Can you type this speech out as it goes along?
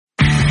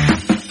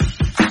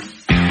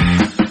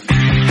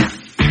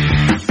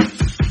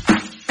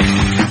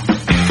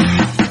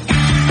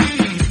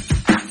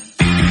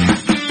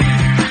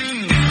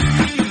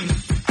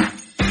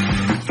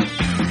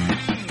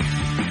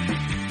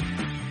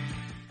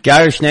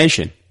Garish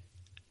Nation,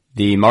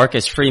 the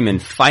Marcus Freeman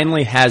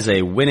finally has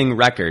a winning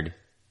record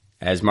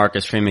as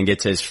Marcus Freeman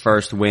gets his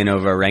first win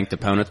over a ranked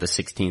opponent, the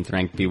 16th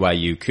ranked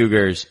BYU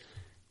Cougars.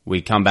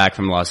 We come back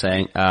from Las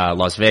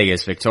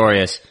Vegas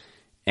victorious,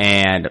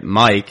 and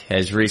Mike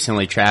has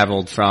recently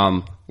traveled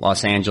from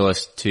Los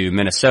Angeles to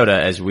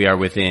Minnesota as we are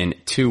within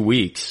 2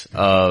 weeks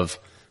of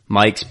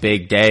Mike's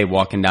big day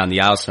walking down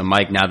the aisle. So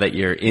Mike, now that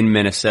you're in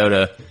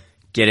Minnesota,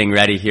 getting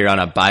ready here on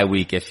a bye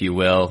week, if you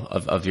will,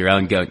 of your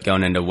own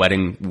going into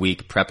wedding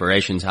week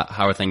preparations,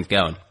 how are things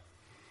going?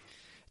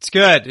 It's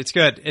good. It's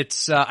good.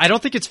 I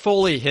don't think it's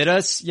fully hit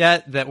us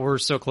yet that we're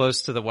so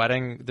close to the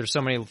wedding. There's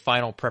so many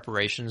final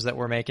preparations that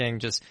we're making,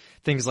 just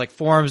things like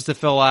forms to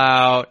fill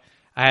out.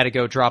 I had to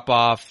go drop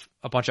off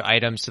a bunch of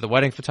items to the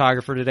wedding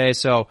photographer today.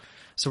 So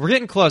we're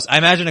getting close. I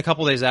imagine a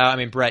couple days out. I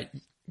mean, Brett,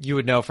 you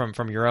would know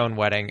from your own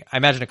wedding. I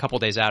imagine a couple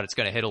days out, it's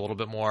going to hit a little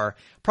bit more.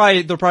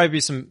 There'll probably be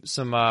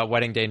some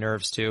wedding day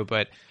nerves too,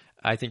 but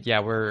I think, yeah,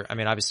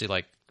 obviously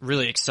like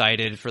really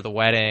excited for the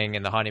wedding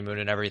and the honeymoon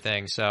and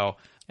everything. So,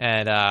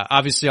 and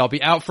obviously I'll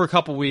be out for a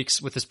couple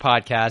weeks with this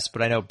podcast,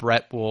 but I know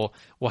Brett will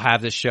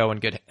have this show in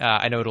good,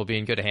 I know it'll be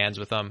in good hands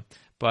with him.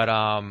 But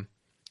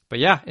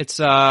yeah, it's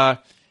a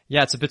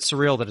bit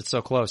surreal that it's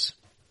so close.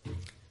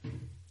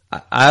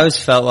 I always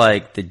felt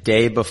like the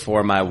day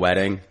before my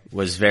wedding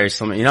was very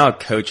similar. You know how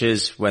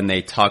coaches, when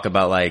they talk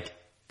about like,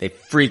 they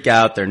freak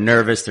out, they're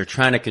nervous, they're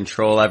trying to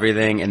control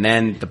everything, and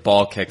then the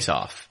ball kicks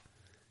off.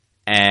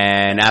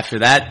 And after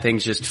that,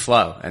 things just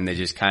flow, and they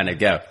just kind of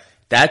go.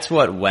 That's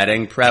what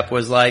wedding prep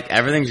was like.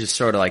 Everything's just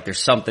sort of like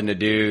there's something to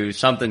do,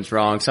 something's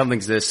wrong,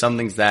 something's this,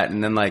 something's that.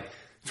 And then like,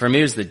 for me,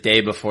 it was the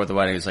day before the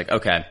wedding. It was like,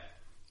 okay,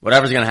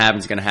 whatever's going to happen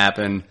is going to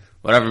happen.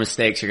 Whatever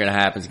mistakes are going to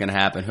happen is going to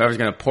happen. Whoever's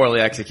going to poorly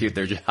execute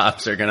their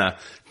jobs are going to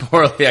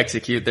poorly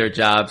execute their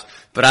jobs.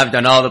 But I've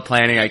done all the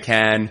planning I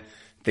can.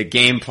 The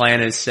game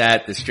plan is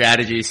set. The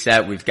strategy is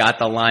set. We've got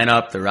the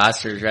lineup. The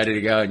roster is ready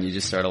to go, and you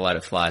just sort of let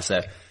it fly. So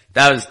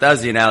that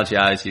was the analogy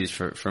I always used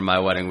for my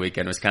wedding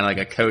weekend. It was kind of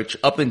like a coach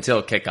up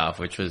until kickoff,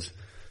 which was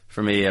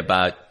for me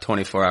about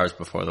 24 hours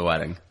before the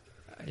wedding.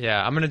 Yeah,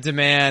 I'm going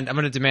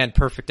to demand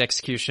perfect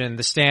execution.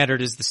 The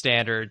standard is the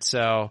standard.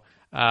 So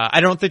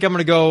I don't think I'm going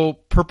to go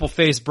purple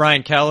face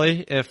Brian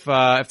Kelly if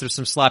there's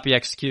some sloppy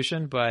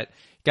execution, but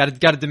got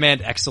to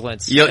demand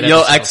excellence.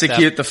 You'll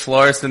execute the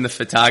florist and the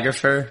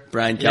photographer,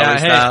 Brian Kelly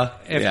style.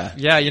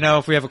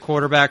 If we have a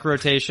quarterback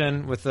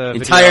rotation with the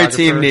entire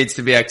team needs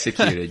to be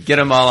executed. Get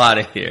them all out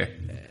of here.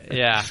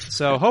 Yeah.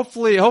 So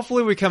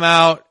hopefully we come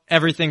out,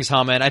 everything's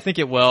humming. I think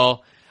it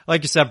will.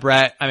 Like you said,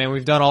 Brett, I mean,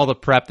 we've done all the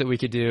prep that we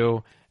could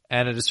do.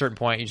 And at a certain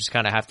point, you just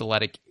kind of have to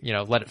let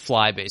it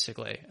fly,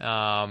 basically.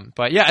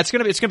 But yeah, it's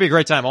gonna be a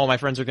great time. All my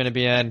friends are gonna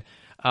be in.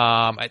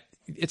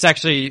 It's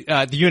actually,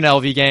 the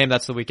UNLV game.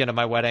 That's the weekend of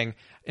my wedding.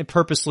 And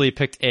purposely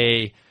picked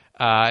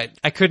I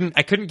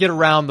couldn't get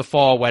around the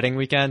fall wedding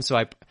weekend.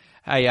 So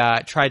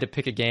I tried to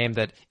pick a game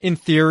that in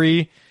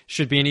theory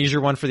should be an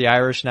easier one for the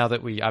Irish now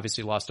that we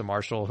obviously lost to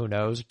Marshall. Who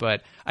knows?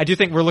 But I do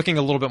think we're looking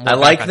a little bit more. I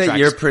like that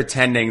you're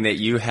pretending that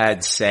you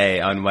had say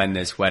on when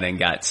this wedding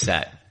got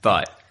set,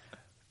 but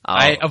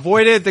I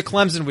avoided the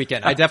Clemson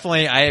weekend.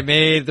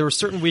 There were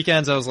certain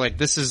weekends I was like,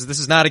 this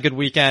is not a good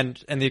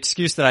weekend. And the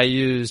excuse that I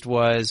used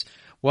was,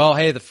 well,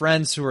 hey, the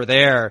friends who are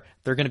there,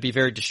 they're going to be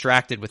very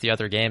distracted with the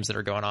other games that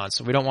are going on.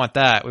 So we don't want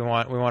that. We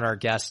want our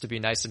guests to be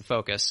nice and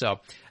focused. So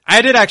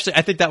I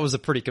think that was a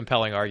pretty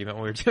compelling argument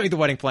when we were doing the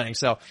wedding planning.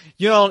 So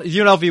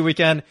UNLV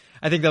weekend,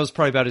 I think that was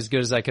probably about as good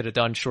as I could have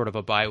done short of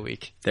a bye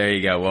week. There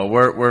you go. Well,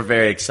 we're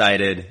very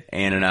excited.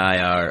 Ann and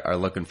I are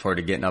looking forward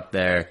to getting up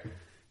there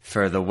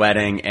for the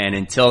wedding. And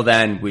until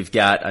then, we've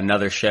got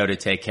another show to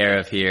take care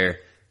of here.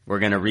 We're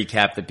going to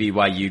recap the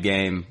BYU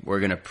game. We're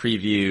going to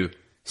preview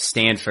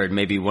Stanford,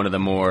 maybe one of the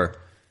more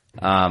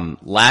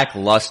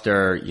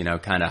lackluster,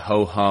 kind of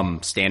ho-hum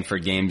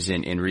Stanford games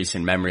in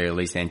recent memory, or at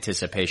least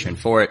anticipation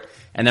for it.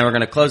 And then we're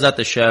going to close out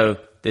the show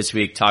this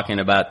week talking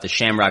about the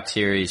Shamrock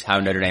Series, how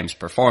Notre Dame's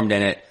performed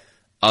in it,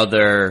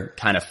 other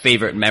kind of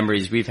favorite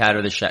memories we've had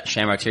of the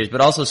Shamrock Series, but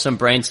also some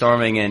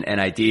brainstorming and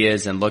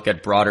ideas, and look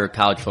at broader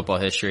college football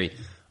history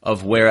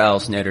of where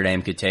else Notre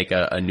Dame could take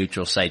a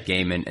neutral site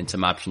game and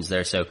some options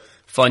there. So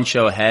fun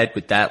show ahead.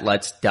 With that,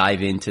 let's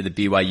dive into the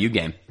BYU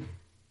game.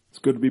 It's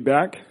good to be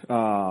back.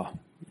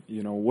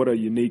 What a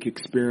unique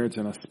experience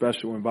and a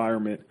special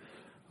environment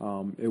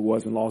it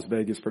was in Las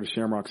Vegas for the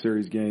Shamrock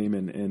Series game.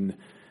 And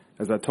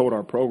as I told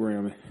our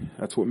program,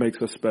 that's what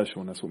makes us special,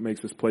 and that's what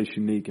makes this place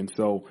unique. And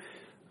so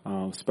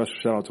special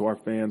shout out to our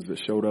fans that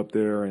showed up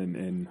there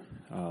and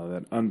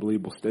that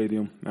unbelievable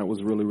stadium. That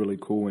was really, really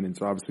cool, and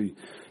it's obviously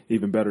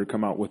even better to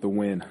come out with a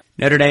win.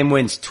 Notre Dame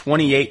wins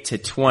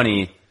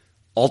 28-20.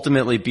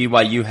 Ultimately,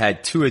 BYU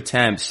had 2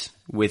 attempts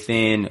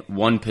within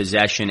 1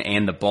 possession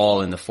and the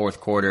ball in the fourth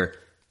quarter.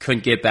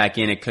 Couldn't get back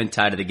in. It couldn't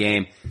tie to the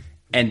game.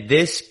 And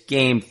this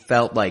game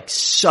felt like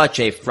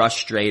such a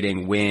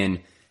frustrating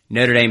win.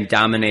 Notre Dame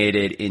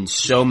dominated in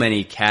so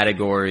many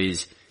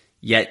categories,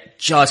 yet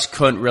just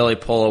couldn't really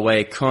pull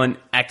away, couldn't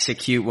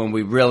execute when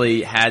we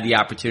really had the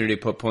opportunity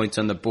to put points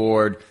on the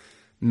board.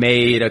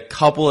 made a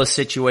couple of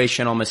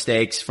situational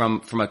mistakes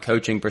from a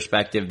coaching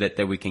perspective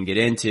that we can get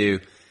into.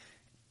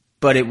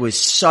 But it was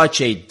such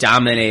a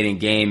dominating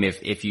game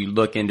if you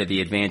look into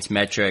the advanced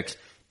metrics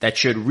that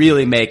should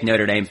really make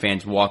Notre Dame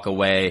fans walk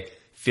away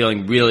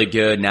feeling really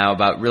good now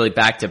about really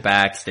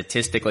back-to-back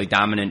statistically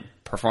dominant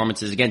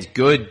performances against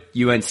good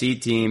UNC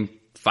team.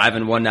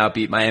 5-1 now,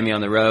 beat Miami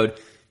on the road,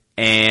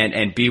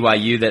 and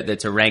BYU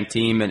that's a ranked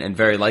team and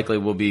very likely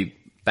will be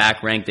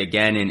back ranked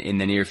again in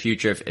the near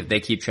future if they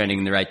keep trending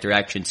in the right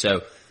direction.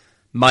 So,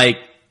 Mike,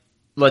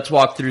 let's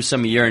walk through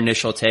some of your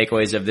initial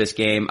takeaways of this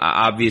game.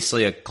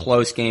 Obviously a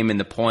close game in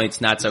the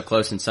points, not so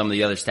close in some of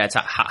the other stats.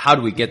 How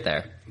do we get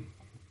there?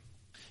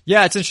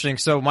 Yeah, it's interesting.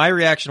 So my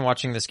reaction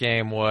watching this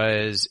game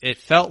was it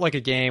felt like a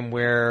game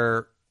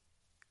where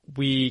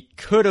we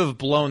could have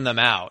blown them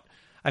out.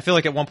 I feel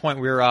like at one point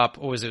we were up,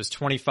 it was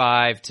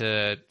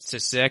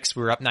 25-6.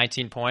 We were up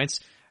 19 points.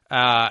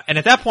 And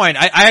at that point,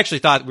 I actually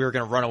thought we were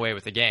going to run away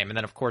with the game. And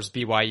then of course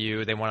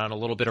BYU, they went on a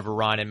little bit of a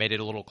run and made it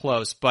a little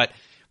close. But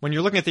when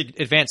you're looking at the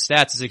advanced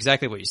stats, it's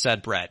exactly what you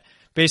said, Brett.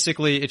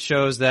 Basically, it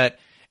shows that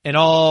in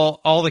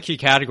all the key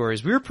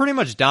categories, we were pretty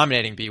much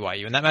dominating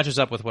BYU. And that matches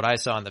up with what I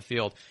saw on the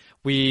field.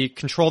 We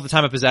controlled the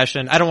time of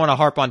possession. I don't want to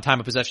harp on time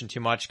of possession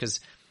too much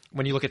because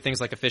when you look at things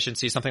like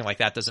efficiency, something like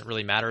that doesn't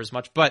really matter as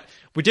much. But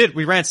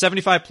we ran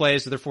 75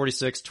 plays to their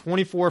 46,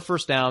 24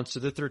 first downs to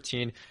their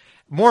 13.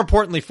 More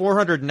importantly,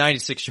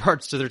 496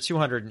 yards to their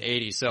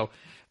 280. So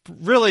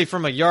really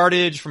from a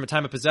yardage, from a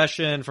time of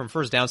possession, from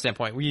first down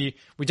standpoint, we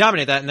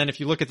dominate that. And then if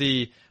you look at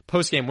the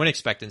post-game win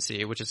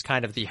expectancy, which is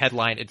kind of the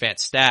headline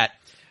advanced stat,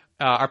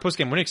 our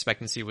post-game win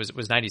expectancy was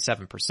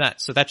 97%.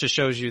 So that just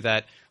shows you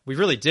that we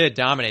really did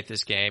dominate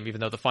this game,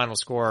 even though the final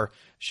score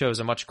shows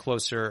a much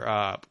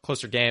closer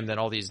game than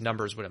all these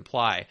numbers would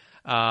imply.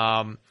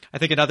 I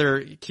think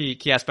another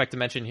key aspect to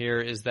mention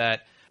here is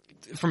that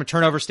from a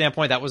turnover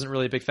standpoint, that wasn't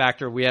really a big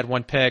factor. We had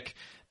one pick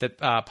that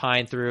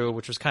Pine threw,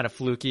 which was kind of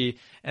fluky.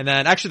 And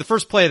then actually the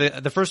first play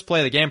of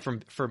the game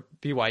for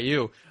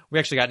BYU, we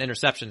actually got an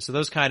interception. So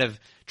those kind of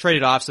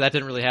traded off. So that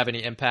didn't really have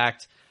any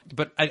impact.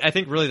 But I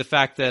think really the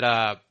fact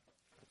that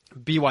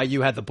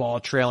BYU had the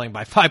ball trailing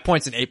by 5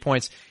 points and 8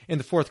 points in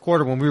the fourth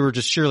quarter when we were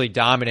just surely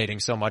dominating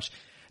so much.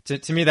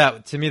 To me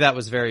that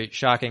was very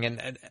shocking.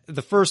 And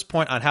the first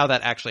point on how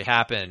that actually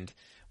happened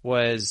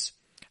was,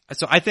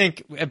 so I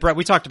think, Brett,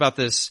 we talked about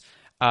this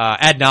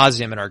ad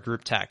nauseum in our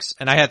group text,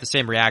 and I had the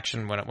same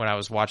reaction when I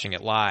was watching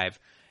it live.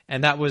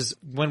 And that was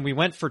when we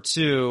went for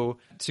two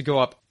to go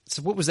up.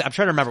 So what was that? I'm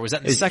trying to remember. Was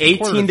that in the second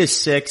quarter?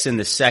 18-6 in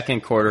the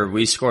second quarter.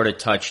 We scored a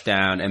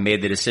touchdown and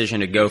made the decision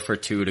to go for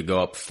two to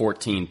go up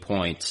 14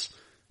 points.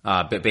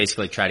 But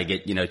basically try to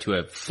get, to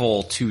a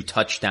full 2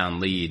 touchdown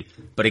lead.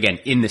 But again,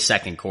 in the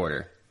second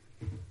quarter.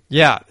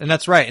 Yeah, and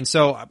that's right. And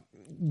so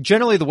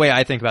generally the way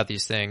I think about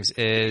these things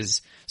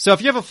is, so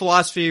if you have a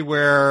philosophy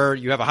where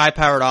you have a high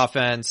powered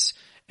offense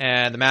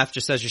and the math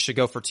just says you should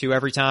go for 2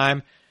 every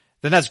time,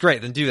 then that's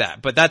great. Then do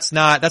that. But that's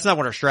not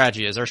what our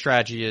strategy is. Our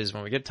strategy is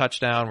when we get a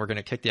touchdown, we're going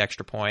to kick the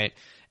extra point.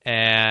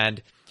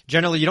 And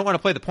generally you don't want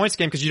to play the points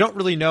game because you don't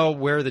really know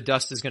where the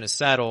dust is going to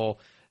settle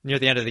near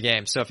the end of the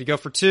game. So if you go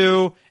for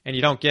 2 and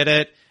you don't get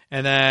it,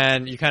 and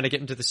then you kind of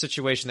get into the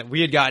situation that we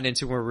had gotten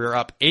into where we were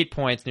up 8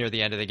 points near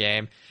the end of the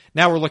game.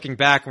 Now we're looking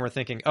back and we're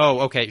thinking,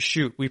 oh, okay,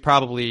 shoot, we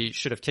probably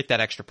should have kicked that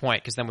extra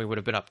point because then we would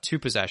have been up 2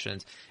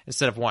 possessions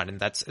instead of 1. And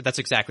that's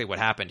exactly what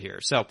happened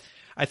here. So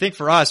I think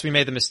for us, we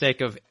made the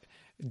mistake of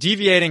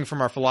deviating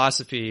from our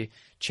philosophy,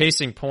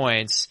 chasing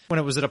points when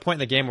it was at a point in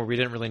the game where we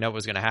didn't really know what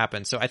was going to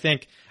happen. So I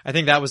think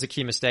that was a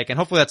key mistake. And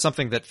hopefully that's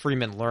something that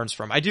Freeman learns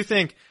from.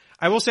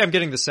 I will say I'm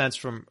getting the sense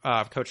from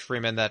Coach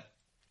Freeman that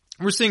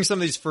we're seeing some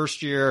of these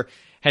first year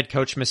head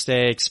coach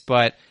mistakes,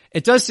 but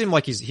it does seem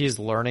like he's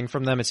learning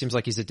from them. It seems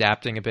like he's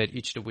adapting a bit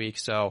each week.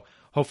 So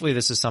hopefully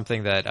this is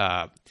something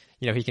that,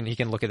 he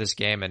can look at this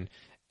game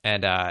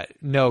and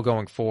know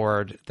going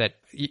forward that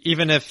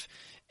even if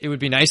it would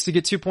be nice to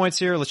get 2 points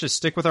here, let's just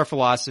stick with our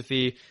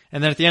philosophy.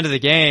 And then at the end of the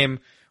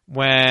game,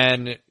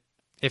 when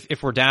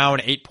if we're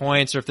down 8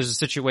 points or if there's a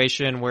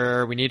situation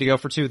where we need to go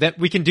for 2, then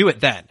we can do it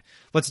then.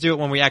 Let's do it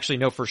when we actually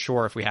know for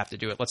sure if we have to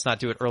do it. Let's not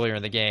do it earlier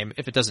in the game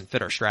if it doesn't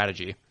fit our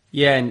strategy.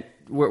 Yeah, and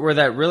where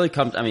that really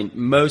comes,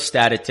 most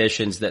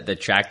statisticians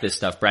that track this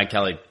stuff, Brian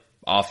Kelly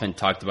often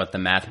talked about the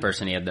math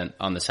person he had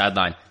on the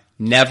sideline,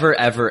 never,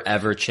 ever,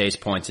 ever chase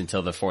points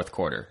until the fourth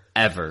quarter.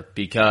 Ever.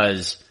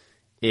 Because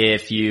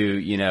if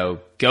you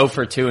go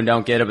for 2 and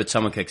don't get it, but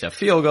someone kicks a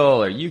field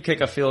goal or you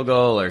kick a field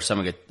goal or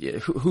someone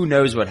who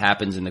knows what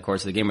happens in the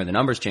course of the game where the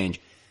numbers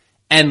change.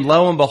 And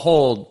lo and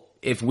behold,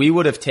 if we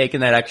would have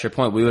taken that extra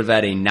point, we would have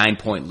had a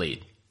 9-point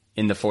lead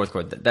in the fourth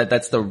quarter.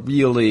 That's the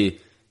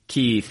really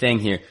key thing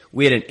here.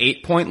 We had an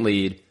 8-point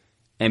lead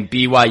and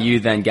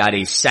BYU then got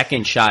a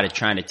second shot at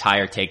trying to tie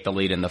or take the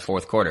lead in the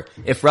fourth quarter.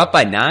 If we're up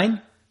by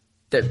 9,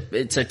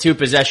 it's a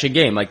 2-possession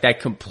game. Like that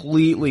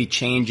completely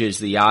changes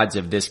the odds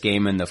of this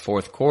game in the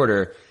fourth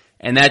quarter.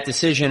 And that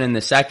decision in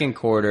the second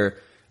quarter,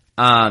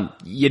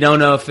 you don't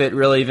know if it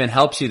really even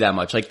helps you that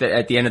much. Like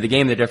at the end of the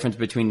game, the difference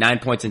between 9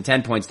 points and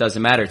 10 points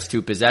doesn't matter. It's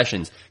 2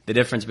 possessions. The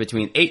difference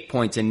between 8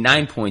 points and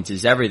 9 points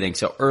is everything.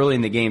 So early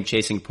in the game,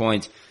 chasing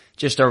points,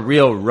 just a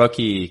real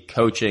rookie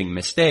coaching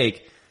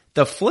mistake.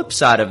 The flip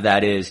side of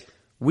that is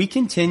we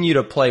continue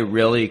to play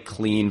really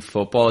clean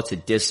football. It's a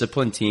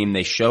disciplined team.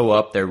 They show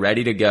up. They're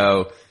ready to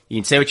go. You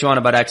can say what you want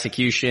about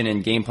execution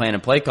and game plan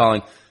and play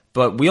calling,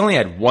 but we only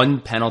had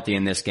 1 penalty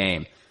in this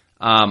game.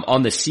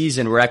 On the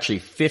season, we're actually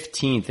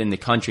 15th in the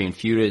country in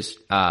fewest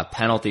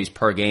penalties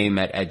per game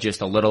at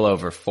just a little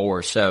over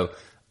 4. So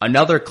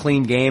another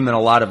clean game in a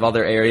lot of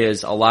other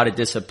areas, a lot of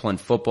disciplined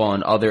football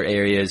in other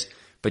areas,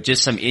 but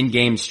just some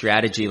in-game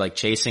strategy like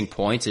chasing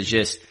points is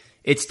just,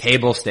 it's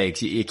table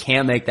stakes. You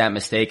can't make that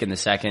mistake in the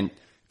second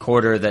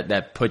quarter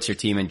that puts your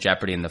team in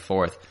jeopardy in the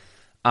fourth.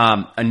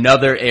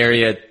 Another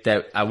area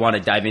that I want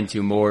to dive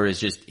into more is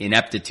just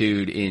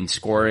ineptitude in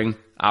scoring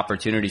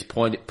opportunities,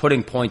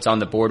 putting points on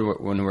the board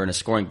when we're in a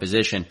scoring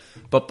position.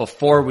 But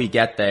before we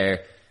get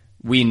there,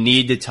 we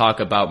need to talk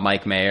about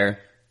Mike Mayer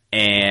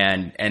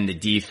and the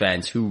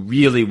defense, who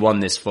really won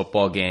this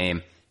football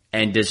game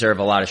and deserve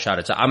a lot of shout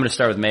outs. So I'm going to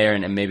start with Mayer,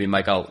 and maybe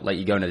Mike, I'll let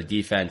you go into the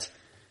defense.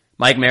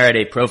 Mike Mayer had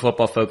a Pro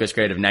Football Focus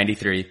grade of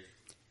 93.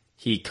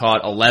 He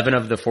caught 11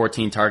 of the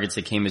 14 targets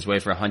that came his way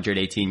for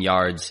 118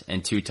 yards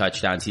and 2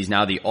 touchdowns. He's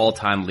now the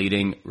all-time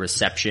leading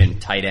reception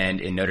tight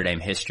end in Notre Dame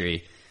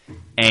history.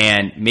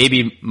 And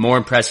maybe more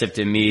impressive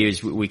to me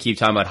is we keep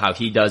talking about how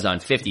he does on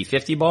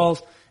 50-50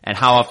 balls and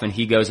how often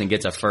he goes and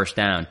gets a first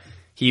down.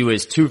 He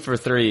was 2 for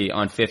 3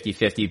 on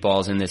 50-50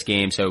 balls in this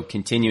game, so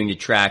continuing to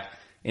track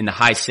in the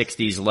high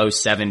 60s, low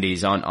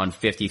 70s on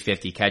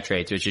 50-50 catch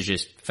rates, which is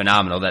just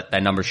phenomenal.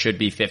 That number should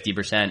be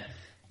 50%.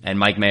 And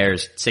Mike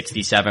Mayer's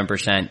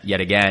 67%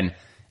 yet again.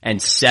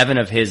 And 7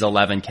 of his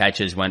 11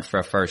 catches went for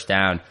a first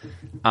down.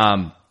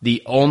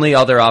 The only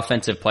other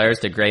offensive players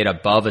to grade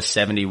above a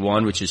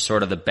 71, which is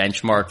sort of the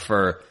benchmark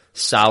for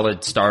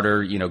solid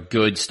starter,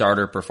 good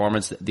starter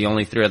performance. The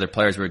only 3 other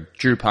players were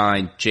Drew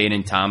Pine,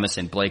 Jaden Thomas,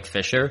 and Blake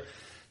Fisher.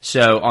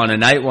 So on a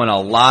night when a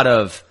lot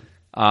of,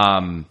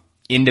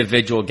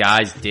 individual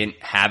guys didn't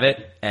have it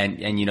and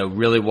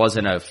really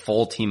wasn't a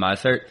full team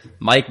effort,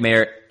 Mike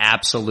Mayer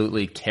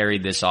absolutely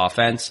carried this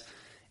offense.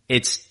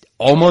 It's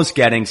almost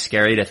getting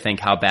scary to think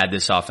how bad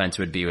this offense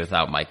would be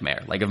without Mike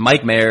Mayer. Like if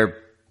Mike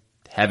Mayer,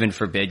 heaven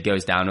forbid,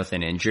 goes down with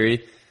an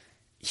injury,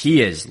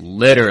 he is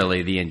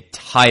literally the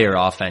entire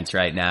offense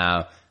right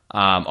now,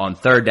 on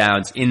third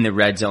downs in the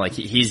red zone. Like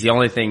he's the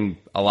only thing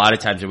a lot of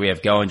times that we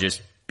have going,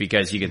 just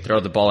because you can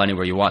throw the ball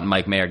anywhere you want, and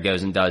Mike Mayer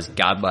goes and does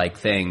godlike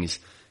things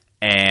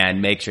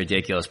and makes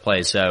ridiculous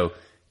plays. So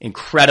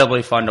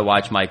incredibly fun to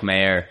watch Mike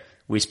Mayer.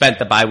 We spent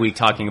the bye week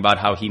talking about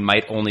how he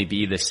might only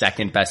be the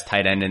second best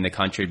tight end in the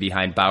country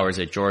behind Bowers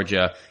at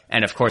Georgia.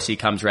 And of course he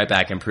comes right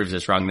back and proves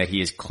us wrong that he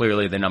is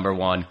clearly the number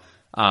 1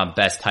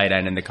 best tight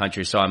end in the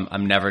country. So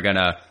I'm never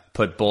gonna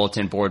put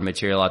bulletin board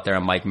material out there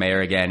on Mike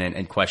Mayer again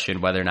and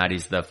question whether or not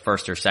he's the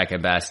first or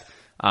second best.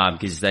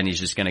 Because then he's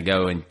just gonna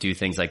go and do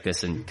things like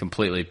this and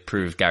completely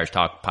prove Garage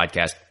Talk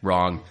podcast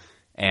wrong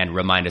and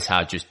remind us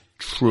how just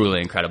truly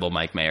incredible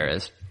Mike Mayer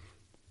is.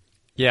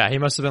 Yeah, he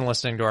must have been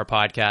listening to our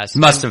podcast.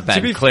 Must have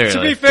been, clearly.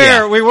 To be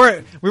fair, yeah. we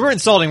weren't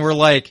insulting.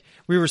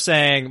 We were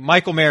saying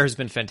Michael Mayer has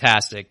been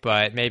fantastic,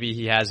 but maybe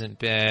he hasn't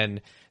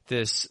been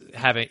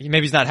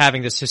maybe he's not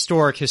having this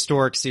historic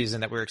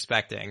season that we're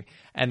expecting.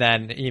 And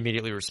then he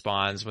immediately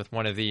responds with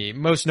one of the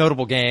most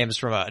notable games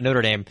from a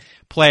Notre Dame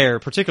player,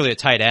 particularly a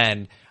tight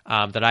end,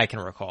 that I can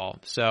recall.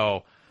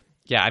 So,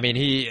 yeah, I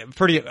mean,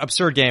 pretty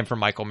absurd game from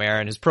Michael Mayer,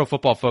 and his Pro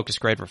Football Focus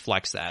grade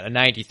reflects that. A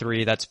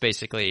 93, that's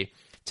basically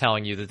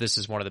telling you that this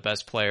is one of the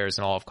best players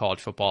in all of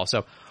college football.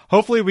 So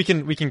hopefully we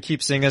can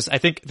keep seeing this. I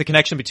think the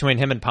connection between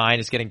him and Pine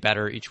is getting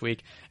better each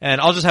week. And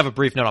I'll just have a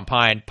brief note on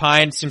Pine.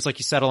 Pine seems like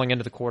he's settling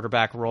into the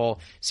quarterback role.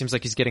 Seems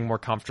like he's getting more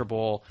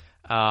comfortable.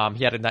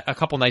 He had a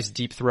couple nice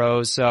deep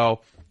throws.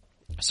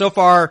 So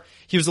far,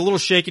 he was a little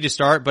shaky to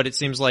start, but it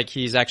seems like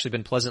he's actually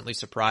been pleasantly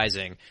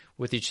surprising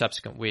with each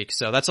subsequent week.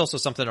 So that's also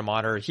something to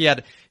monitor.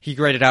 He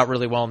graded out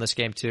really well in this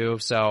game too.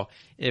 So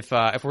if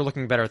we're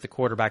looking better at the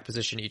quarterback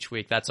position each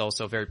week, that's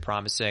also very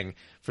promising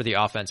for the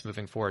offense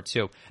moving forward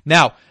too.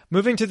 Now,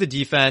 moving to the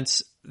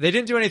defense, they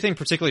didn't do anything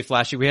particularly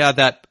flashy. We had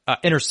that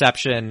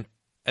interception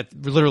at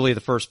literally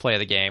the first play of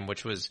the game,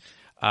 which was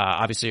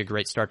obviously a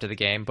great start to the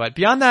game. But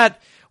beyond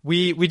that,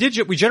 we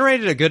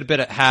generated a good bit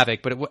of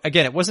havoc, but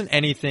it wasn't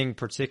anything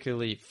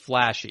particularly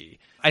flashy.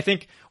 I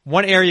think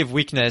one area of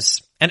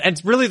weakness, and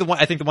it's really the one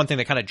thing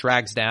that kind of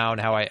drags down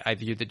how I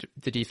view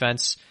the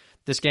defense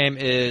this game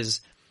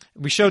is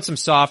we showed some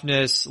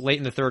softness late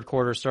in the third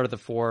quarter, start of the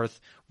fourth,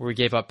 where we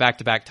gave up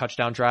back-to-back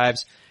touchdown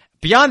drives.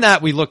 Beyond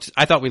that,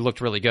 I thought we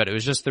looked really good. It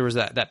was just there was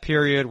that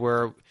period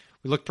where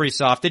we looked pretty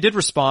soft. They did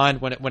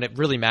respond when it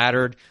really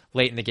mattered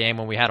late in the game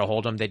when we had to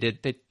hold them.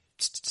 They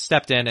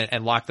stepped in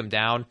and locked them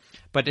down.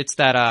 But it's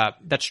that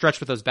stretch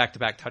with those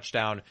back-to-back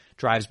touchdown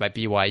drives by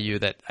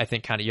BYU that I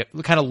think kind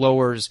of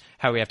lowers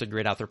how we have to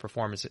grade out their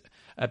performance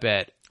a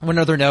bit. One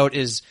other note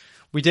is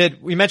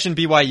We mentioned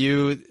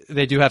BYU.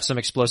 They do have some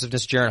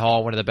explosiveness. Jaren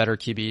Hall, one of the better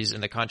QBs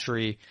in the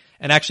country.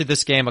 And actually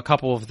this game, a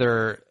couple of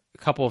their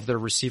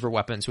receiver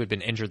weapons who had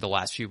been injured the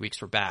last few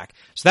weeks were back.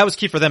 So that was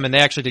key for them, and they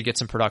actually did get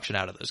some production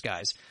out of those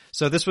guys.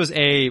 So this was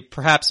a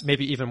perhaps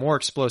maybe even more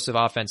explosive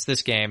offense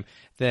this game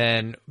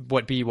than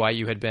what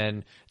BYU had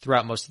been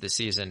throughout most of the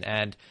season.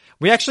 And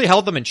we actually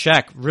held them in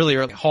check really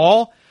early.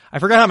 Hall, I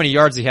forgot how many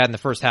yards he had in the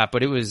first half,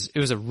 but it was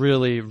a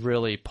really,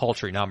 really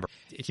paltry number.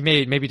 He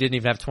maybe didn't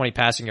even have 20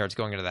 passing yards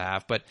going into the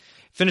half, but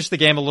finished the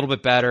game a little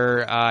bit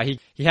better.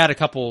 He had a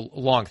couple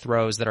long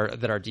throws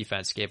that our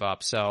defense gave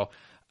up. So,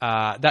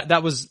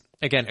 that was,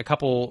 again, a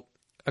couple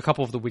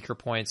of the weaker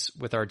points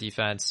with our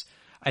defense.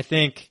 I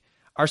think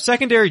our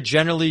secondary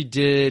generally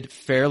did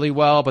fairly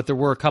well, but there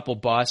were a couple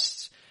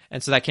busts.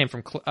 And so that came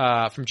from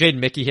Jaden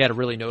Mickey. He had a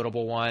really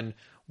notable one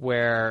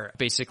where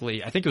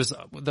basically, I think it was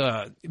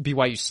the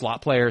BYU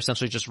slot player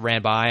essentially just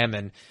ran by him,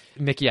 and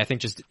Mickey, I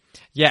think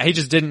he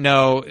just didn't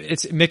know.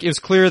 It was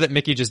clear that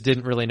Mickey just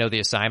didn't really know the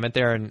assignment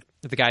there, and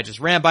the guy just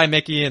ran by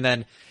Mickey, and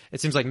then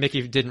it seems like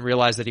Mickey didn't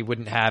realize that he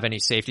wouldn't have any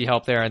safety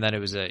help there, and then it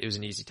was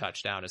an easy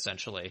touchdown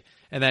essentially.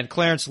 And then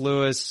Clarence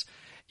Lewis,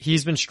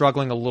 he's been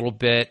struggling a little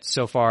bit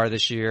so far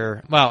this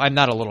year. Well, I'm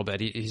not a little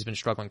bit. He's been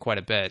struggling quite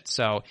a bit.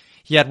 So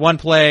he had one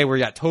play where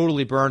he got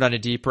totally burned on a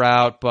deep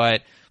route,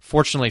 but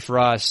fortunately for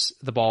us,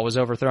 the ball was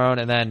overthrown,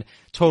 and then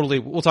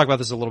we'll talk about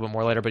this a little bit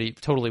more later, but he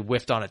totally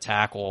whiffed on a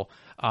tackle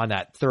on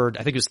that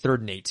I think it was 3rd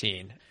and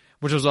 18,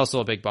 which was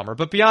also a big bummer.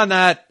 But beyond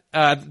that,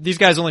 these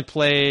guys only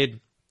played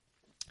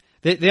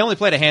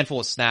a handful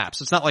of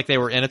snaps. It's not like they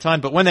were in a ton,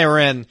 but when they were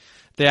in,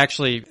 they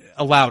actually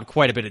allowed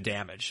quite a bit of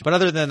damage. But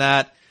other than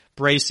that,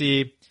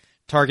 Bracey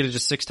targeted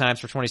just 6 times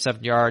for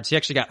 27 yards. He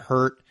actually got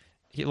hurt.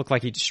 He looked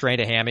like he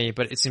strained a hammy,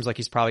 but it seems like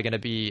he's probably going to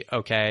be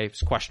okay.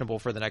 He's questionable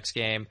for the next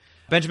game.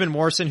 Benjamin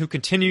Morrison, who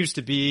continues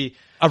to be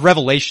a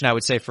revelation, I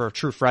would say, for a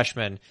true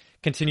freshman,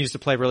 continues to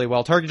play really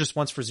well. Targeted just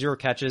once for 0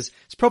 catches.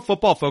 His Pro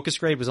Football Focus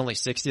grade was only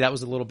 60. That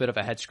was a little bit of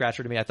a head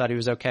scratcher to me. I thought he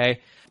was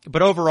okay.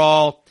 But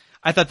overall,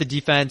 I thought the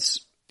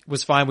defense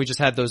was fine. We just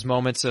had those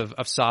moments of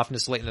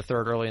softness late in the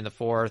 3rd, early in the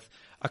 4th.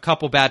 A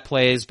couple bad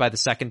plays by the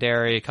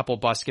secondary, a couple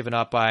busts given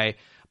up by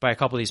a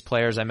couple of these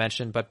players I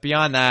mentioned. But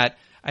beyond that,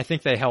 I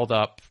think they held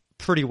up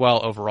pretty well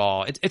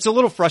overall. It's a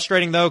little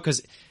frustrating though,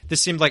 because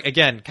this seemed like,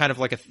 again, kind of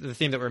like the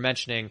theme that we're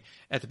mentioning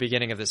at the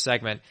beginning of this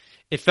segment.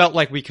 It felt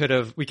like we could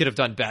have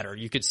done better.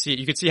 You could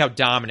see how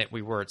dominant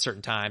we were at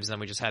certain times, and then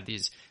we just had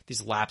these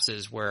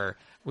lapses where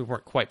we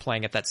weren't quite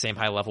playing at that same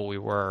high level we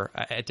were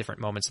at different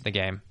moments in the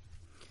game.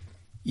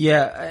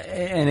 Yeah,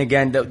 and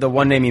again, the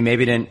one name you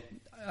maybe didn't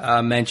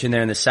mention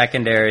there in the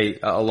secondary,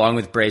 along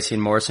with Bracey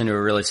and Morrison, who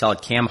were really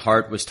solid, Cam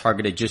Hart was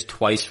targeted just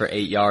twice for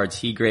 8 yards.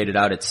 He graded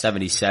out at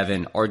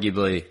 77,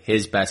 arguably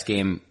his best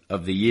game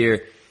of the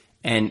year.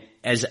 And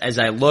as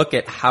I look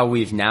at how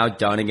we've now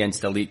done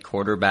against elite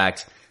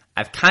quarterbacks,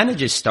 I've kind of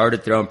just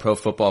started throwing Pro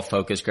Football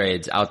Focus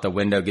grades out the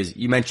window, because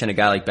you mentioned a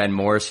guy like Ben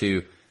Morris,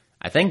 who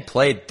I think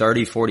played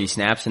 30, 40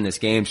 snaps in this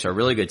game, so a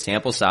really good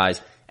sample size.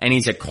 And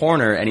he's a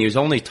corner, and he was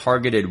only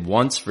targeted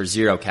once for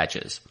 0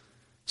 catches.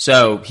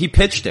 So he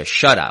pitched a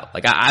shutout.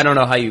 Like, I don't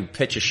know how you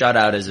pitch a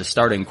shutout as a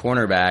starting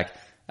cornerback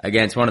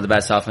against one of the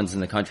best offenses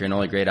in the country and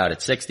only grade out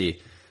at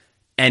 60.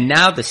 And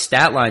now the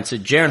stat line, so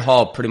Jaren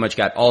Hall pretty much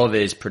got all of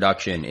his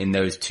production in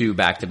those 2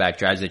 back-to-back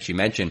drives that you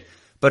mentioned.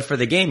 But for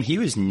the game, he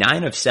was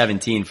 9 of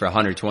 17 for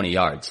 120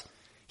 yards.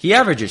 He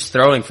averages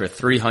throwing for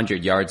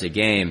 300 yards a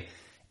game.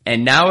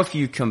 And now if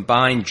you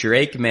combine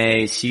Drake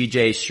May,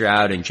 CJ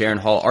Stroud, and Jaren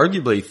Hall,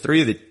 arguably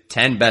 3 of the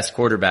 10 best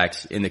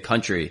quarterbacks in the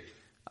country,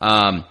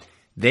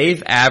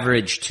 they've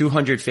averaged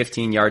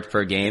 215 yards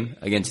per game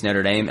against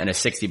Notre Dame and a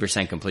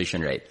 60%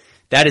 completion rate.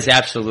 That is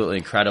absolutely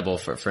incredible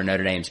for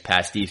Notre Dame's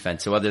pass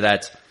defense. So whether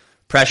that's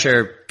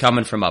pressure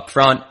coming from up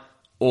front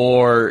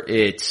or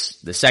it's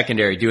the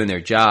secondary doing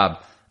their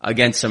job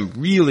against some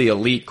really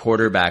elite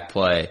quarterback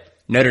play,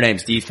 Notre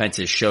Dame's defense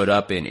has showed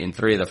up in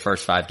 3 of the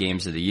first 5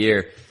 games of the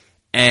year.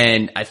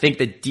 And I think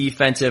the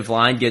defensive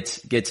line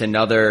gets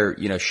another,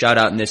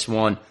 shutout in this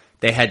one.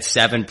 They had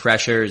 7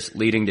 pressures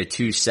leading to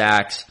 2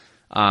 sacks.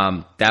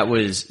 That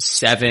was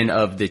 7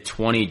 of the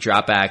 20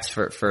 dropbacks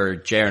for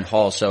Jaren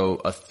Hall. So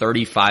a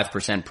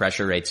 35%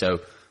 pressure rate. So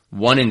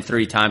 1 in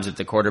 3 times that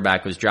the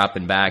quarterback was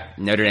dropping back,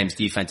 Notre Dame's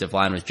defensive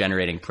line was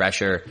generating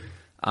pressure.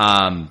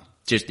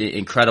 Just an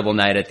incredible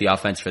night at the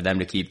offense for them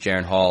to keep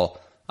Jaren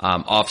Hall,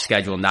 off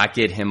schedule, not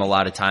get him a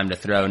lot of time to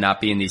throw, not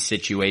be in these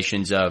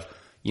situations of,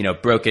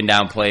 broken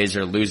down plays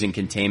or losing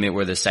containment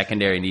where the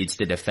secondary needs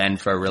to defend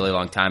for a really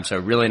long time. So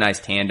a really nice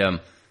tandem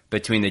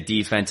between the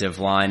defensive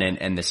line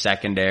and the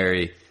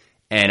secondary.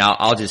 And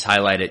I'll just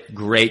highlight it.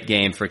 Great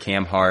game for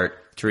Cam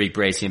Hart, Tariq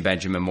Bracey, and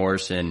Benjamin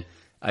Morrison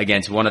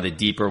against one of the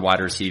deeper wide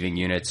receiving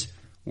units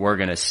we're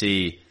going to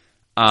see.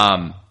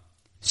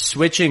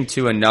 Switching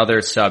to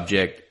another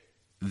subject,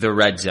 the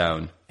red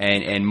zone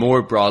and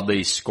more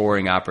broadly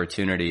scoring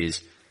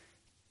opportunities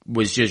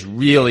was just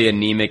really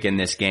anemic in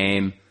this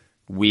game.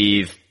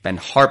 We've been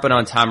harping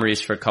on Tom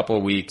Rees for a couple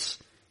of weeks.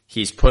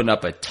 He's putting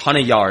up a ton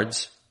of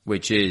yards,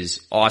 which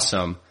is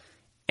awesome.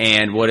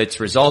 And what it's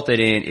resulted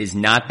in is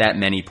not that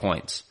many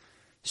points.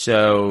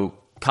 So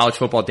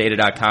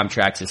collegefootballdata.com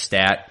tracks a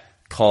stat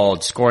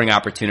called scoring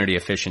opportunity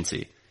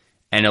efficiency.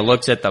 And it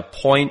looks at the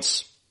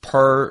points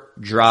per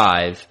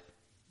drive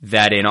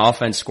that an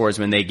offense scores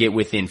when they get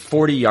within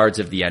 40 yards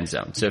of the end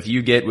zone. So if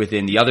you get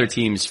within the other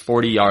team's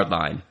 40-yard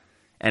line,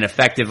 and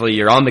effectively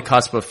you're on the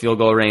cusp of field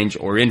goal range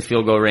or in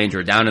field goal range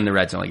or down in the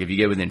red zone, like if you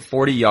get within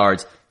 40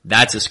 yards,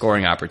 that's a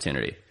scoring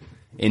opportunity.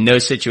 In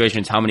those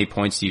situations, how many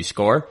points do you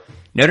score?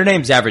 Notre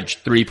Dame's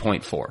averaged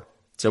 3.4.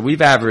 So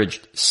we've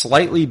averaged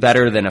slightly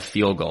better than a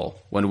field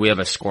goal when we have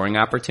a scoring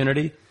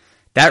opportunity.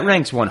 That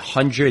ranks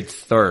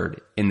 103rd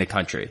in the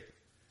country.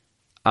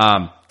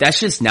 That's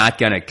just not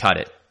going to cut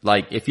it.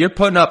 Like, if you're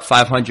putting up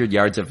 500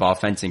 yards of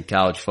offense in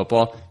college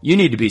football, you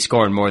need to be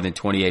scoring more than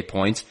 28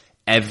 points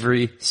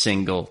every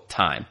single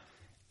time.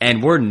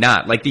 And we're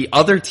not. Like, the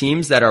other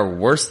teams that are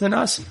worse than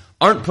us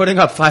aren't putting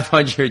up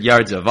 500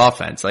 yards of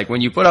offense. Like, when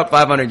you put up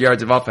 500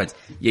 yards of offense,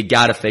 you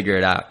gotta figure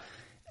it out.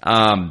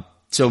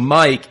 So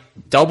Mike,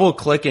 double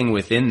clicking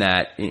within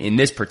that, in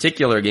this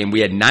particular game, we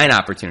had 9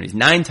 opportunities.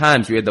 9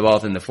 times we had the ball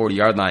within the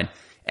 40-yard line,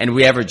 and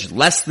we averaged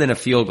less than a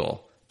field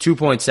goal,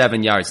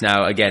 2.7 yards.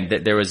 Now, again,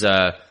 there was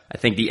I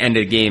think the end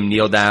of the game,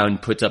 kneel down,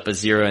 puts up a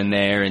 0 in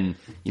there, and,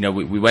 you know,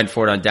 we went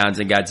for it on downs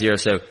and got 0.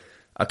 So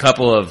a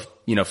couple of,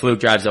 you know,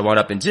 fluke drives that wound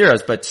up in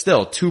zeros, but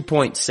still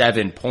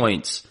 2.7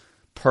 points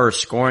per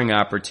scoring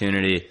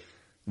opportunity.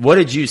 What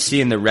did you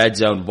see in the red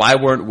zone? Why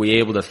weren't we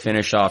able to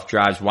finish off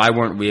drives? Why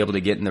weren't we able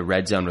to get in the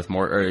red zone with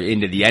more, or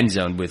into the end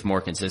zone with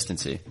more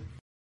consistency?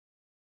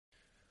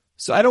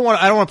 So I don't want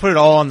to put it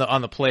all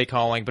on the play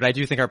calling, but I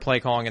do think our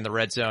play calling in the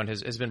red zone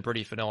has been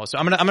pretty vanilla. So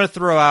I'm gonna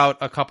throw out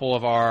a couple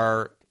of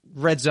our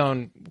red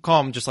zone,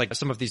 call them just like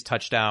some of these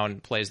touchdown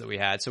plays that we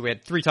had. So we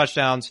had 3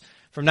 touchdowns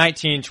from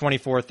 19,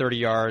 24, 30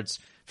 yards.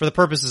 For the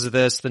purposes of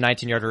this, the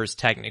 19-yarder is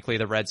technically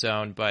the red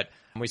zone, but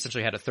we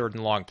essentially had a 3rd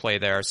and long play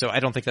there. So I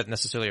don't think that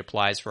necessarily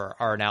applies for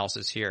our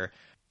analysis here.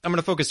 I'm going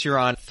to focus here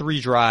on 3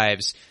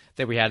 drives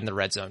that we had in the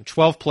red zone.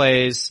 12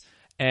 plays,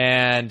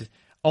 and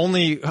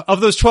only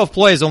of those 12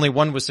 plays, only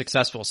 1 was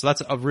successful. So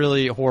that's a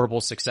really horrible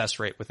success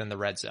rate within the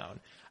red zone.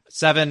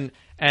 7,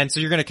 and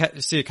so you're going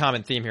to see a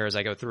common theme here as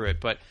I go through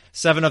it, but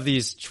 7 of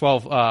these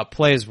 12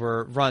 plays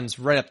were runs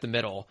right up the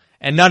middle,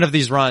 and none of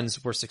these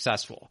runs were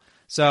successful.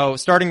 So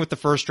starting with the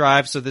first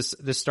drive, so this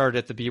started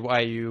at the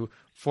BYU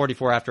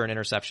 44 after an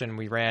interception.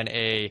 We ran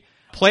a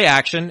play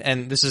action,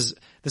 and this is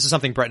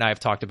something Brett and I have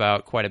talked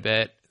about quite a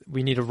bit.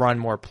 We need to run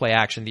more play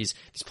action. These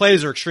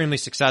plays are extremely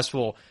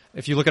successful.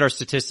 If you look at our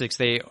statistics,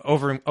 they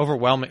are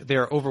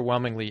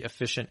overwhelmingly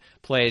efficient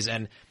plays,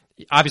 and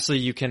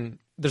obviously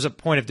there's a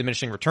point of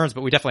diminishing returns,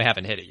 but we definitely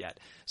haven't hit it yet.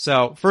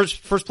 So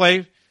first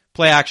play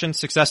action,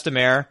 success to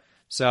Mare.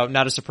 So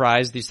not a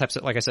surprise. These types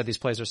of, like I said, these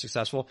plays are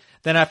successful.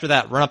 Then after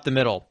that, run up the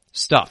middle,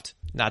 stuffed,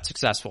 not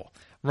successful.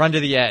 Run to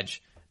the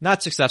edge,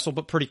 not successful,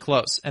 but pretty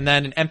close. And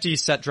then an empty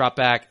set drop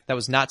back that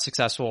was not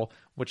successful,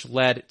 which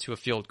led to a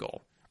field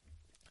goal.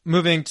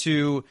 Moving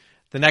to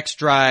the next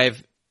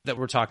drive that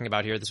we're talking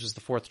about here. This was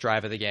the 4th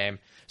drive of the game.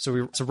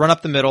 So run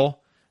up the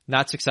middle,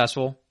 not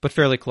successful, but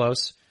fairly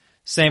close.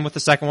 Same with the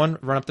second one,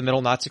 run up the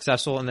middle, not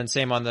successful, and then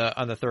same on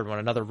the third one,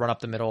 another run up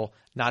the middle,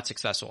 not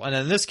successful. And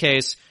in this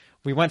case,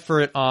 we went for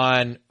it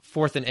on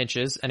 4th and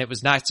inches, and it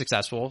was not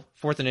successful.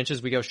 4th and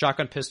inches, we go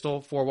shotgun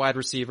pistol, 4 wide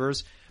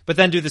receivers, but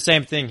then do the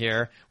same thing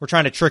here. We're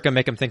trying to trick them,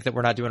 make them think that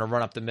we're not doing a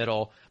run up the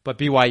middle, but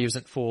BYU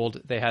isn't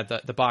fooled. They had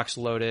the box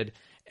loaded,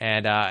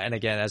 and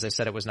again, as I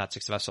said, it was not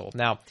successful.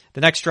 Now,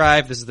 the next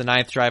drive, this is the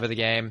 9th drive of the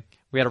game.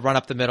 We had a run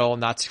up the middle,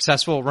 not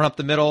successful, run up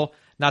the middle,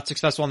 not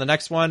successful on the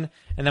next one,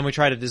 and then we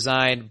try to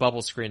design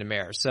bubble screen to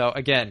Mare. So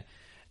again,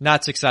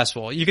 not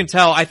successful. You can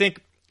tell, I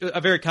think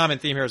a very common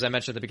theme here, as I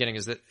mentioned at the beginning,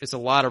 is that it's a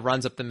lot of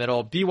runs up the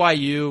middle.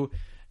 BYU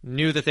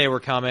knew that they were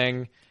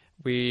coming.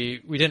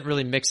 We didn't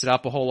really mix it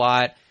up a whole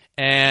lot.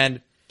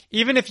 And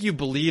even if you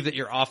believe that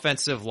your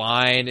offensive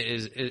line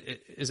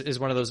is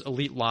one of those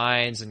elite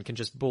lines and can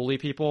just bully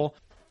people,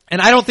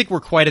 and I don't think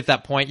we're quite at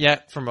that point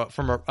yet from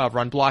a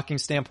run blocking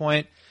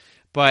standpoint,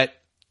 but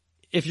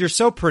if you're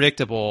so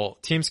predictable,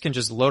 teams can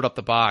just load up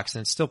the box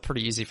and it's still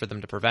pretty easy for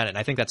them to prevent it. And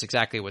I think that's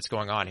exactly what's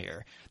going on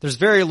here. There's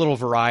very little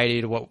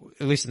variety to what,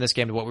 at least in this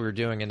game, to what we were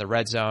doing in the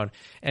red zone.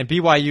 And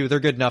BYU, they're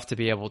good enough to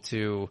be able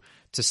to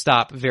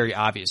stop very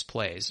obvious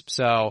plays.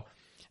 So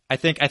I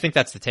think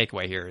that's the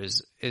takeaway here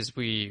is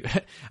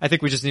I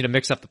think we just need to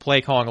mix up the play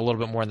calling a little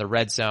bit more in the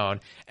red zone.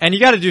 And you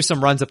got to do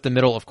some runs up the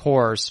middle, of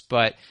course,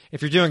 but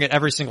if you're doing it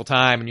every single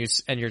time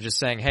and you're just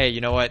saying, hey,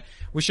 you know what,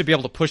 we should be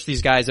able to push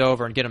these guys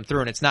over and get them through,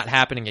 and it's not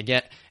happening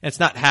again, and it's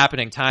not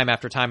happening time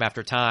after time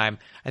after time,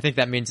 I think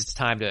that means it's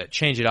time to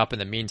change it up in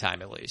the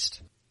meantime, at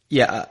least.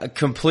 Yeah, I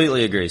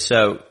completely agree.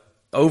 So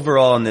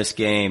overall in this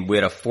game, we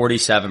had a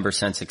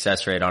 47%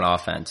 success rate on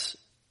offense.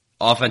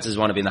 Offenses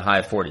want to be in the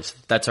high 40s.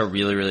 That's a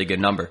really, really good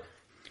number.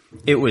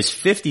 It was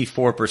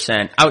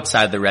 54%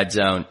 outside the red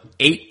zone,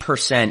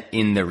 8%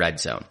 in the red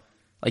zone.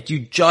 Like, you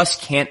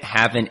just can't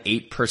have an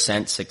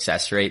 8%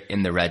 success rate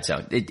in the red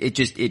zone.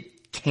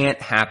 It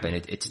can't happen.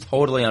 It's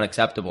totally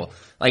unacceptable.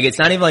 Like, it's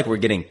not even like we're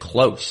getting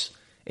close.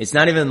 It's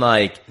not even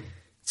like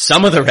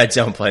some of the red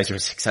zone plays were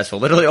successful.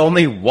 Literally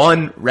only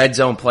one red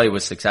zone play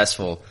was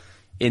successful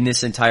in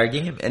this entire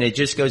game. And it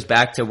just goes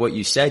back to what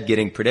you said,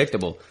 getting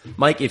predictable.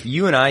 Mike, if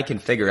you and I can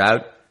figure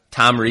out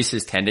Tom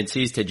Rees's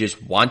tendencies to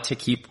just want to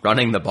keep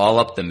running the ball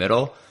up the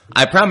middle,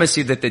 I promise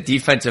you that the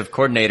defensive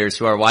coordinators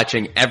who are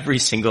watching every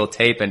single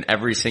tape and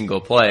every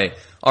single play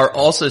are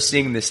also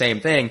seeing the same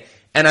thing.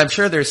 And I'm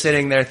sure they're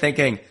sitting there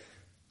thinking,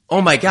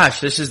 oh my gosh,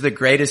 this is the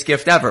greatest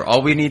gift ever.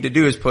 All we need to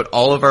do is put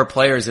all of our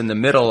players in the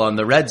middle on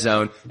the red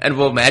zone and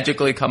we'll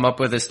magically come up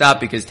with a stop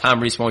because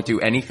Tom Rees won't do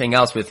anything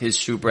else with his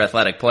super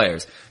athletic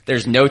players.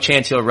 There's no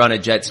chance he'll run a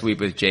jet sweep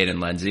with Braden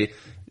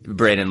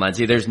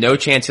Lenzy. There's no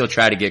chance he'll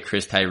try to get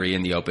Chris Tyree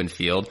in the open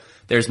field.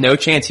 There's no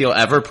chance he'll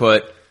ever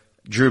put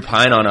Drew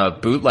Pine on a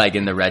bootleg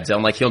in the red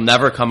zone. Like, he'll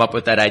never come up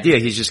with that idea.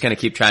 He's just going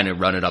to keep trying to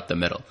run it up the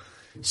middle.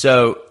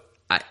 So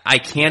I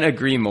can't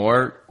agree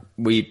more.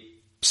 We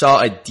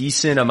saw a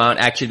decent amount.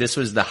 Actually, this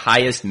was the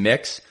highest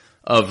mix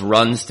of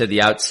runs to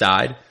the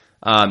outside.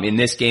 In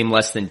this game,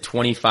 less than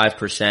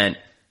 25%,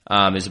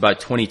 is about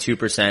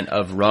 22%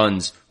 of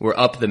runs were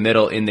up the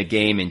middle in the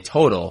game in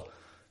total.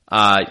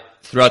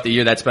 Throughout the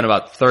year, that's been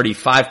about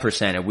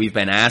 35%, and we've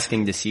been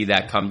asking to see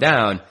that come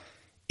down.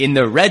 In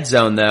the red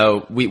zone,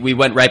 though, we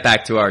went right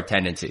back to our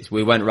tendencies.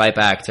 We went right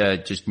back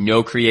to just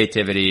no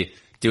creativity,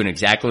 doing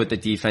exactly what the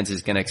defense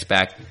is going to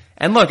expect.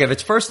 And look, if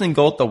it's 1st and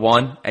goal at the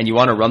 1 and you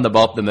want to run the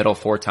ball up the middle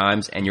 4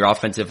 times and your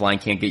offensive line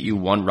can't get you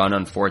 1 run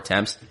on 4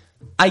 attempts,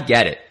 I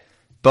get it.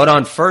 But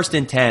on 1st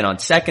and 10, on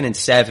 2nd and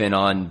 7,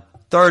 on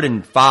 3rd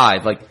and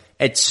 5, like,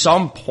 at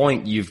some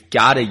point you've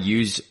got to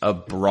use a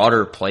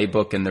broader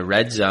playbook in the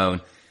red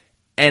zone.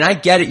 And I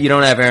get it, you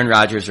don't have Aaron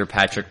Rodgers or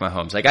Patrick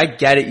Mahomes. Like, I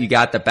get it, you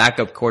got the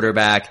backup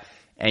quarterback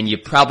and you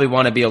probably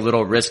want to be a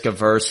little risk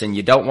averse and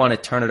you don't want to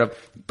turn it up,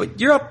 but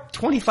you're up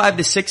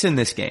 25-6 in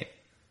this game.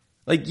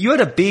 Like, you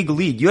had a big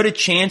lead. You had a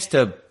chance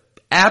to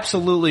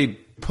absolutely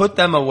put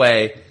them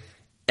away,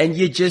 and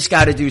you just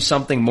got to do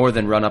something more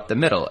than run up the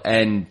middle.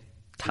 And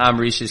Tom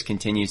Rees just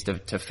continues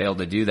to fail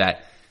to do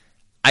that.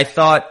 I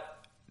thought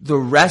the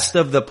rest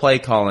of the play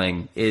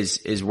calling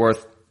is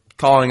worth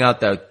calling out,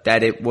 though,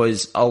 that it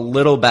was a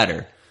little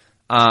better.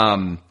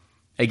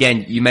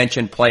 Again, you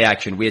mentioned play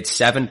action. We had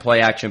 7 play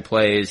action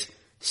plays.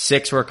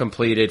 6 were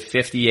completed,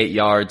 58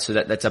 yards. So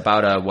that's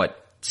about a,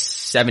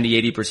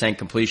 70-80%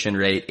 completion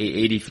rate,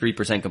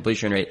 83%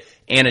 completion rate,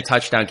 and a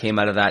touchdown came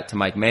out of that to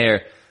Mike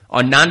Mayer.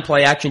 On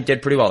non-play action,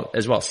 did pretty well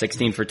as well,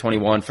 16 for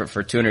 21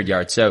 for 200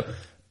 yards. So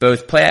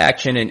both play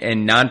action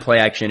and non-play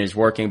action is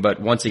working, but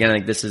once again, I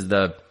think this is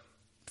the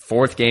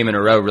 4th game in a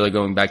row, really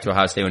going back to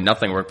Ohio State when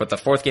nothing worked, but the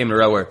 4th game in a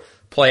row where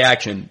play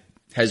action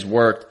has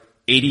worked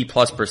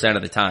 80+%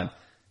 of the time.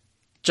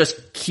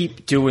 Just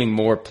keep doing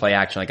more play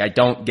action. Like, I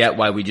don't get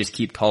why we just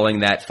keep calling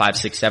that 5,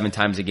 6, 7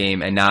 times a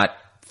game and not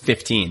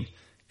 15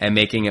 and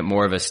making it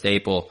more of a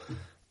staple.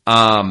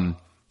 The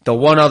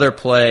one other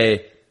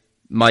play,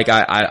 Mike,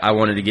 I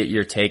wanted to get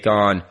your take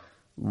on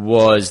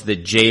was the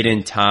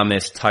Jayden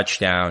Thomas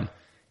touchdown.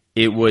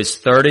 It was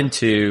 3rd and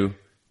 2.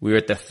 We were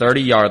at the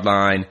 30-yard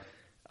line.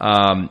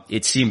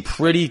 It seemed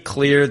pretty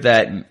clear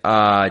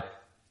that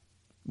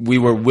we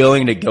were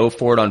willing to go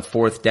for it on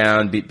 4th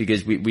down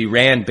because we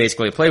ran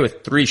basically a play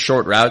with 3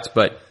 short routes,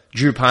 but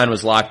Drew Pine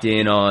was locked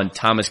in on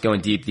Thomas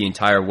going deep the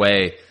entire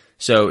way.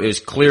 So it was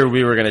clear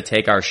we were going to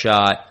take our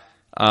shot.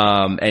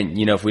 And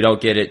you know, if we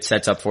don't get it,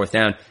 sets up 4th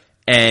down.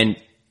 And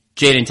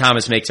Jayden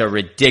Thomas makes a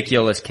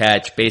ridiculous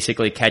catch,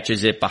 basically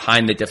catches it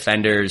behind the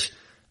defender's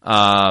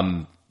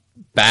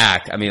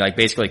back. I mean, like,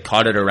 basically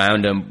caught it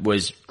around him.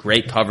 Was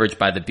great coverage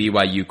by the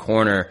BYU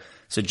corner.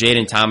 So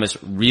Jayden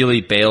Thomas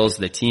really bails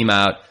the team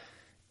out.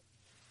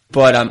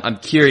 But I'm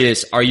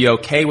curious, are you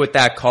okay with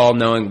that call,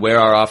 knowing where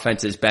our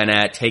offense has been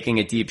at, taking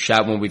a deep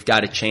shot when we've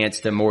got a chance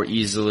to more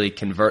easily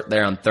convert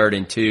there on 3rd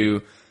and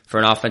 2 for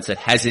an offense that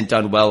hasn't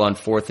done well on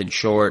 4th and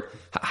short?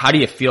 How do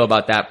you feel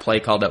about that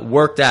play call that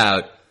worked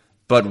out,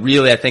 but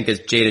really I think as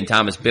Jayden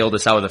Thomas bailed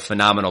us out with a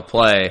phenomenal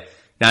play,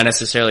 not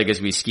necessarily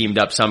because we schemed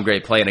up some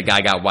great play and a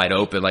guy got wide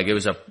open. Like, it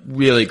was a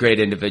really great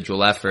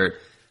individual effort.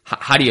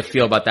 How do you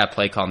feel about that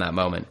play call in that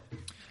moment?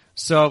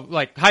 So,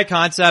 like, high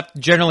concept,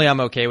 generally I'm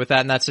okay with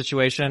that in that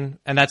situation,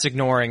 and that's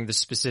ignoring the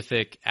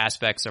specific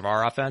aspects of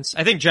our offense.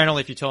 I think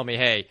generally if you told me,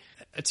 hey,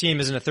 a team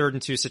is in a 3rd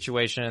and 2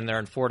 situation, they're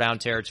in 4-down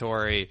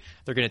territory,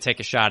 they're going to take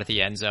a shot at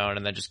the end zone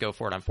and then just go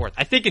for it on 4th.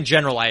 I think in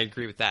general I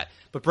agree with that.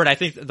 But Brett, I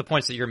think the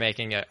points that you're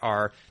making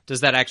are,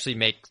 does that actually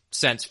make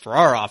sense for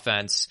our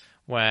offense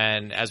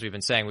when, as we've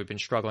been saying, we've been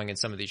struggling in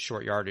some of these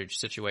short yardage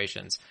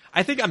situations?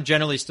 I think I'm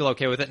generally still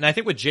okay with it. And I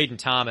think with Jayden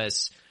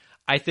Thomas,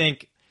 I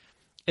think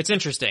it's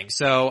interesting.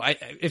 So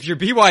if you're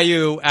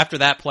BYU, after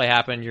that play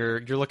happened,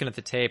 you're looking at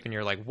the tape and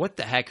you're like, what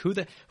the heck?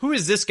 Who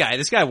is this guy?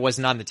 This guy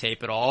wasn't on the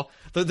tape at all.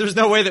 There's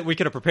no way that we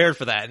could have prepared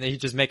for that. And then he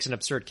just makes an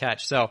absurd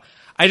catch. So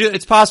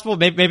it's possible.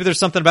 Maybe there's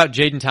something about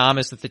Jayden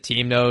Thomas that the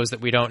team knows that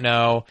we don't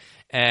know.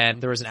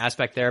 And there was an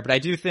aspect there, but I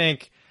do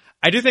think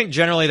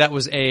generally that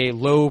was a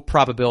low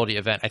probability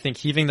event. I think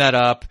heaving that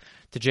up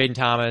to Jayden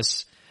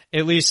Thomas,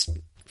 at least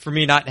for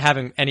me, not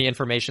having any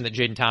information that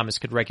Jayden Thomas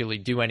could regularly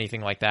do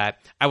anything like that,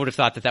 I would have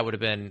thought that would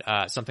have been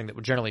something that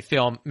would generally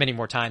fail many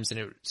more times than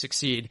it would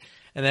succeed.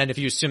 And then if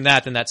you assume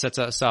that, then that sets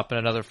us up in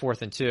another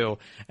 4th and 2.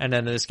 And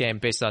then in this game,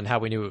 based on how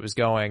we knew it was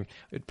going,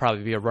 it'd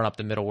probably be a run up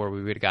the middle where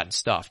we would have gotten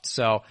stuffed.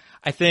 So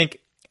I think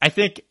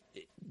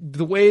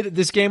the way that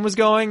this game was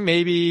going,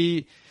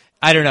 maybe,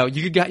 I don't know,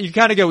 you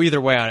kind of go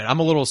either way on it. I'm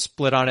a little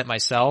split on it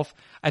myself.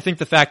 I think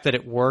the fact that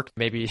it worked,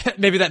 maybe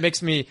that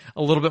makes me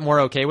a little bit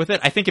more okay with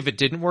it. I think if it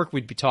didn't work,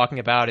 we'd be talking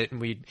about it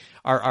and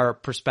our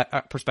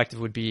perspective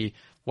would be,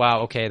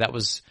 wow, okay, that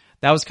was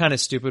kind of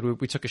stupid.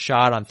 We took a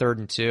shot on 3rd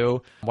and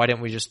 2. Why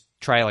didn't we just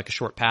try like a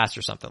short pass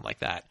or something like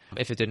that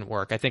if it didn't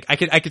work? I think I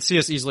could see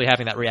us easily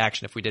having that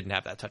reaction if we didn't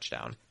have that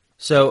touchdown.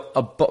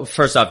 So,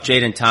 first off,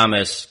 Jayden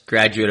Thomas,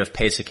 graduate of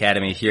Pace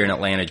Academy here in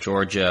Atlanta,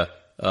 Georgia,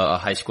 a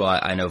high school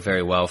I know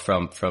very well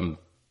from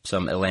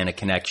some Atlanta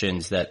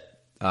connections that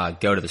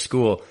go to the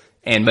school.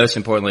 And most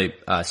importantly,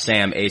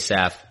 Sam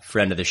Asaf,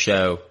 friend of the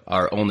show,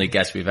 our only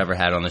guest we've ever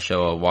had on the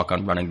show, a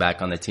walk-on running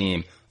back on the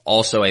team,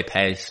 also a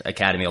Pace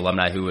Academy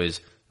alumni who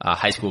was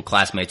high school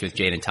classmates with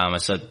Jayden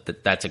Thomas. So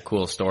that's a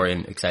cool story,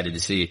 and excited to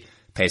see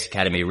Pace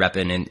Academy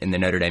repping in the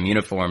Notre Dame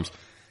uniforms.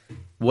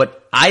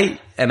 I'm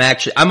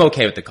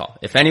okay with the call.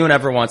 If anyone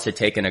ever wants to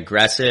take an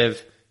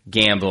aggressive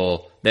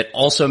gamble that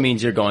also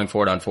means you're going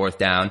for it on 4th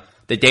down,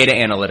 the data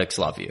analytics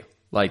love you.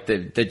 Like the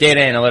data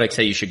analytics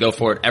say you should go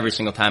for it every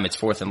single time it's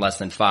 4th and less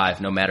than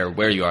 5, no matter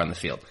where you are on the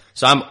field.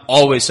 So I'm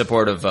always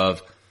supportive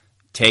of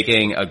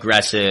taking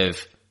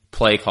aggressive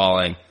play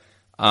calling.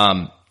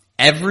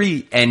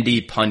 Every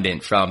ND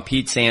pundit from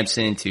Pete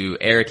Sampson to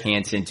Eric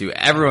Hansen to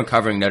everyone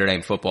covering Notre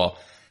Dame football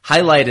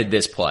highlighted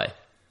this play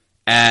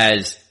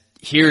as,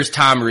 here's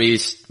Tom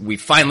Rees. We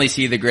finally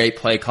see the great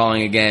play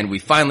calling again. We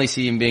finally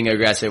see him being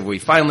aggressive. We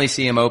finally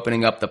see him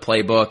opening up the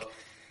playbook.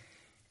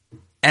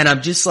 And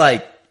I'm just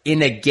like,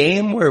 in a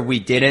game where we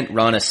didn't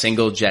run a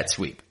single jet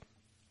sweep,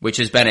 which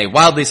has been a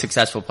wildly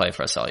successful play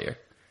for us all year,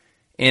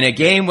 in a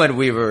game when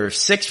we were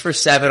 6 for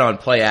 7 on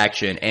play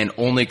action and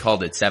only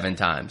called it 7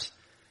 times,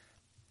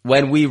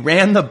 when we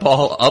ran the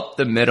ball up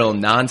the middle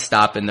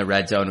nonstop in the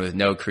red zone with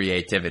no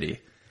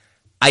creativity,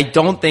 I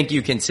don't think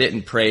you can sit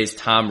and praise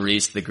Tom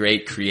Rees, the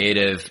great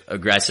creative,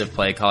 aggressive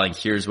play calling,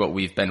 here's what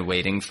we've been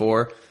waiting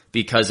for,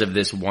 because of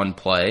this one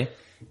play.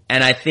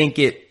 And I think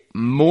it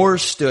more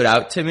stood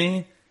out to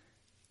me,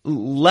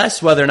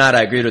 less whether or not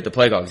I agreed with the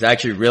play call, because I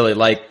actually really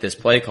like this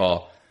play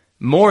call,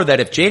 more that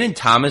if Jayden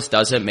Thomas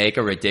doesn't make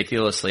a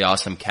ridiculously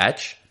awesome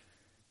catch,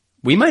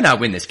 we might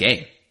not win this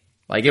game.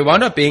 Like, it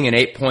wound up being an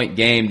 8-point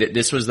game. That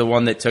this was the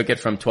one that took it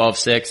from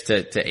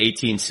 12-6 to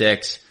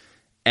 18-6.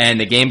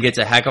 And the game gets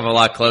a heck of a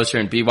lot closer,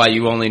 and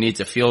BYU only needs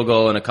a field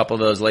goal in a couple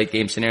of those late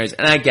game scenarios.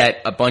 And I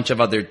get a bunch of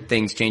other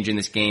things changing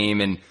this game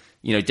and,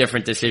 you know,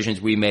 different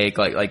decisions we make.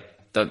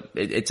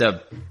 It's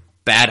a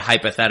bad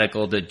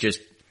hypothetical to just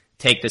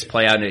take this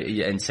play out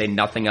and say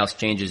nothing else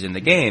changes in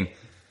the game.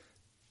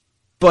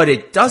 But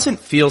it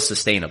doesn't feel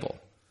sustainable.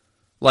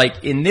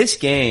 Like, in this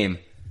game,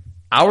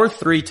 our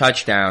 3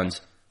 touchdowns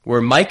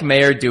were Mike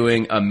Mayer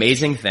doing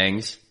amazing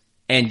things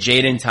and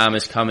Jayden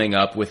Thomas coming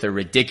up with a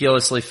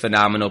ridiculously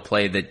phenomenal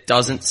play that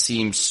doesn't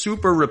seem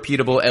super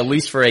repeatable, at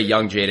least for a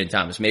young Jayden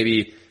Thomas.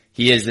 Maybe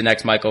he is the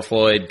next Michael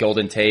Floyd,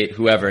 Golden Tate,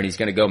 whoever, and he's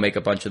going to go make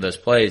a bunch of those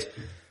plays.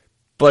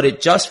 But it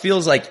just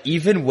feels like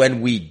even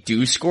when we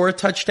do score a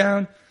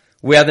touchdown,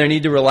 we either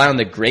need to rely on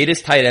the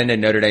greatest tight end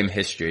in Notre Dame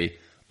history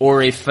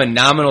or a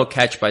phenomenal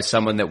catch by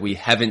someone that we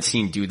haven't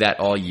seen do that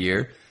all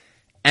year.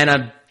 And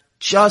I'm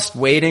just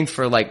waiting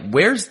for, like,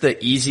 where's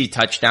the easy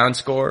touchdown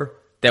score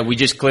that we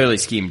just clearly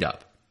schemed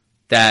up?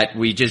 That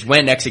we just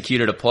went and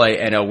executed a play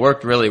and it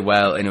worked really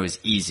well and it was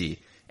easy.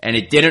 And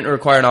it didn't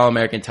require an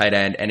All-American tight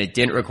end and it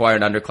didn't require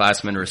an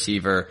underclassman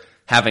receiver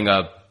having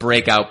a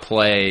breakout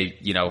play,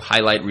 you know,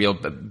 highlight reel,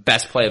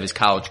 best play of his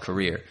college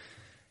career.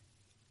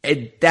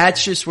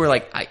 That's just where,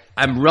 like,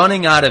 I'm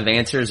running out of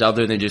answers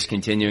other than just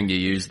continuing to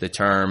use the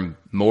term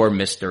more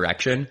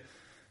misdirection.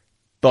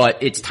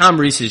 But it's Tom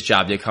Rees's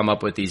job to come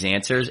up with these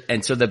answers.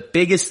 And so the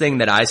biggest thing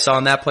that I saw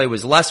in that play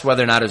was less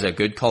whether or not it was a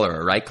good call or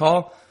a right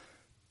call,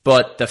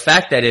 but the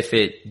fact that if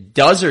it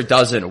does or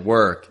doesn't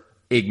work,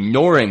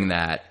 ignoring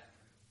that,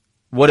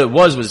 what it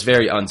was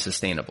very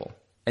unsustainable.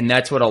 And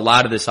that's what a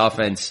lot of this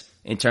offense,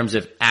 in terms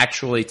of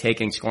actually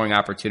taking scoring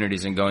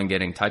opportunities and going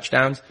getting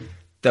touchdowns,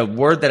 the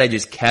word that I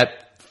just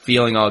kept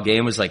feeling all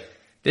game was like,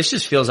 this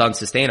just feels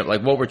unsustainable.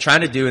 Like, what we're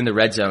trying to do in the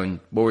red zone,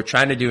 what we're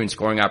trying to do in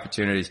scoring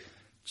opportunities,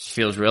 just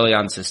feels really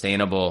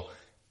unsustainable.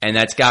 And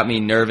that's got me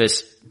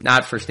nervous,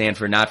 not for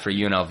Stanford, not for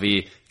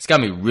UNLV. It's got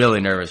me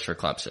really nervous for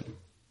Clemson.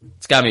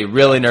 It's got me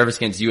really nervous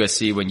against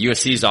USC when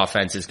USC's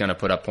offense is going to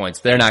put up points.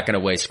 They're not going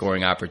to waste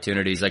scoring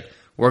opportunities. Like,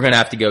 we're going to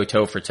have to go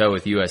toe for toe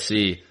with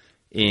USC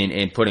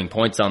in putting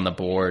points on the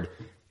board.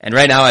 And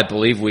right now I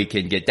believe we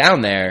can get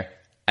down there.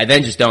 I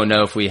then just don't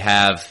know if we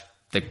have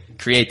the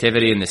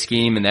creativity and the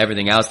scheme and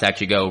everything else to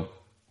actually go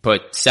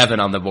put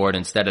 7 on the board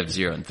instead of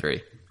 0 and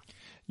 3.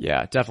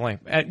 Yeah, definitely.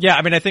 Yeah,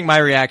 I mean, I think my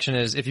reaction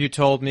is if you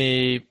told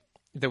me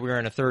that we were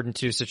in a 3rd and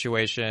 2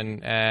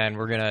 situation and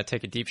we're going to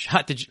take a deep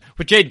shot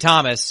with Jaden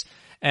Thomas,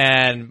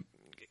 and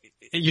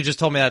you just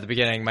told me that at the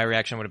beginning, my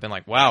reaction would have been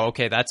like, wow,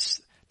 okay, that's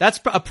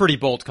a pretty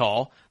bold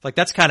call. Like,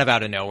 that's kind of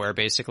out of nowhere,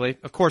 basically.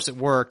 Of course it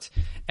worked.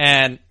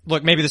 And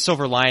look, maybe the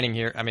silver lining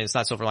here, I mean, it's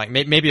not silver lining.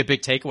 Maybe a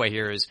big takeaway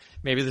here is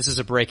maybe this is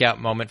a breakout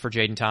moment for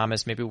Jaden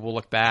Thomas. Maybe we'll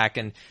look back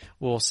and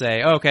we'll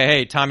say, okay,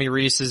 hey, Tommy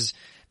Rees has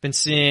been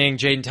seeing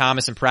Jaden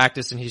Thomas in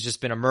practice and he's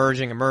just been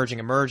emerging,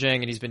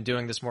 and he's been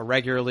doing this more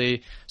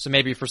regularly. So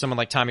maybe for someone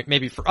like Tommy,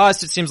 maybe for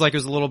us, it seems like it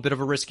was a little bit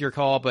of a riskier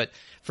call, but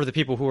for the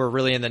people who are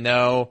really in the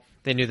know,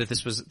 they knew that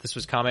this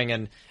was coming,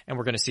 and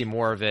we're going to see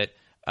more of it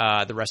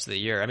the rest of the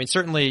year. I mean,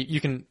 certainly you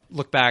can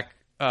look back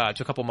to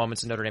a couple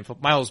moments in Notre Dame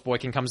football. Miles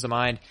Boykin comes to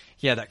mind.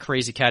 He had that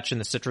crazy catch in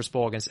the Citrus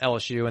Bowl against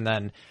LSU, and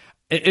then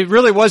it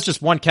really was just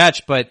one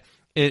catch, but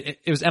it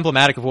was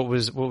emblematic of what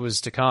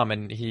was to come.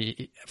 And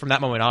he from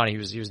that moment on, he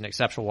was an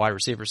exceptional wide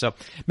receiver. So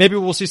maybe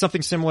we'll see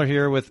something similar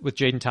here with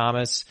Jaden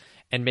Thomas,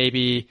 and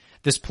maybe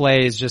this play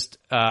is just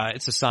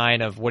it's a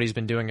sign of what he's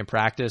been doing in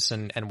practice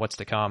and what's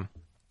to come.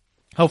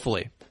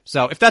 Hopefully.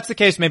 So if that's the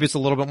case, maybe it's a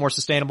little bit more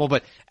sustainable.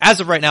 But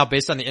as of right now,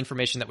 based on the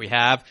information that we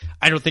have,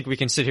 I don't think we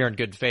can sit here in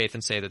good faith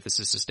and say that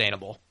this is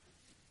sustainable.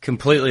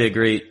 Completely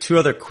agree. 2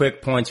 other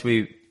quick points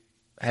we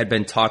had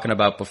been talking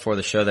about before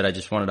the show that I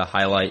just wanted to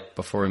highlight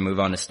before we move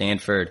on to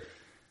Stanford.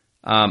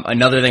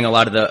 Another thing a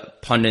lot of the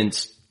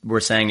pundits were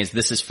saying is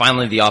this is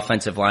finally the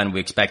offensive line we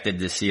expected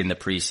to see in the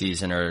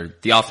preseason, or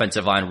the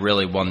offensive line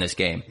really won this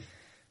game.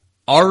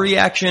 Our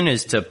reaction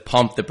is to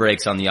pump the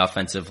brakes on the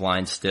offensive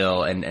line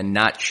still, and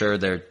not sure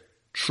they're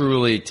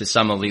truly to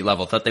some elite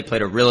level. Thought they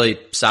played a really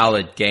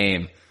solid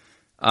game.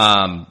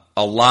 A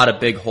lot of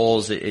big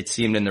holes, it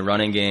seemed, in the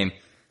running game.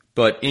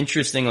 But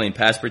interestingly, in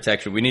pass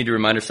protection, we need to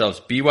remind ourselves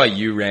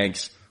BYU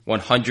ranks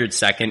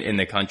 102nd in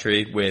the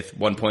country with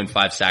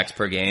 1.5 sacks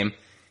per game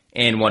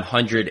and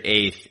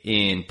 108th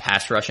in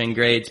pass rushing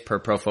grades per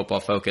Pro Football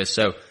Focus.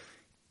 So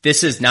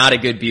this is not a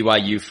good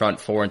BYU front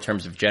four in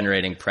terms of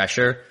generating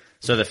pressure.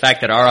 So the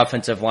fact that our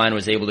offensive line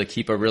was able to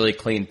keep a really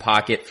clean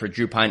pocket for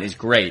Drew Pyne is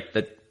great.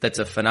 That's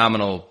a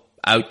phenomenal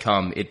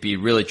outcome. It'd be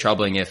really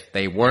troubling if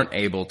they weren't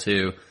able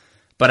to.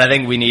 But I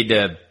think we need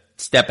to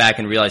step back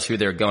and realize who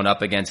they're going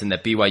up against, and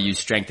that BYU's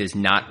strength is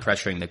not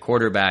pressuring the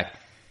quarterback.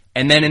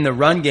 And then in the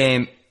run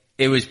game,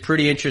 it was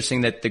pretty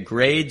interesting that the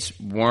grades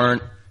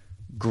weren't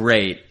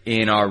great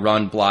in our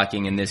run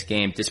blocking in this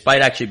game.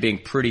 Despite actually being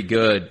pretty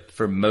good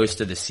for most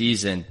of the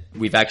season,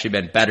 we've actually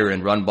been better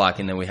in run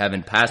blocking than we have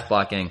in pass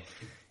blocking.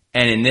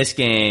 And in this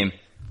game,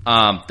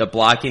 the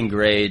blocking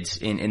grades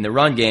in the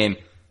run game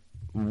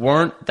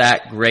weren't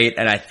that great,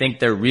 and I think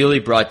they're really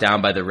brought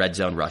down by the red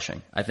zone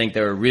rushing. I think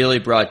they were really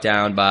brought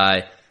down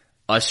by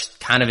us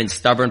kind of in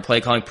stubborn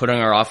play calling, putting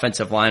our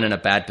offensive line in a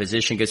bad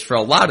position, because for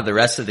a lot of the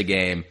rest of the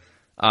game,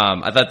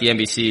 I thought the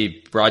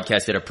NBC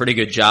broadcast did a pretty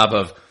good job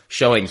of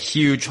showing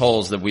huge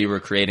holes that we were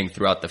creating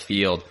throughout the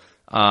field.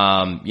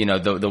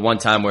 The one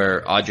time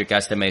where Audric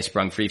Estime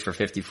sprung free for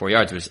 54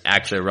 yards was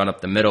actually a run up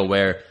the middle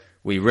where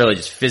we really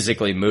just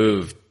physically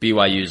moved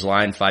BYU's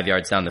line 5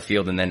 yards down the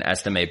field, and then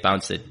Estime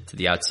bounced it to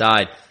the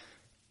outside.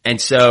 And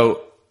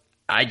so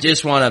I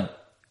just want to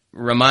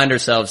remind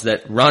ourselves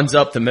that runs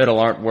up the middle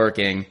aren't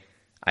working.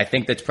 I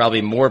think that's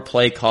probably more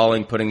play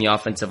calling, putting the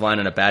offensive line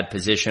in a bad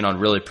position on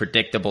really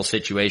predictable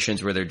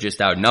situations where they're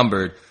just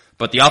outnumbered.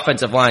 But the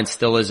offensive line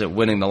still isn't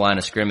winning the line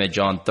of scrimmage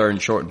on 3rd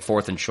and short and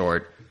 4th and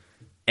short.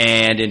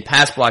 And in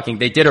pass blocking,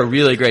 they did a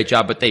really great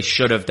job, but they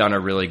should have done a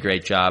really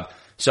great job.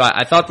 So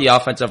I thought the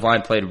offensive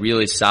line played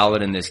really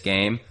solid in this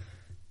game.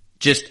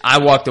 I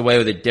walked away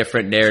with a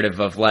different narrative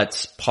of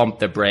let's pump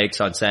the brakes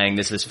on saying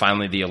this is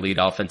finally the elite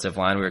offensive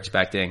line we were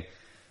expecting.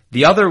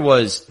 The other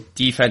was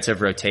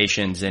defensive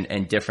rotations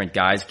and different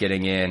guys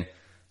getting in.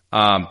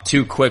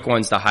 2 quick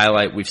ones to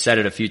highlight. We've said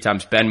it a few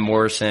times. Ben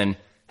Morrison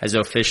has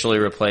officially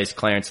replaced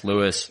Clarence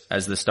Lewis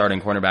as the starting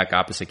cornerback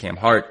opposite Cam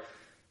Hart.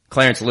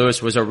 Clarence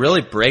Lewis was a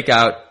really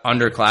breakout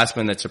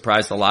underclassman that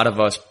surprised a lot of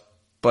us,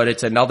 but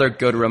it's another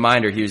good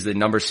reminder he was the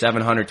number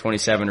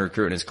 727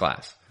 recruit in his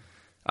class.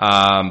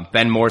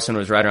 Ben Morrison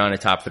was right around the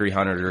top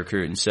 300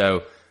 recruit. And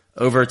so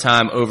over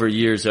time, over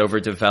years, over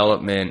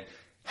development,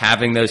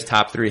 having those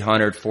top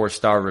 300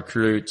 4-star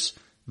recruits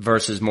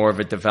versus more of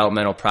a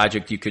developmental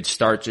project, you could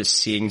start just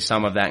seeing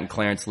some of that in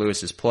Clarence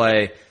Lewis's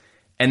play.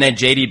 And then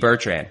J.D.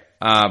 Bertrand.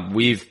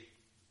 We've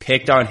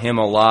picked on him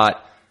a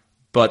lot,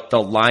 but the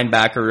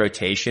linebacker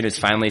rotation is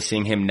finally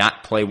seeing him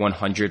not play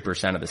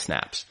 100% of the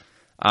snaps.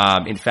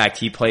 In fact,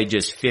 he played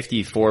just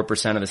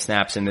 54% of the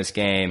snaps in this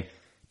game.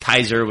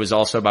 Kaiser was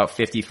also about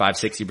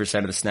 55-60%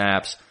 of the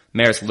snaps.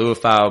 Maris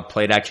Luafau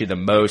played actually the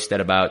most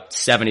at about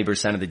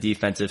 70% of the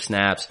defensive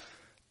snaps.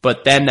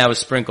 But then that was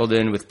sprinkled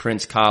in with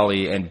Prince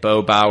Kollie and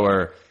Bo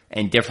Bauer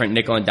and different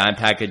nickel and dime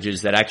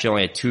packages that actually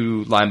only had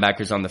 2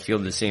 linebackers on the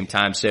field at the same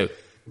time. So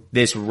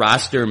this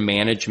roster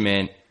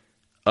management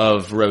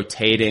of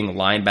rotating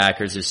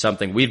linebackers is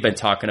something we've been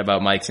talking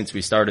about, Mike, since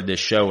we started this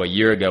show a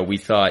year ago. We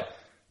thought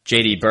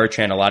J.D.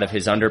 Bertrand, a lot of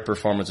his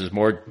underperformance was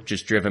more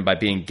just driven by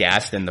being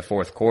gassed in the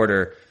 4th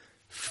quarter.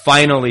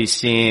 finally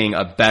seeing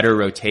a better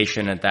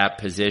rotation at that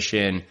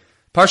position,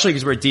 partially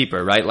because we're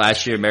deeper, right?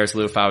 Last year, Maris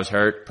Liufau was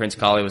hurt. Prince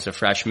Kollie was a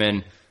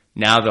freshman.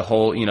 Now the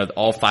whole,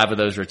 all 5 of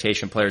those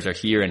rotation players are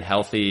here and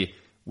healthy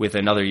with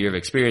another year of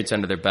experience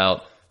under their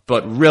belt,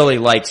 but really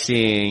like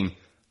seeing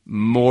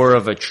more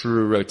of a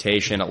true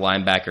rotation at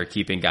linebacker,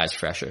 keeping guys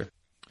fresher.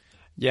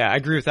 Yeah, I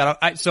agree with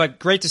that. So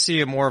great to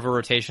see more of a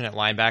rotation at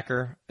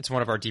linebacker. It's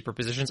one of our deeper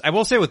positions. I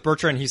will say with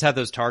Bertrand, he's had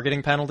those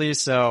targeting penalties,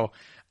 so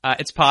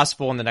it's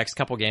possible in the next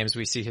couple games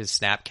we see his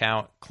snap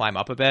count climb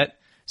up a bit.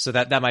 So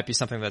that might be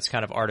something that's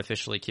kind of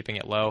artificially keeping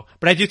it low.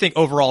 But I do think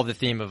overall the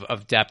theme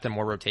of depth and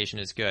more rotation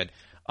is good.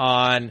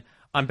 On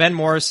Ben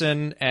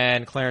Morrison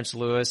and Clarence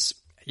Lewis,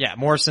 yeah,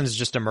 Morrison's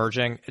just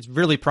emerging. It's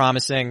really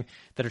promising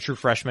that a true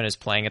freshman is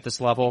playing at this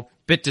level.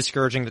 Bit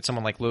discouraging that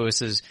someone like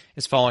Lewis is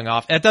falling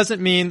off. That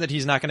doesn't mean that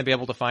he's not going to be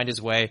able to find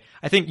his way.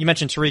 I think you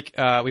mentioned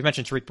we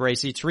mentioned Tariq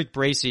Bracy. Tariq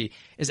Bracy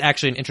is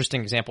actually an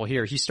interesting example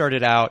here. He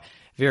started out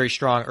very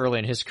strong early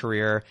in his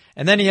career,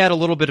 and then he had a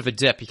little bit of a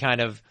dip. He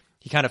kind of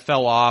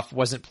fell off,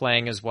 wasn't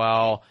playing as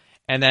well.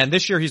 And then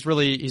this year he's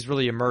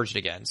really emerged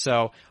again.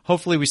 So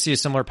hopefully we see a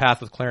similar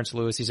path with Clarence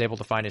Lewis. He's able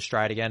to find his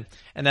stride again.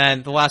 And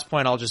then the last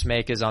point I'll just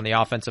make is on the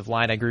offensive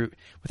line. I agree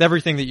with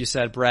everything that you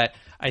said, Brett.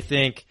 I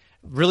think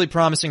really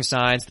promising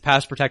signs. The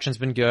pass protection's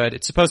been good.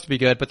 It's supposed to be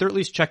good, but they're at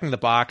least checking the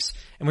box.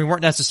 And we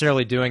weren't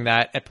necessarily doing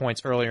that at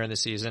points earlier in the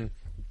season.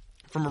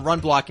 From a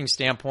run blocking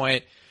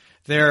standpoint,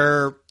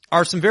 there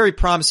are some very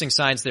promising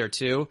signs there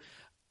too.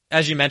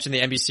 As you mentioned,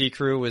 the NBC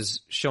crew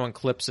was showing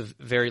clips of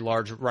very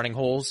large running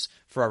holes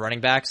for our running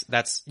backs.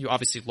 You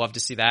obviously love to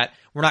see that.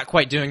 We're not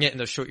quite doing it in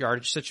those short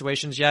yardage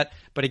situations yet.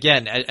 But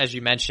again, as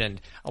you mentioned,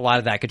 a lot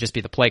of that could just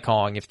be the play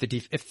calling. If the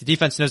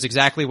defense knows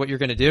exactly what you're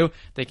going to do,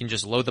 they can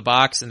just load the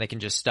box and they can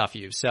just stuff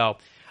you. So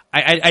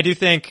I do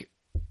think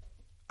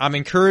I'm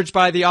encouraged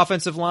by the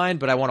offensive line,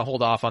 but I want to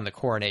hold off on the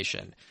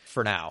coronation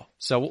for now.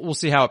 So we'll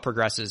see how it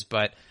progresses.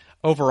 But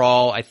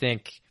overall, I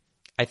think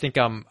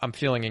I'm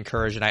feeling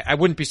encouraged, and I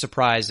wouldn't be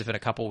surprised if in a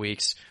couple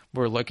weeks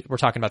we're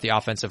talking about the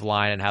offensive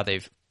line and how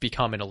they've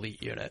become an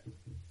elite unit.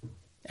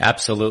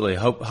 Absolutely.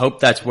 Hope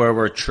that's where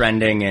we're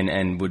trending,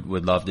 and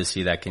would love to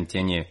see that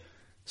continue.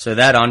 So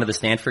that on to the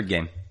Stanford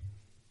game.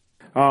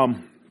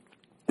 Going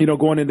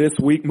into this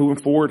week,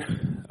 moving forward,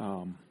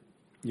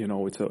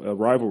 it's a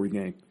rivalry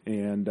game,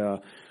 and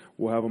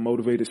we'll have a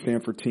motivated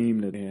Stanford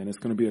team, and it's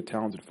going to be a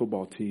talented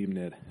football team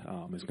that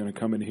is going to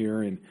come in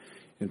here and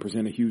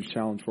present a huge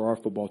challenge for our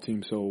football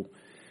team. So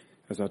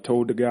as I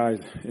told the guys,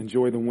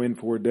 enjoy the win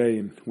for a day,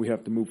 and we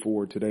have to move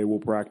forward. Today we'll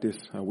practice.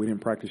 We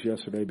didn't practice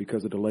yesterday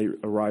because of the late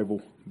arrival,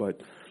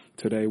 but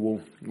today we'll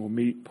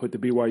meet, put the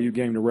BYU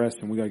game to rest,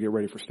 and we got to get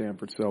ready for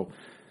Stanford. So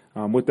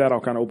with that, I'll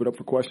kind of open up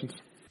for questions.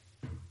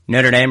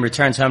 Notre Dame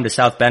returns home to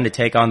South Bend to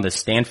take on the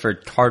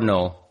Stanford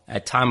Cardinal.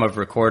 At time of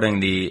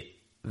recording, the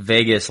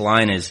Vegas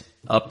line is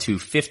up to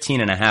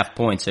 15.5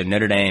 points. So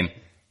Notre Dame,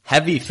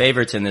 heavy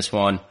favorites in this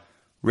one.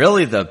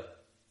 Really the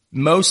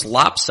most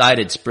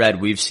lopsided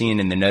spread we've seen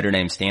in the Notre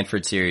Dame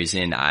Stanford series,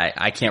 and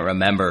I can't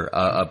remember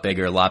a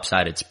bigger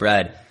lopsided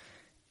spread.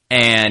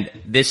 And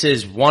this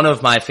is one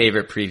of my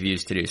favorite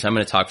previews to do. So I'm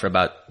going to talk for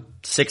about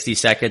 60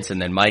 seconds, and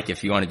then Mike,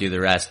 if you want to do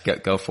the rest,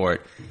 go for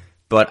it.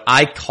 But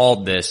I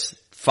called this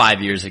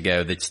 5 years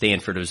ago that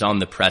Stanford was on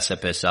the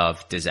precipice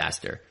of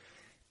disaster.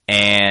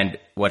 And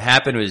what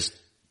happened was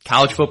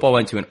college football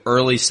went to an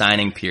early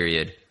signing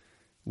period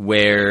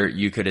where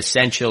you could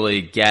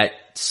essentially get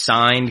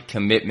signed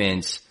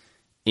commitments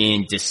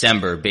in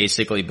December,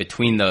 basically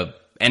between the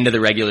end of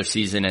the regular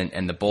season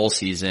and the bowl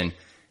season.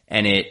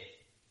 And it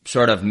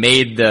sort of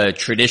made the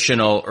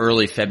traditional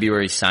early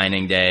February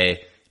signing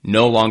day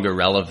no longer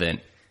relevant.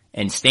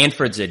 And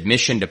Stanford's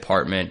admission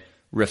department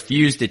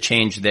refused to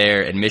change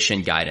their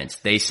admission guidance.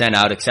 They sent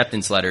out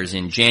acceptance letters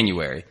in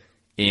January.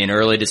 In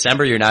early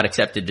December, you're not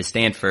accepted to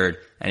Stanford.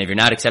 And if you're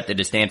not accepted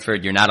to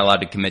Stanford, you're not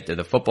allowed to commit to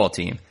the football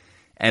team.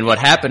 And what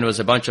happened was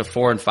a bunch of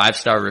 4- and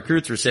 5-star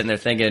recruits were sitting there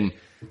thinking,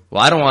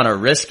 well, I don't want to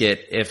risk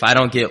it. If I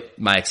don't get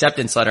my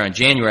acceptance letter in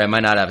January, I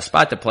might not have a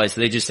spot to play.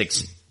 So they just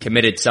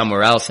committed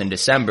somewhere else in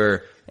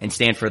December, and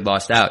Stanford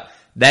lost out.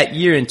 That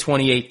year in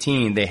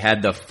 2018, they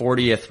had the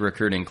 40th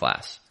recruiting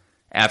class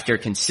after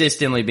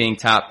consistently being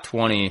top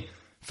 20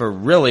 for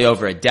really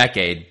over a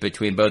decade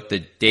between both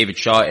the David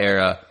Shaw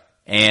era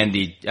and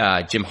the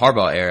Jim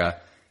Harbaugh era.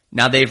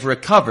 Now they've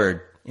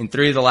recovered. In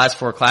 3 of the last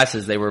 4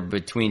 classes, they were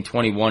between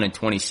 21 and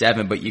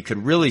 27, but you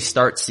could really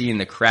start seeing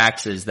the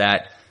cracks as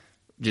that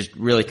just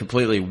really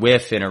completely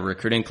whiff in a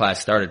recruiting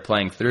class started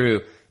playing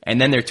through. And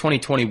then their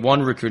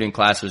 2021 recruiting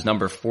class was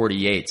number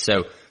 48.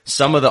 So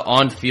some of the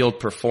on-field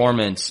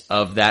performance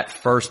of that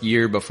first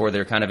year before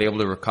they're kind of able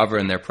to recover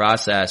in their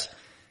process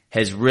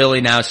has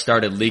really now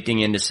started leaking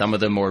into some of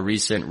the more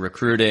recent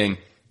recruiting.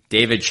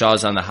 David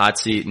Shaw's on the hot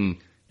seat,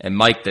 and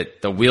Mike,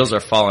 that the wheels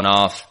are falling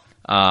off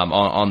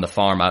on the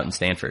farm out in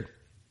Stanford.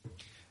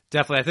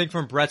 Definitely. I think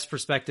from Brett's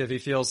perspective, he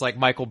feels like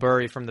Michael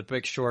Burry from The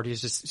Big Short.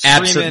 He's just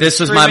absolutely. This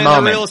was my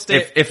moment.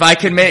 If I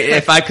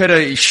could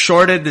have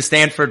shorted the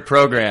Stanford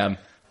program,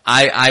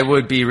 I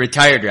would be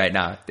retired right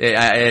now.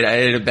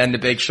 It'd have been The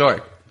Big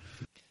Short.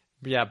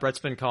 Yeah, Brett's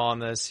been calling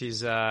this.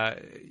 He's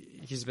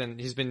been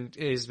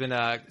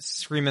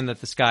screaming that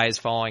the sky is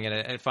falling, and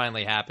it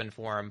finally happened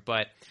for him.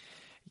 But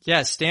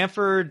yeah,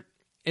 Stanford,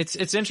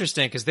 it's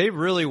interesting because they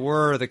really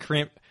were the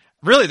cream.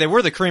 Really, they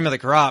were the cream of the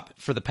crop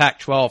for the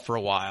Pac-12 for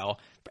a while,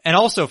 and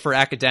also for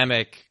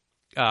academic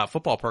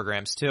football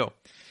programs too.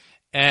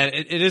 And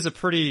it is a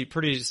pretty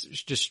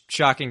just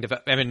shocking.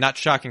 I mean, not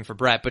shocking for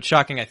Brett, but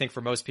shocking, I think, for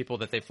most people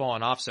that they've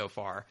fallen off so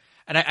far.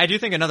 And I do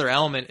think another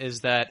element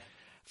is that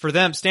for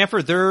them,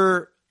 Stanford,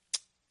 they're,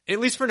 at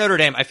least for Notre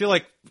Dame, I feel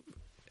like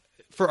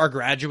for our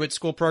graduate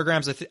school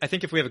programs, I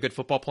think if we have a good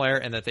football player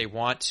and that they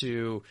want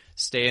to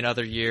stay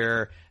another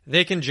year,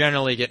 they can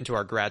generally get into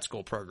our grad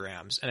school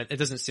programs. And it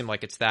doesn't seem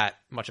like it's that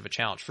much of a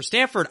challenge. For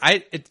Stanford,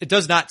 it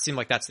does not seem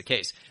like that's the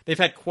case. They've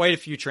had quite a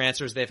few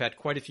transfers. They've had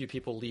quite a few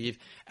people leave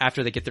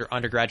after they get their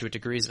undergraduate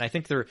degrees. And I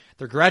think their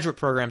graduate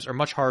programs are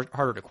much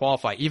harder to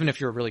qualify, even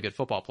if you're a really good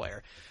football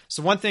player.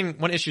 So one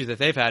issue that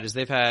they've had is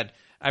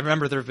I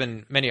remember there have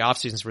been many off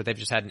seasons where they've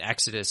just had an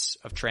exodus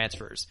of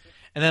transfers.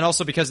 And then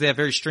also because they have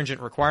very stringent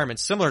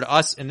requirements, similar to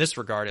us in this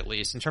regard, at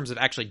least, in terms of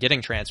actually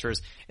getting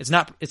transfers, it's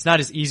not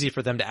as easy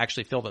for them to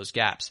actually fill those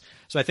gaps.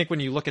 So I think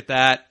when you look at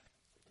that,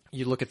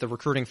 you look at the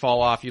recruiting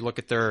fall off, you look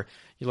at their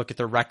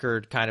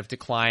record kind of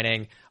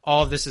declining,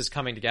 all of this is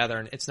coming together,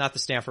 and it's not the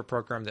Stanford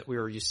program that we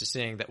were used to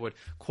seeing that would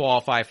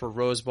qualify for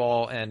Rose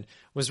Bowl and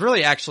was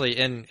really actually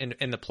in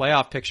the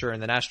playoff picture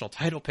and the national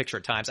title picture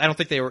at times. I don't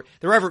think they were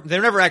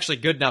never actually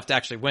good enough to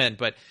actually win,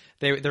 but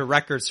their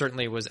record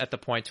certainly was at the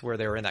point to where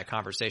they were in that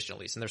conversation at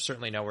least, and they're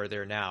certainly nowhere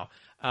there now.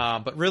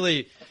 But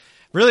really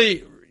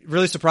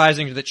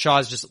surprising that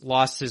Shaw's just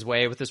lost his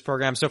way with this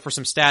program. So for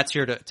some stats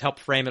here to help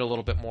frame it a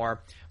little bit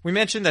more, we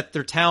mentioned that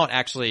their talent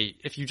actually,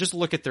 if you just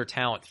look at their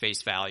talent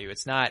face value,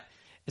 it's not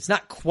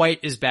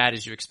quite as bad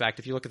as you expect.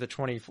 If you look at the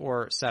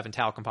 24/7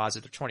 talent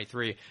composite, they're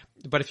 23.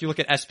 But if you look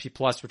at SP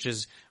Plus, which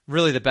is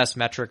really the best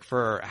metric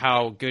for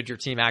how good your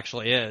team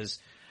actually is,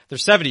 they're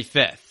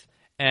 75th.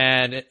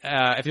 And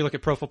if you look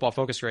at Pro Football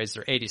Focus grades,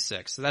 they're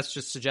 86. So that's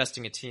just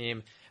suggesting a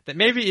team that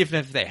maybe even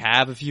if they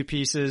have a few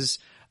pieces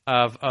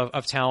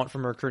of talent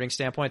from a recruiting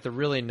standpoint, they're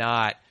really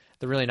not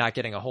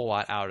getting a whole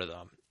lot out of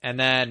them. And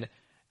then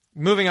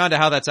moving on to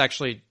how that's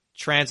actually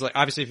translate.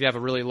 Obviously, if you have a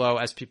really low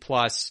SP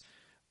Plus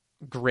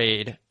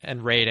grade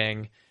and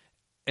rating,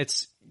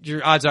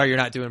 your odds are you're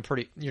not doing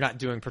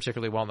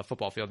particularly well on the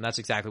football field, and that's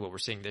exactly what we're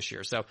seeing this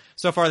year. So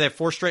far they have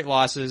 4 straight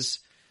losses.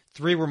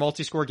 3 were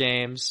multi-score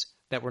games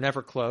that were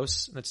never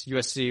close. That's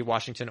USC,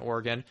 Washington,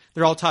 Oregon.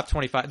 They're all top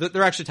 25.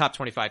 They're actually top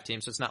 25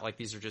 teams, so it's not like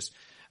these are just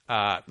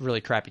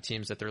really crappy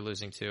teams that they're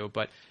losing to.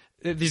 But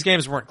these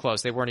games weren't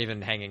close. They weren't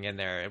even hanging in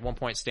there. At one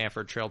point,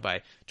 Stanford trailed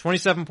by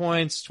 27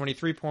 points,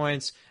 23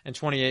 points, and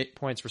 28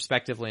 points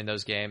respectively in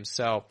those games.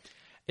 So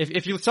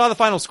if you saw the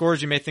final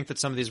scores, you may think that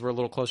some of these were a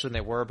little closer than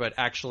they were, but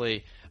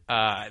actually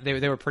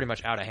they were pretty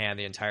much out of hand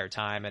the entire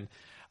time. And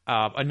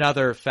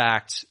another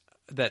fact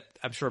that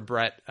I'm sure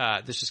Brett,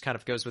 this just kind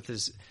of goes with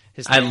his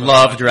I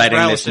loved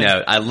writing this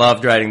note. I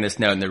loved writing this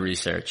note in the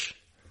research.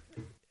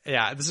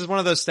 Yeah, this is one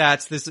of those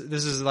stats. This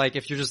is like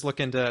if you're just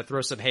looking to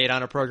throw some hate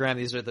on a program,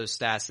 these are those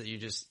stats that you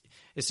just,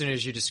 as soon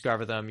as you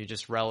discover them, you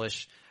just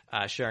relish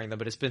sharing them.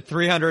 But it's been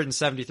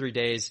 373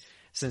 days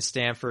since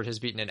Stanford has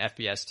beaten an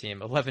FBS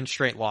team, 11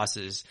 straight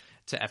losses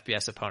to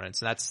FBS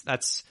opponents. And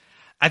that's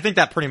I think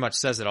that pretty much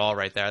says it all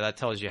right there. That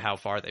tells you how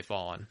far they've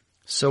fallen.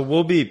 So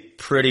we'll be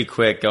pretty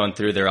quick going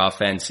through their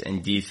offense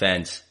and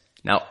defense.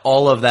 Now,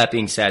 all of that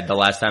being said, the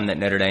last time that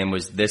Notre Dame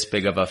was this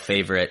big of a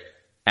favorite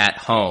at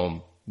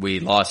home,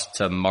 we lost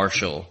to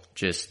Marshall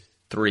just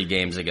 4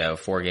 games ago.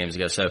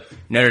 So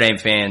Notre Dame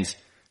fans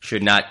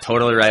should not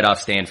totally write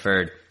off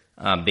Stanford.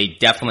 They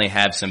definitely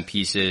have some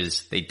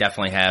pieces. They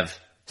definitely have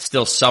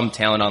still some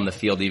talent on the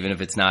field, even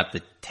if it's not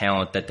the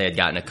talent that they had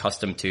gotten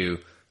accustomed to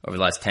over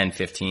the last 10,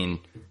 15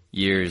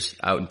 years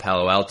out in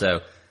Palo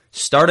Alto.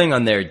 Starting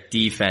on their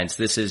defense,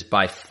 this is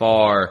by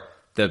far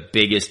the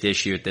biggest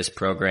issue at this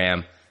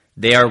program.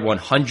 They are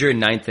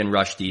 109th in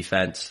rush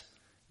defense.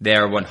 They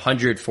are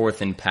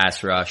 104th in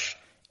pass rush.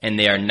 And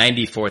they are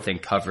 94th in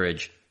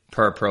coverage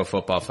per Pro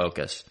Football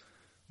Focus.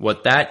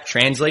 What that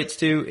translates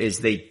to is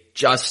they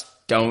just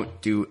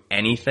don't do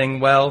anything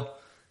well.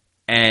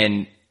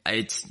 And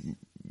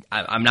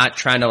I'm not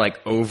trying to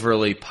like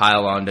overly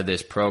pile onto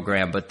this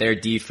program, but their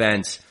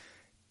defense,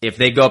 if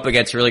they go up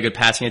against a really good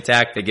passing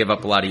attack, they give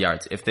up a lot of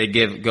yards. If they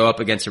go up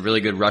against a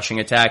really good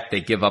rushing attack,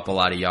 they give up a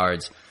lot of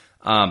yards.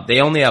 They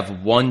only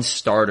have one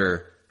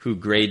starter who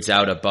grades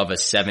out above a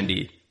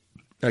 70.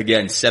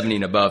 Again, 70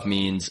 and above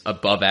means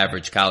above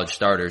average college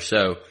starter.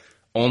 So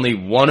only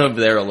one of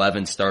their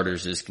 11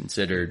 starters is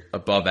considered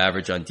above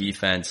average on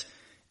defense.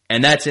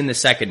 And that's in the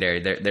secondary.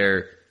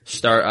 Their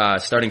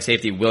starting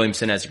safety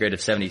Williamson has a grade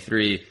of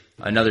 73.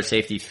 Another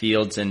safety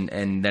Fields and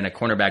then a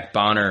cornerback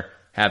Bonner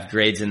have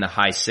grades in the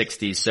high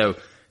 60s. So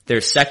their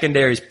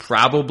secondary is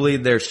probably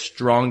their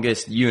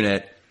strongest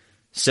unit,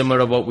 similar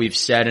to what we've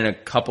said in a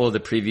couple of the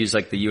previews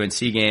like the UNC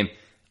game.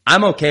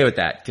 I'm okay with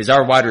that because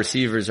our wide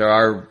receivers are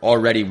our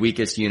already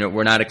weakest unit.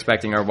 We're not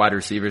expecting our wide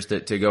receivers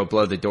to go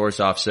blow the doors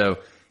off. So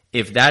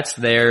if that's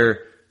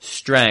their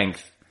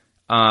strength,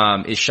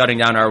 is shutting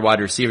down our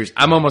wide receivers,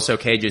 I'm almost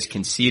okay just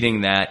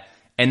conceding that.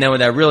 And then what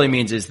that really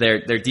means is their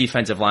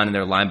defensive line and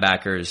their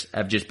linebackers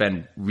have just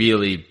been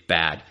really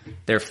bad.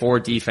 Their 4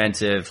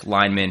 defensive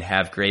linemen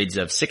have grades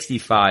of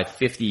 65,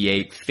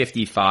 58,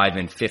 55,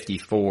 and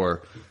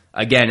 54.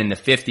 Again, in the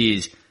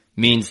 50s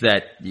means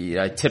that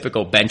a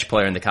typical bench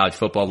player in the college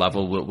football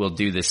level will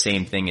do the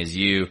same thing as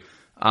you.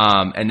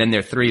 And then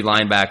their 3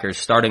 linebackers,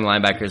 starting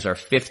linebackers, are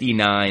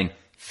 55,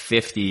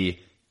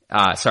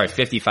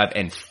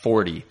 and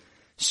 40.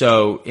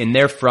 So in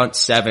their front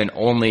 7,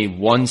 only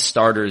 1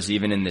 starter's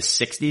even in the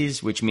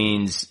 60s, which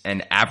means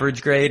an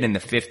average grade. In the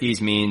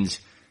 50s means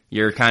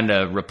you're kind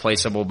of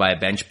replaceable by a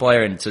bench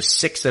player. And so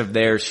 6 of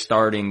their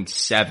 7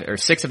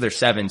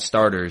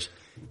 starters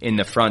in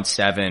the front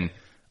 7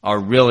 are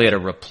really at a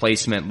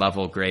replacement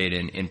level grade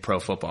in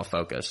Pro Football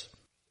Focus.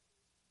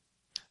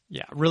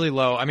 Yeah, really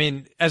low. I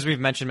mean, as we've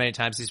mentioned many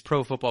times, these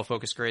Pro Football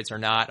Focus grades are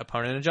not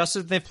opponent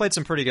adjusted. They've played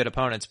some pretty good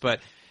opponents, but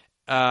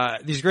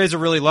these grades are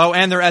really low,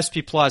 and their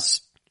SP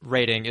Plus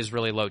rating is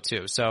really low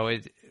too. So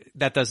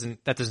that doesn't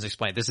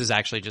explain. This is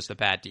actually just a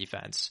bad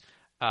defense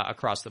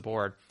across the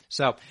board.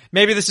 So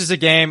maybe this is a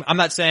game. I'm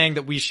not saying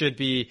that we should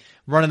be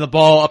running the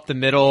ball up the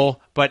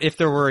middle, but if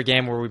there were a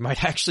game where we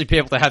might actually be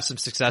able to have some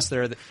success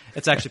there,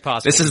 it's actually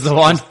possible. This is the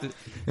one.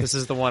 This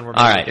is the one where.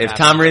 All right. If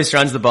Tom Rees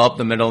runs the ball up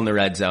the middle in the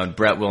red zone,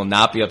 Brett will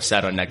not be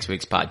upset on next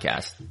week's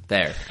podcast.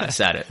 There, I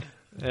said it.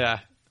 Yeah.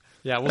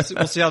 Yeah, we'll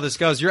see how this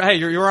goes. You're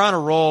on a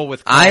roll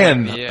with. I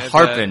am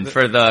harping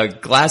for the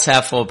Glass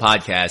Half Full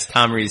podcast.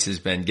 Tom Rees has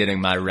been getting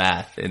my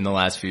wrath in the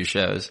last few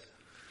shows.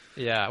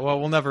 Yeah, well,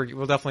 we'll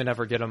definitely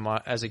never get him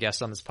as a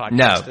guest on this podcast.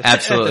 No,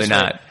 absolutely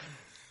not.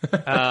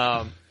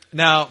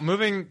 Now,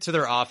 moving to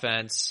their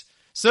offense.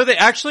 So they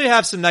actually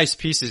have some nice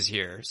pieces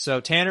here. So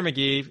Tanner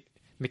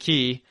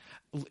McKee,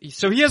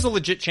 so he has a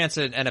legit chance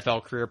at an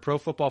NFL career, Pro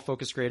Football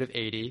Focus grade of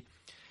 80.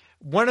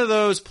 One of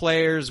those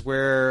players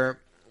where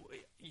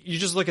you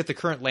just look at the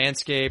current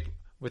landscape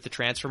with the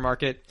transfer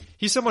market.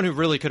 He's someone who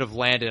really could have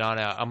landed on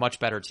a much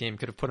better team,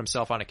 could have put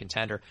himself on a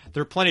contender.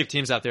 There are plenty of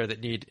teams out there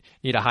that need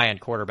a high-end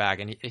quarterback,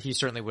 and he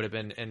certainly would have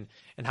been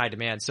in high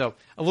demand. So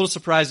a little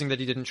surprising that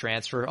he didn't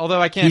transfer,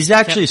 although He's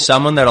actually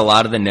someone that a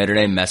lot of the Notre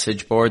Dame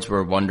message boards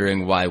were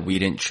wondering why we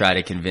didn't try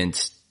to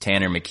convince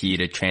Tanner McKee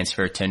to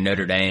transfer to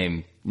Notre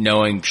Dame,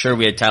 knowing, sure,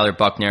 we had Tyler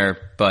Buckner,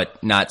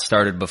 but not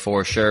started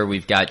before. Sure,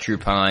 we've got Drew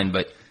Pine,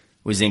 but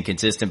was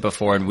inconsistent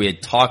before, and we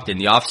had talked in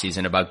the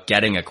offseason about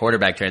getting a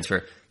quarterback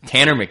transfer.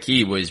 Tanner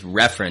McKee was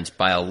referenced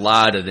by a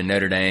lot of the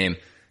Notre Dame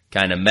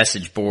kind of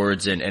message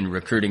boards and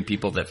recruiting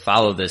people that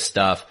follow this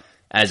stuff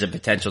as a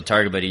potential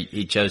target, but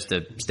he chose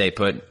to stay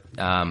put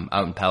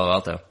out in Palo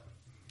Alto.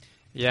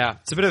 Yeah,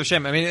 it's a bit of a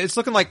shame. I mean, it's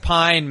looking like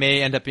Pine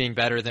may end up being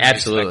better than we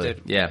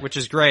expected, yeah, which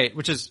is great,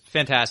 which is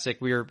fantastic.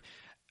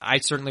 I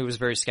certainly was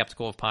very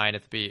skeptical of Pine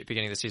at the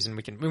beginning of the season.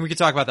 We can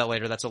talk about that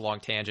later. That's a long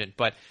tangent,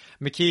 but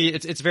McKee,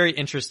 it's very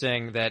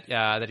interesting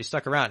that he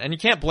stuck around, and you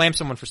can't blame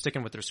someone for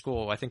sticking with their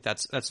school. I think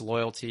that's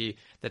loyalty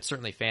that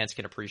certainly fans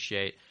can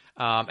appreciate.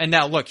 And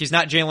now look, he's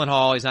not Jalen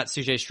Hall, he's not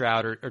CJ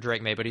Stroud or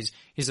Drake May, but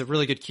he's a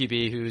really good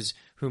QB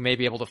who may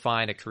be able to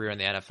find a career in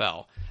the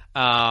NFL.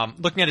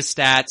 Looking at his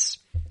stats,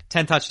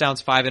 10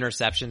 touchdowns, 5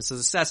 interceptions. So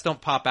the stats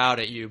don't pop out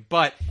at you,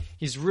 but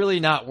he's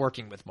really not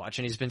working with much,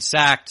 and he's been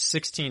sacked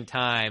 16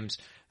 times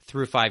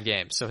through 5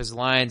 games. So his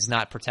line's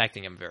not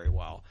protecting him very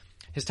well.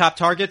 His top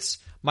targets,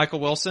 Michael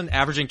Wilson,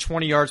 averaging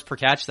 20 yards per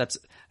catch. That's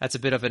a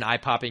bit of an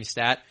eye-popping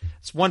stat.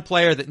 It's one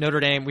player that Notre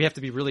Dame, we have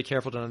to be really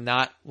careful to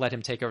not let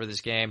him take over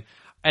this game.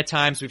 At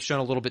times, we've shown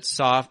a little bit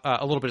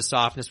of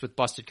softness with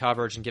busted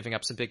coverage and giving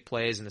up some big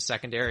plays in the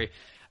secondary.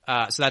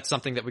 So that's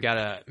something that we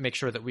gotta make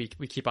sure that we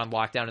keep on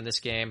lockdown in this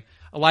game.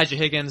 Elijah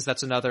Higgins,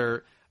 that's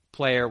another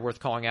player worth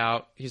calling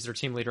out. He's their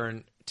team leader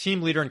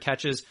in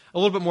catches, a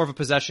little bit more of a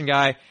possession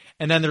guy.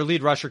 And then their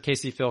lead rusher,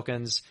 Casey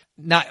Filkins,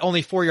 not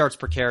only 4 yards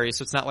per carry,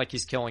 so it's not like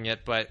he's killing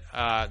it, but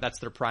that's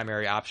their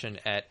primary option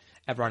at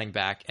running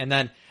back. And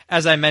then,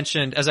 as I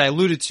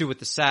alluded to with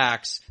the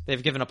sacks,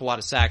 they've given up a lot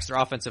of sacks. Their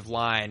offensive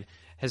line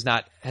has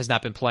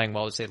not been playing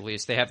well, to say the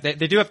least. They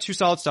do have 2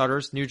 solid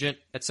starters, Nugent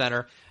at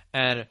center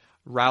and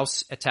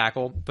Rouse at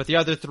tackle, but the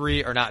other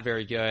 3 are not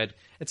very good.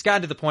 It's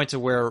gotten to the point to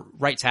where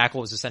right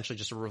tackle is essentially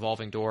just a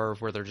revolving door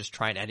where they're just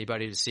trying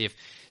anybody to see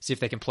if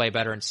they can play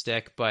better and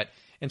stick. But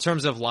in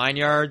terms of line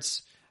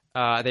yards,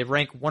 they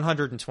rank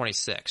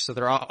 126. So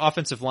their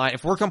offensive line,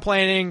 if we're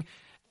complaining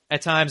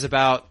at times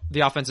about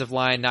the offensive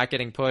line not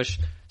getting push,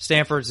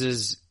 Stanford's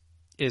is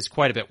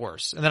quite a bit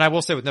worse. And then I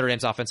will say with Notre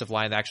Dame's offensive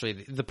line,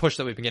 actually the push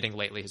that we've been getting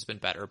lately has been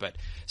better, but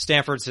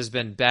Stanford's has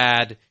been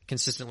bad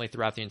consistently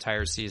throughout the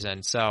entire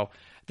season. So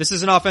this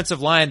is an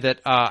offensive line that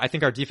I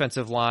think our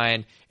defensive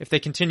line, if they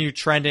continue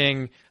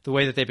trending the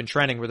way that they've been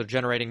trending, where they're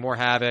generating more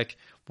havoc,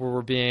 where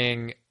we're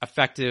being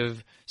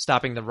effective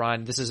stopping the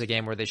run, this is a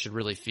game where they should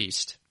really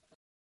feast.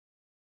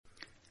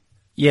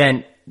 Yeah,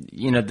 and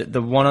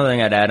the one other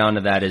thing I'd add on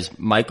to that is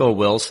Michael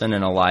Wilson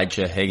and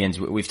Elijah Higgins.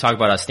 We've talked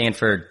about how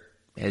Stanford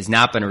has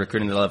not been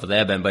recruiting the level they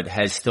have been, but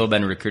has still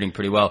been recruiting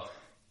pretty well.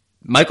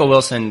 Michael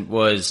Wilson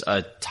was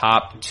a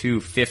top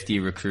 250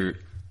 recruit.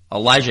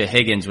 Elijah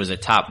Higgins was a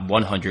top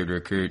 100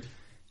 recruit.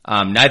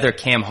 Neither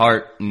Cam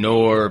Hart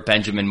nor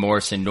Benjamin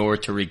Morrison nor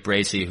Tariq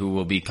Bracy, who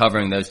will be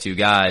covering those two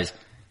guys,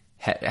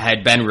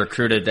 had been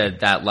recruited at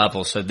that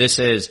level. So this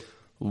is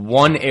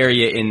one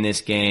area in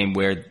this game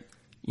where,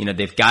 you know,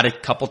 they've got a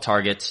couple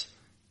targets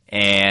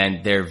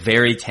and they're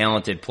very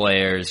talented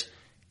players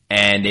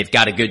and they've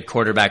got a good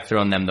quarterback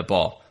throwing them the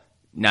ball.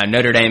 Now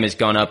Notre Dame has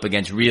gone up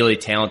against really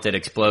talented,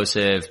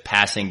 explosive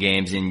passing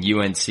games in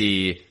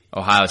UNC,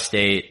 Ohio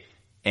State,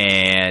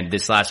 and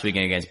this last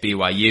weekend against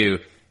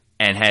BYU,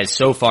 and has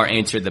so far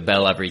answered the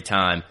bell every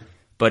time.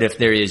 But if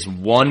there is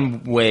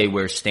one way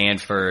where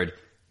Stanford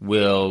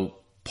will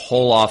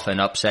pull off an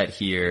upset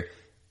here,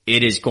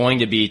 it is going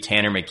to be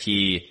Tanner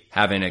McKee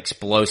having an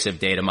explosive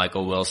day to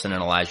Michael Wilson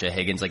and Elijah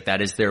Higgins. Like,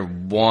 that is their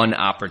one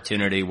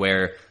opportunity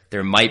where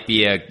there might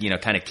be a, you know,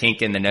 kind of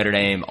kink in the Notre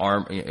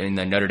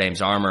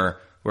Dame's armor,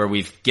 where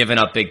we've given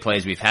up big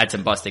plays, we've had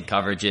some busted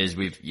coverages,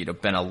 we've, you know,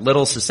 been a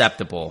little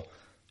susceptible.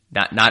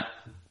 Not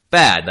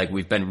bad, like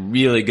we've been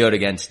really good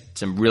against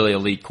some really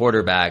elite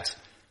quarterbacks,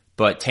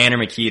 but Tanner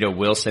McKee to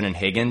Wilson and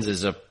Higgins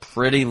is a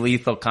pretty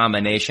lethal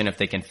combination if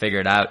they can figure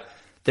it out.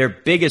 Their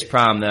biggest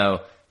problem,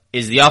 though,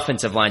 is the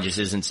offensive line just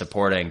isn't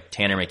supporting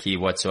Tanner McKee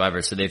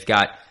whatsoever. So they've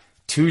got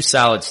two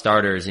solid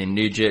starters in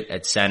Nugent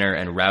at center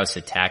and Rouse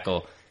at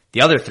tackle.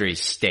 The other three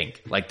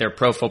stink. Like, their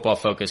Pro Football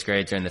Focus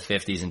grades are in the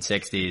 50s and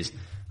 60s.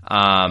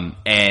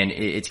 And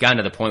it's gotten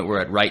to the point where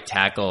at right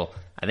tackle,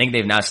 I think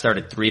they've now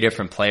started 3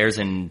 different players,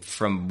 and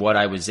from what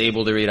I was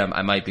able to read,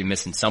 I might be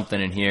missing something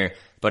in here,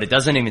 but it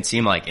doesn't even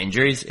seem like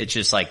injuries. It's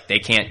just like they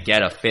can't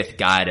get a 5th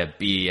guy to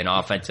be an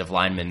offensive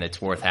lineman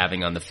that's worth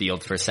having on the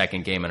field for a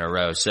second game in a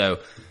row. So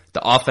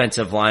the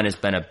offensive line has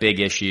been a big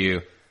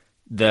issue.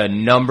 The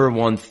number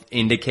one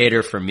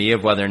indicator for me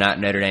of whether or not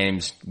Notre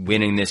Dame's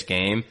winning this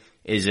game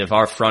is if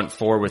our front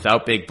four,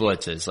 without big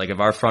blitzes, like if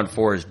our front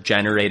four is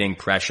generating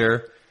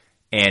pressure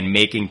and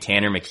making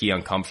Tanner McKee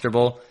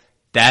uncomfortable,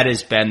 that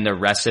has been the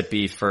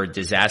recipe for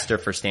disaster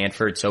for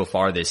Stanford so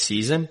far this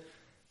season.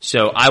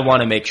 So I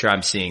want to make sure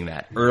I'm seeing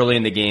that. Early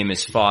in the game,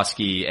 is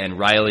Foskey and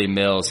Riley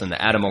Mills and the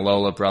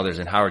Adamalola brothers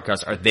and Howard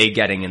Cross, are they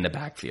getting in the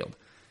backfield?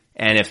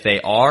 And if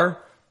they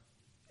are,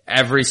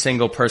 every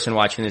single person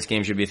watching this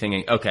game should be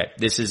thinking, okay,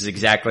 this is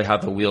exactly how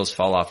the wheels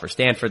fall off for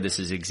Stanford. This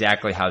is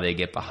exactly how they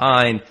get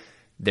behind.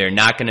 They're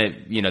not going to,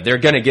 you know, they're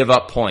going to give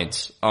up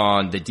points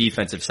on the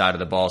defensive side of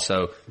the ball.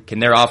 So can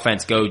their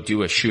offense go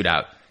do a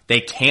shootout? They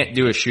can't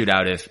do a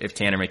shootout if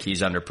Tanner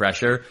McKee's under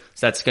pressure.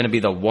 So that's going to be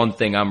the one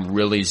thing I'm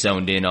really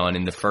zoned in on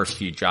in the first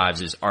few drives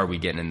is, are we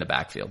getting in the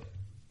backfield?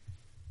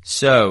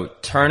 So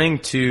turning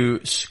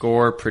to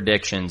score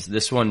predictions,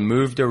 this one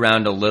moved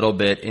around a little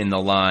bit in the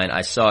line.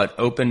 I saw it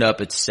opened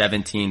up at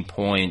 17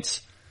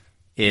 points.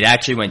 It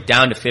actually went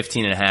down to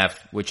 15.5,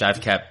 which I've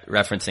kept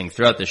referencing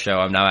throughout the show.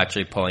 I'm now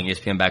actually pulling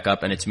ESPN back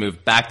up, and it's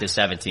moved back to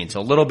 17.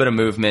 So a little bit of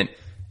movement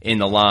in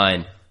the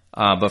line.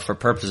 But for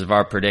purposes of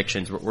our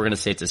predictions, we're going to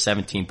say it's a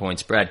 17-point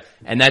spread,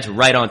 and that's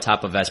right on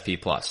top of SP+.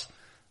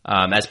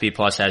 SP+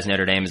 has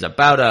Notre Dame as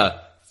about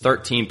a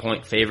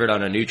 13-point favorite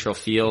on a neutral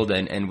field,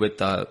 and with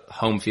the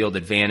home field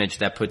advantage,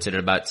 that puts it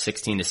at about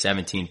 16 to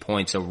 17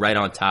 points, so right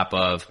on top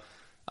of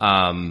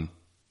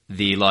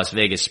the Las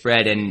Vegas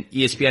spread. And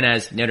ESPN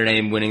has Notre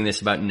Dame winning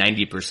this about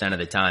 90% of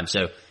the time,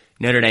 so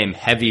Notre Dame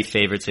heavy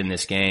favorites in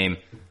this game.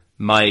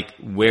 Mike,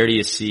 where do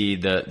you see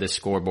the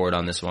scoreboard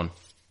on this one?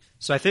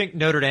 So I think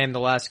Notre Dame, the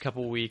last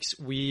couple of weeks,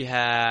 we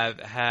have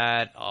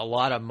had a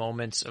lot of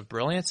moments of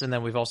brilliance, and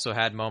then we've also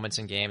had moments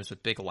in games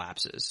with big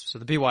lapses. So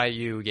the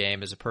BYU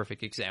game is a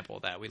perfect example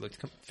of that. We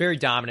looked very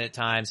dominant at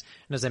times,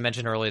 and as I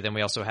mentioned earlier, then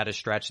we also had a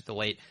stretch at the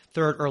late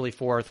third, early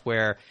fourth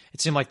where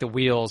it seemed like the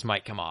wheels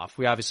might come off.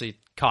 We obviously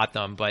caught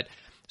them, but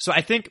so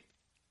I think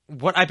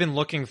what I've been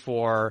looking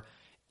for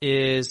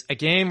is a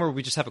game where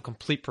we just have a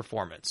complete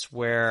performance,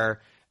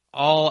 where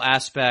all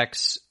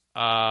aspects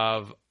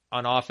of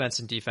on offense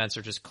and defense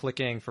are just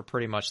clicking for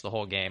pretty much the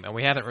whole game, and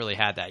we haven't really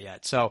had that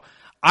yet. So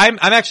I'm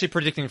actually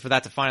predicting for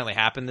that to finally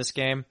happen this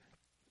game.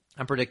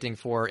 I'm predicting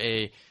for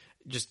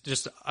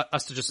just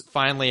us to just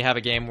finally have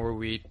a game where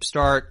we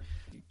start,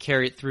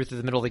 carry it through to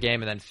the middle of the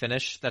game, and then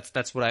finish.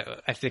 That's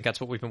what I think that's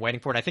what we've been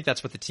waiting for, and I think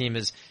that's what the team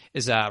is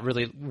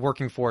really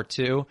working for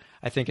too.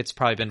 I think it's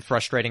probably been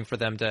frustrating for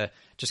them to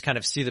just kind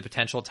of see the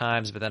potential at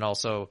times, but then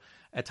also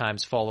at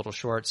times fall a little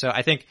short. So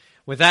I think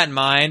with that in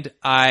mind,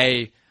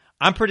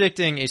 I'm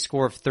predicting a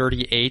score of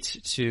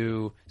 38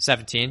 to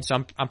 17.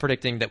 So I'm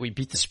predicting that we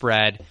beat the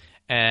spread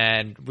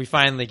and we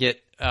finally get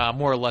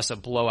more or less a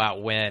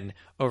blowout win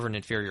over an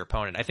inferior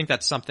opponent. I think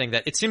that's something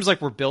that it seems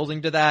like we're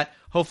building to that.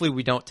 Hopefully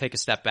we don't take a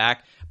step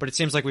back, but it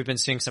seems like we've been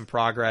seeing some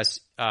progress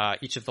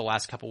each of the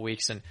last couple of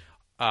weeks, and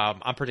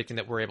I'm predicting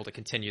that we're able to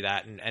continue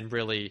that and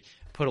really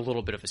put a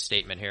little bit of a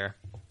statement here.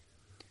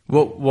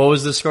 What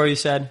was the score you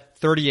said?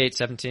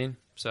 38-17.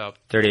 So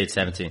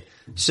 38-17.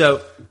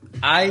 So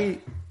I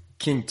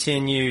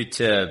continue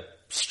to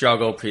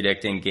struggle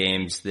predicting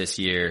games this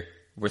year.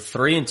 We're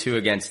 3-2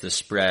 against the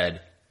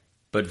spread,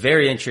 but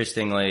very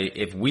interestingly,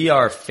 if we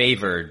are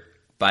favored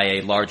by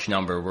a large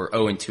number. We're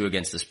 0-2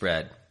 against the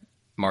spread,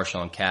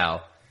 Marshall and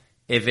Cal.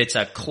 If it's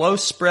a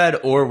close spread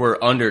or we're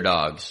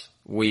underdogs,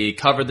 we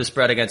covered the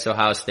spread against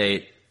Ohio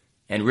State,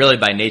 and really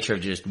by nature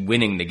of just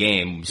winning the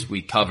games,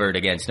 we covered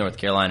against North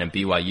Carolina and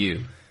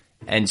BYU.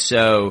 And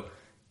so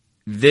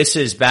this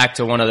is back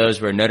to one of those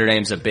where Notre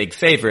Dame's a big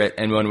favorite,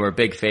 and when we're a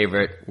big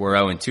favorite, we're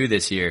 0-2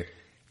 this year.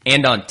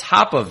 And on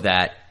top of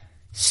that,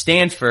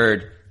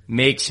 Stanford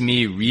makes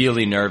me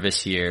really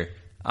nervous here.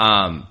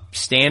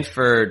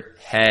 Stanford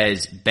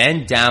has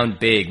been down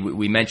big.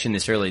 We mentioned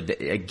this earlier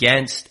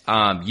against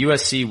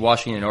USC,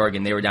 Washington,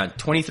 Oregon. They were down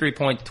 23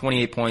 points,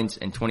 28 points,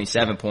 and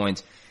 27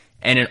 points.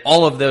 And in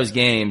all of those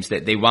games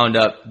that they wound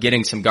up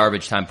getting some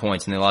garbage time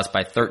points, and they lost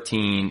by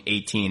 13,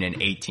 18,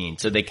 and 18.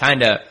 So they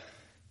kind of,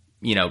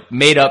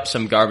 made up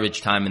some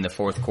garbage time in the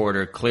fourth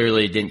quarter.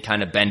 Clearly didn't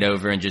kind of bend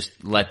over and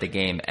just let the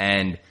game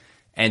end.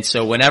 And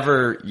so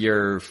whenever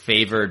you're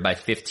favored by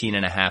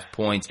 15.5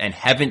 points and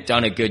haven't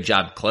done a good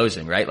job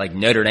closing, right? Like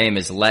Notre Dame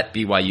has let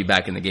BYU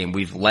back in the game.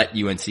 We've let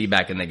UNC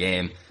back in the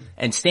game.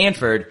 And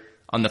Stanford,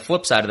 on the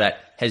flip side of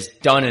that, has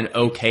done an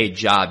okay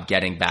job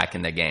getting back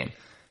in the game.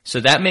 So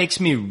that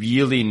makes me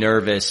really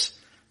nervous.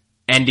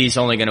 Indy's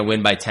only going to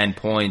win by 10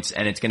 points,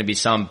 and it's going to be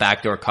some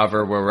backdoor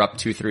cover where we're up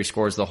 2-3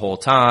 scores the whole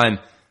time.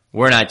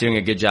 We're not doing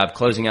a good job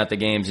closing out the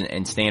games,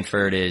 and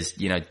Stanford is,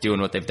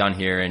 doing what they've done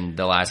here in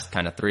the last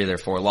kind of 3 of their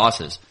 4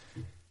 losses.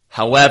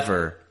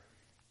 However,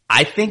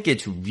 I think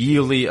it's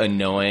really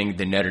annoying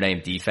the Notre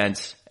Dame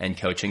defense and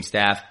coaching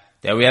staff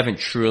that we haven't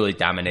truly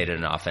dominated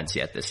an offense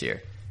yet this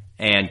year.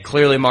 And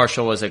clearly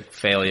Marshall was a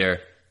failure.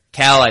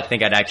 Cal, I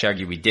think I'd actually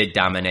argue we did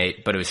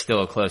dominate, but it was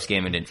still a close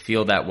game and didn't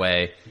feel that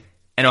way.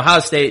 And Ohio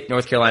State,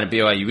 North Carolina,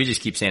 BYU, we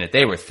just keep saying it.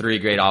 They were 3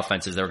 great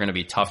offenses that were going to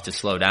be tough to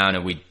slow down,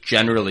 and we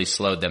generally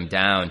slowed them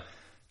down.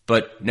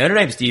 But Notre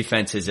Dame's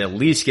defense has at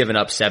least given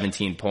up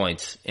 17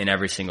 points in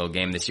every single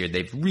game this year.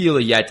 They've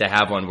really yet to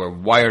have one where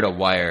wire to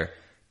wire,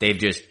 they've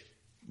just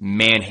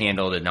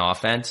manhandled an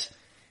offense.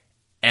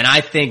 And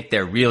I think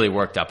they're really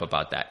worked up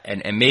about that.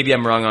 And maybe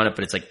I'm wrong on it,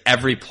 but it's like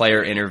every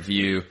player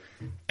interview,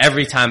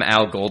 every time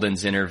Al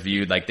Golden's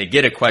interviewed, like they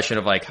get a question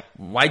of like,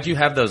 why'd you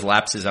have those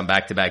lapses on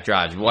back-to-back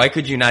drives? Why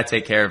could you not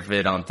take care of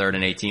it on 3rd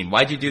and 18?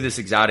 Why'd you do this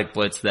exotic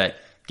blitz that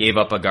gave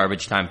up a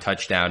garbage time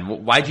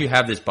touchdown? Why'd you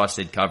have this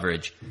busted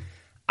coverage?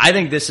 I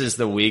think this is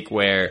the week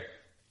where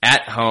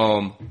at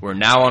home, we're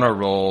now on a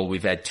roll.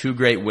 We've had 2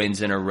 great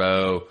wins in a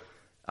row.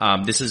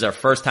 This is our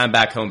first time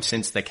back home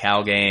since the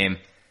Cal game.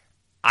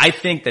 I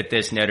think that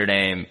this Notre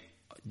Dame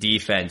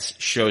defense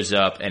shows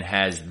up and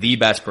has the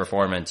best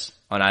performance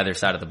on either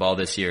side of the ball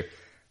this year.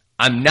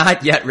 I'm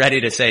not yet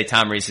ready to say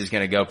Tom Rees is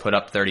going to go put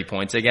up 30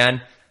 points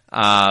again.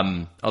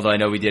 Although I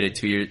know we did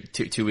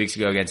it 2 weeks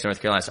ago against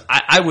North Carolina. So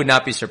I would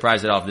not be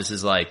surprised at all if this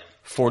is like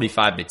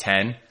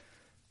 45-10.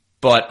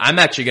 But I'm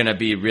actually going to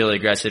be really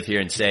aggressive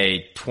here and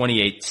say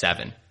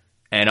 28-7.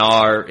 And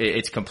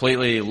it's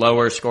completely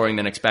lower scoring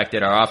than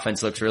expected. Our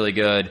offense looks really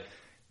good.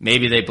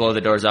 Maybe they blow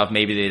the doors off.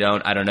 Maybe they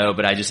don't. I don't know.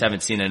 But I just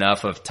haven't seen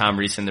enough of Tom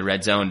Rees in the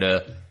red zone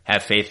to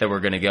have faith that we're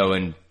going to go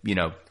and,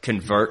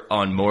 convert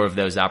on more of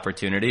those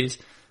opportunities.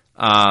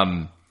 So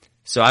I'm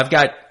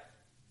going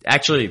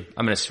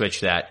to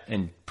switch that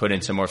and put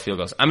in some more field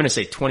goals. I'm going to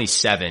say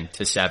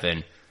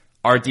 27-7.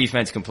 Our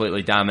defense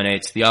completely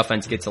dominates. The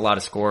offense gets a lot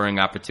of scoring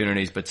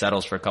opportunities, but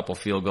settles for a couple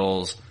field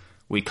goals.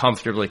 We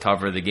comfortably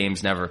cover. The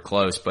game's never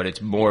close, but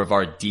it's more of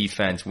our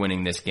defense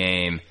winning this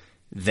game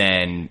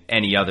than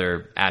any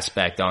other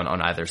aspect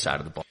on either side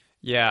of the ball.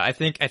 Yeah, I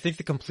think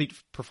the complete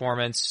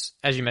performance,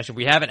 as you mentioned,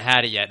 we haven't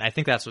had it yet, and I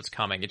think that's what's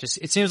coming.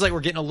 It seems like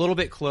we're getting a little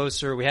bit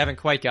closer. We haven't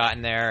quite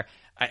gotten there.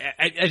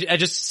 I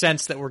just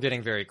sense that we're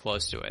getting very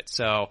close to it.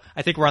 So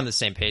I think we're on the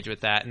same page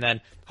with that. And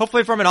then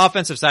hopefully from an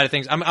offensive side of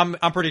things, I'm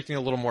predicting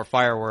a little more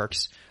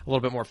fireworks, a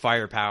little bit more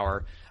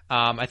firepower.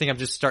 I think I'm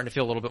just starting to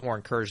feel a little bit more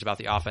encouraged about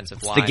the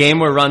offensive line. The game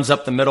where runs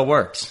up the middle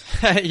works.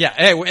 Yeah.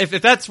 Hey,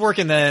 if that's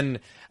working, then,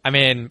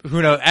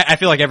 who knows? I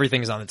feel like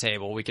everything's on the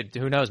table.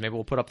 Who knows? Maybe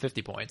we'll put up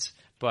 50 points.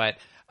 But,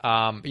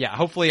 yeah,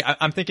 hopefully,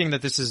 I'm thinking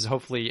that this is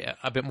hopefully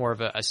a bit more of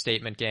a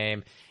statement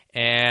game.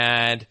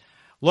 And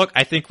look,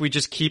 I think we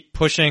just keep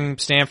pushing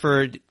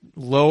Stanford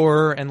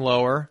lower and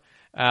lower.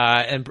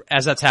 And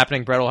as that's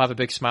happening, Brett will have a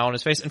big smile on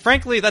his face. And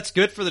frankly, that's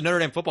good for the Notre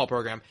Dame football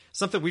program.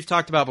 Something we've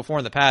talked about before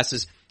in the past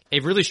is a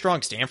really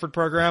strong Stanford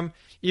program,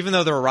 even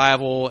though they're a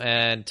rival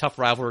and tough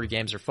rivalry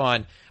games are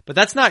fun. But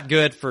that's not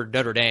good for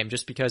Notre Dame,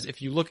 just because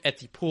if you look at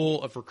the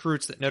pool of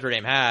recruits that Notre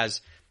Dame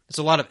has, it's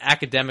a lot of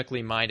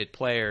academically minded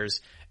players.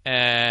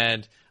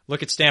 And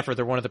look at Stanford.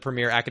 They're one of the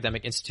premier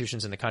academic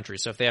institutions in the country.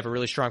 So if they have a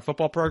really strong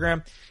football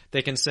program,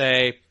 they can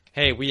say,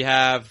 hey, we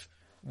have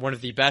one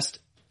of the best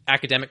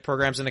academic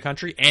programs in the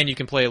country, and you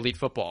can play elite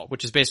football,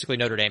 which is basically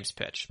Notre Dame's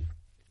pitch.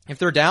 If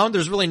they're down,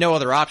 there's really no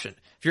other option.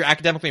 If you're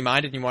academically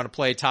minded and you want to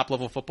play top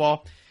level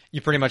football,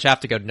 you pretty much have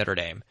to go to Notre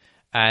Dame.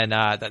 And,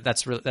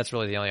 that's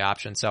really the only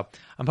option. So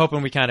I'm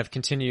hoping we kind of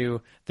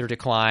continue their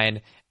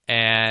decline.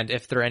 And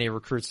if there are any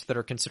recruits that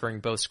are considering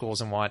both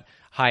schools and want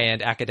high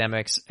end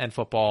academics and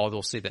football,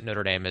 they'll see that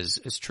Notre Dame is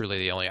truly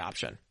the only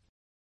option.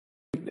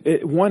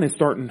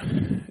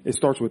 It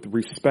starts with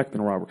respect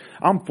and rivalry.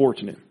 I'm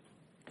fortunate,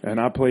 and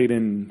I played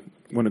in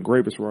one of the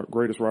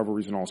greatest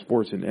rivalries in all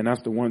sports, and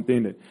that's the one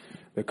thing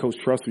that Coach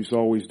Trust used to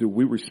always do.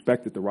 We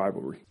respected the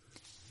rivalry.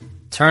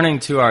 Turning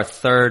to our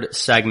third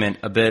segment,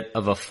 a bit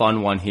of a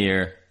fun one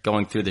here,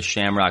 going through the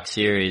Shamrock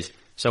series.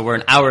 So we're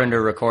an hour into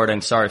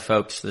recording. Sorry,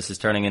 folks, this is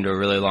turning into a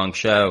really long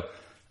show.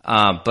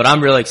 But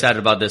I'm really excited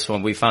about this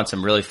one. We found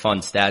some really fun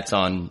stats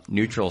on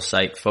neutral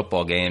site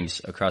football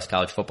games across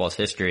college football's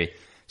history.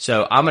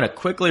 So I'm going to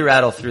quickly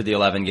rattle through the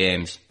 11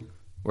 games.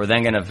 We're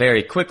then going to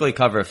very quickly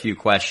cover a few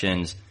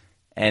questions.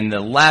 And the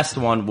last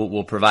one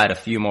will provide a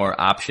few more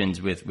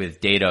options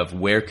with data of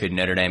where could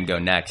Notre Dame go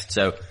next.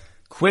 So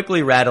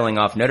quickly rattling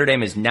off, Notre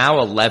Dame is now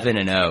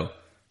 11-0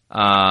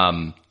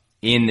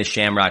 in the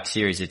Shamrock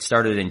series. It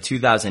started in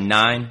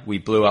 2009. We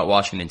blew out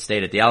Washington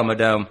State at the Alamo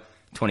Dome.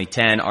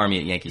 2010, Army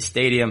at Yankee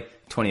Stadium.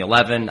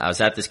 2011, I was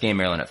at this game,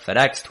 Maryland at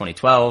FedEx.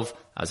 2012,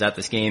 I was at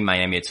this game,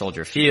 Miami at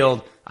Soldier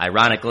Field.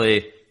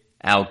 Ironically,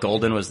 Al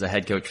Golden was the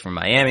head coach for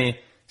Miami,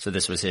 so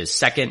this was his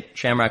second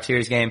Shamrock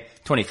Series game.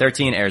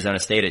 2013, Arizona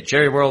State at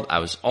Jerry World. I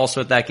was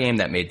also at that game.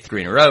 That made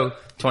 3 in a row.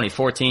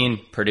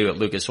 2014, Purdue at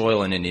Lucas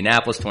Oil in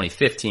Indianapolis.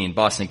 2015,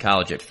 Boston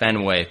College at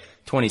Fenway.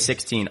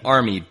 2016,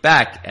 Army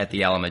back at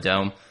the Alamo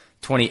Dome.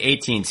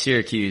 2018,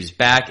 Syracuse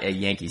back at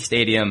Yankee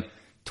Stadium.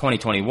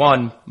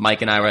 2021,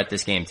 Mike and I were at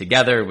this game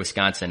together.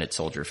 Wisconsin at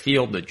Soldier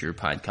Field, the Drew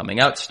Pine coming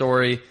out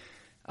story.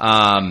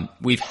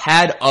 We've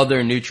had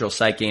other neutral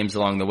site games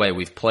along the way.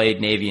 We've played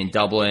Navy in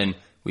Dublin.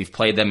 We've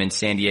played them in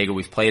San Diego.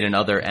 We've played in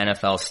other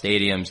NFL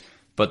stadiums,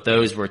 but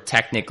those were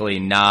technically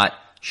not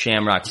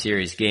Shamrock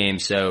Series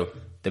games. So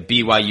the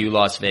BYU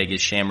Las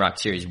Vegas Shamrock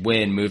Series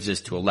win moves us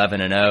to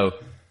 11-0.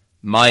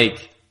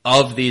 Mike,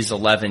 of these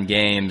 11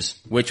 games,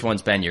 which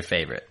one's been your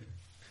favorite?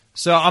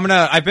 So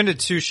I've been to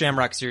 2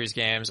 Shamrock Series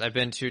games. I've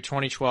been to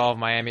 2012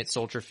 Miami at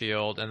Soldier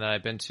Field, and then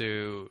I've been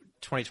to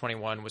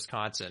 2021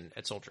 Wisconsin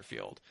at Soldier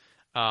Field.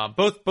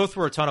 Both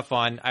were a ton of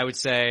fun. I would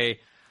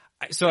say,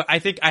 so I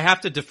think I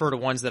have to defer to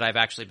ones that I've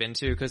actually been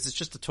to because it's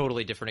just a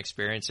totally different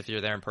experience if you're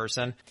there in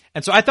person.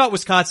 And so I thought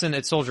Wisconsin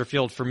at Soldier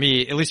Field for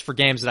me, at least for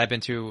games that I've been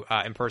to,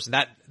 in person,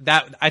 that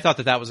I thought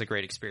that was a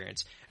great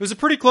experience. It was a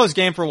pretty close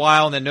game for a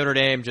while, and then Notre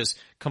Dame just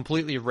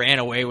completely ran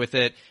away with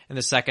it in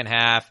the second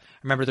half.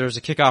 I remember there was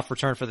a kickoff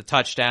return for the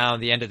touchdown,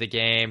 the end of the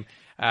game.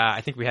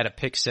 I think we had a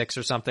pick 6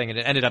 or something, and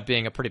it ended up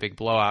being a pretty big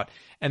blowout.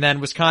 And then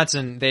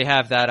Wisconsin, they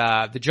have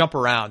that, the jump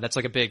around. That's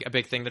like a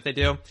big thing that they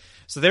do.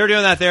 So they were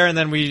doing that there, and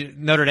then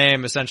Notre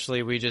Dame,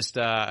 essentially, we just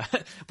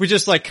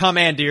like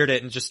commandeered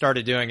it and just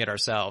started doing it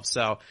ourselves.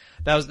 So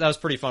that was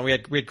pretty fun. We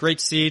had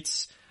great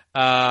seats. We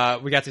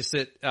got to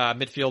sit,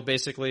 midfield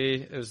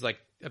basically. It was like,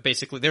 they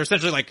were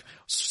essentially like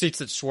seats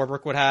that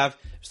Swarbrick would have.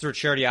 It was through a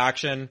charity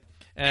auction.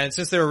 And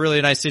since they were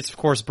really nice seats, of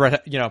course,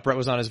 Brett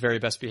was on his very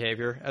best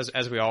behavior,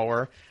 as we all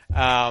were.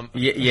 I'm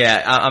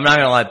not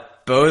gonna lie.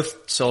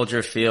 Both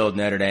Soldier Field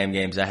Notre Dame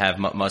games I have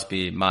must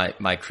be my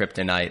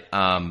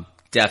kryptonite.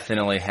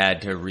 Definitely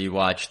had to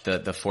rewatch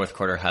the fourth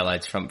quarter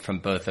highlights from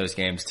both those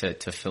games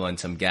to fill in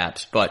some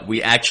gaps. But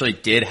we actually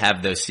did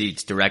have those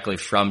seats directly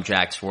from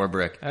Jack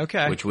Swarbrick.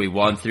 Okay. Which we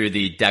won through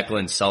the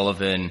Declan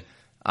Sullivan,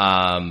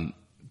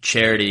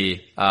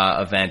 charity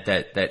event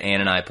that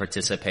Ann and I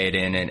participate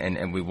in,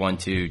 and we won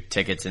 2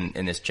 tickets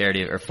in this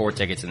charity, or 4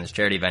 tickets in this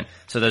charity event.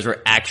 So those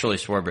were actually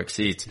Swarbrick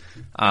seats.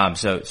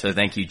 So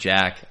thank you,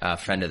 Jack,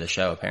 friend of the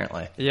show,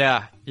 apparently.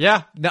 Yeah.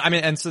 No,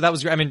 and so that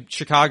was,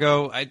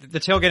 Chicago, the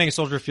tailgating at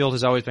Soldier Field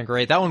has always been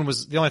great. That one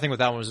was, the only thing with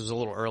that one was it was a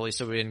little early,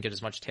 so we didn't get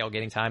as much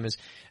tailgating time as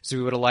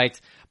we would have liked.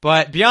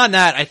 But beyond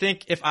that, I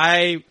think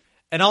and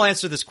I'll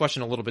answer this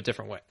question a little bit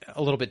differently.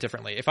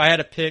 If I had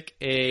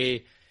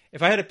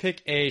to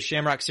pick a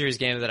Shamrock Series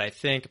game that I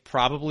think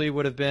probably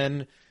would have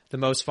been the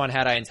most fun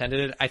had I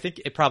intended it, I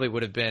think it probably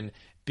would have been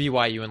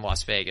BYU in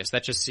Las Vegas.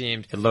 That just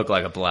seemed... It looked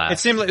like a blast. It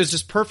seemed like it was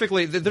just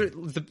perfectly...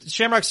 The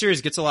Shamrock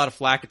Series gets a lot of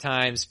flack at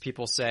times.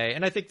 People say,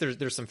 and I think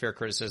there's some fair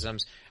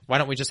criticisms, why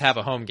don't we just have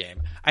a home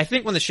game? I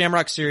think when the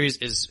Shamrock Series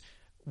is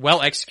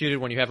well executed,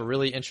 when you have a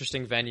really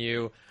interesting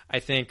venue, I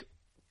think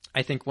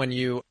when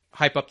you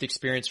hype up the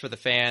experience for the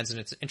fans and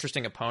it's an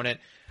interesting opponent,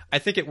 I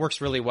think it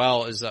works really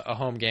well as a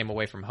home game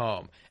away from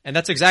home. And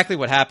that's exactly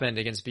what happened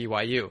against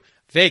BYU.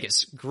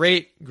 Vegas,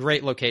 great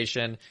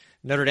location.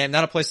 Notre Dame,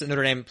 not a place that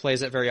Notre Dame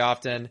plays at very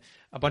often.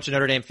 A bunch of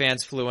Notre Dame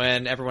fans flew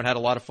in. Everyone had a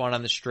lot of fun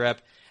on the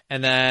Strip.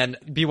 And then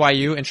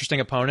BYU,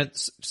 interesting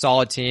opponent,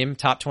 solid team,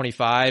 top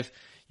 25.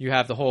 You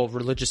have the whole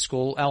religious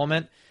school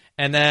element.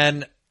 And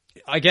then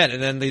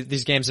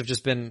these games have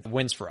just been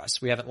wins for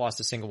us. We haven't lost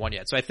a single one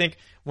yet. So I think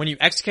when you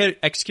execute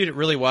it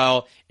really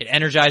well, it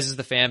energizes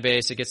the fan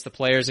base. It gets the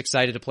players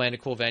excited to play in a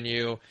cool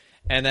venue.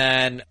 And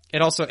then it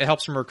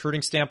helps from a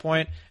recruiting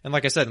standpoint. And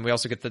like I said, we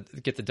also get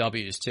the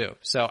W's too.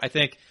 So I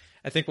think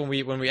when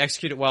we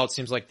execute it well, it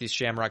seems like these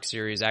Shamrock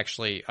Series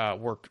actually,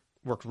 work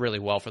really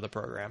well for the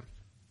program.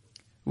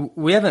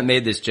 We haven't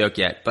made this joke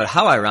yet, but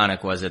how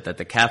ironic was it that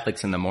the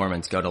Catholics and the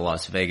Mormons go to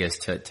Las Vegas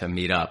to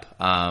meet up?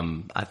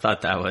 I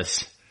thought that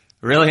was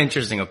really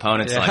interesting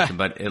opponent selection,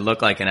 but it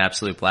looked like an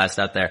absolute blast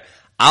out there.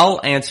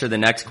 I'll answer the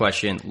next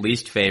question,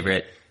 least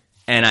favorite.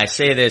 And I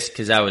say this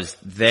because I was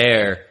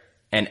there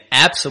and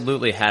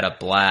absolutely had a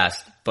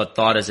blast, but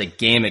thought as a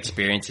game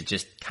experience, it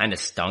just kind of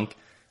stunk.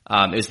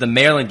 It was the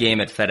Maryland game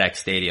at FedEx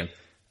Stadium.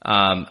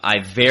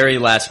 I very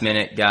last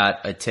minute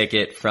got a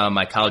ticket from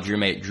my college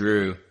roommate,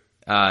 Drew.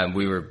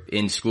 We were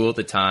in school at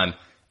the time.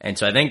 And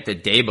so I think the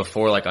day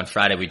before, like on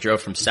Friday, we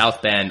drove from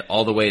South Bend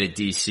all the way to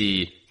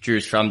DC.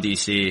 Drew's from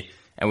DC.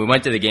 And we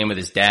went to the game with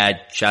his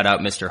dad. Shout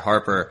out Mr.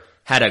 Harper.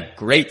 Had a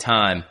great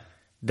time.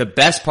 The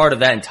best part of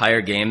that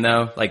entire game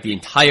though, like the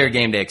entire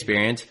game day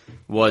experience,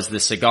 was the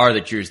cigar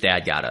that Drew's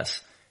dad got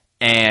us.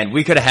 And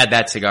we could have had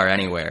that cigar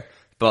anywhere.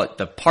 But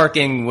the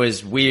parking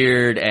was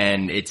weird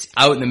and it's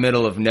out in the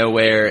middle of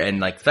nowhere, and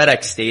like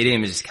FedEx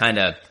Stadium is kind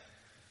of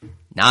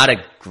not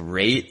a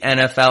great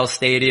NFL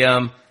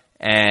stadium.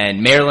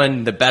 And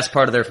Maryland, the best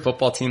part of their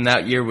football team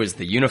that year was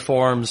the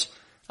uniforms.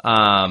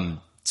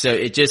 So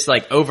it just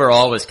like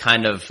overall was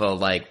kind of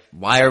like,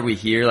 why are we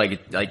here?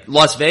 Like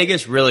Las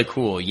Vegas, really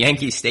cool.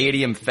 Yankee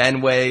Stadium,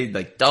 Fenway,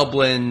 like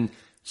Dublin,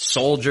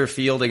 Soldier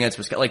Field against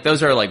Wisconsin. Like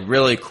those are like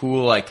really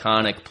cool,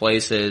 iconic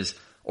places,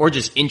 or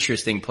just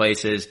interesting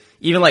places.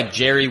 Even like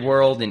Jerry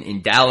World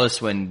in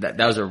Dallas, when that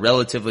was a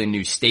relatively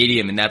new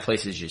stadium and that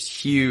place is just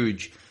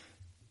huge.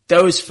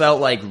 Those felt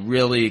like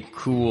really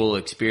cool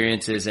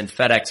experiences, and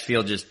FedEx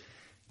Field just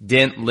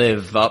didn't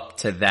live up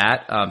to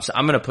that. So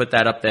I'm going to put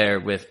that up there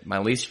with my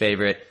least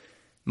favorite.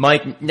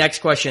 Mike, next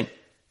question.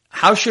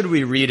 How should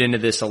we read into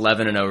this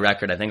 11-0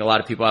 record? I think a lot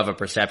of people have a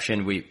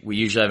perception. We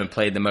usually haven't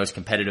played the most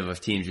competitive of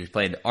teams. We've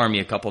played Army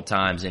a couple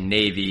times and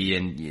Navy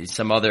and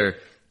some other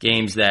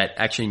games that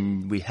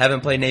actually we haven't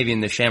played Navy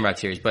in the Shamrock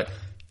Series. But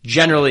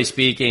generally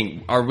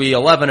speaking, are we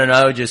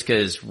 11-0 just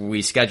because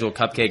we schedule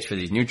cupcakes for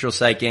these neutral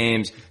site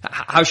games?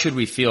 How should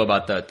we feel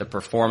about the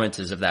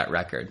performances of that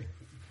record?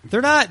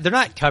 They're not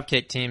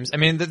cupcake teams. I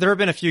mean, there have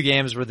been a few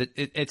games where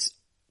it's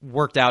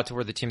worked out to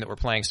where the team that we're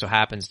playing still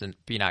happens to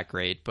be not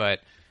great, but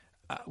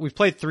we've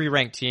played 3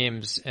 ranked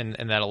teams in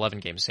that 11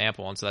 game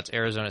sample. And so that's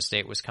Arizona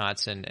State,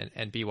 Wisconsin,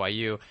 and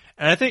BYU.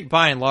 And I think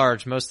by and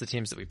large, most of the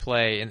teams that we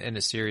play in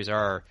the series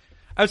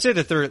I would say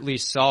that they're at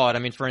least solid. I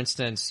mean, for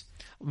instance,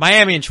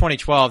 Miami in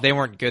 2012, they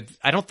weren't good.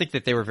 I don't think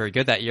that they were very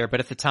good that year,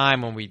 but at the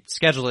time when we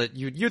scheduled it,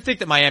 you'd think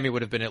that Miami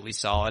would have been at least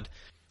solid.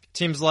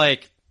 Teams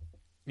like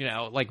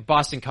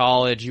Boston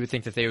College, you would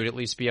think that they would at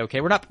least be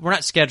okay. We're not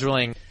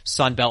scheduling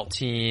Sun Belt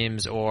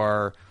teams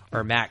or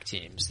MAC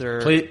teams.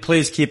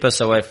 Please keep us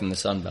away from the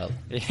Sun Belt.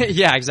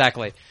 Yeah,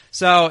 exactly.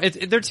 So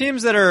they're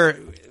teams that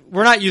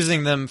we're not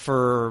using them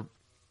for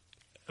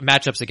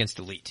matchups against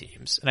elite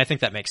teams. And I think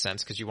that makes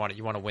sense because you want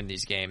to win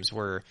these games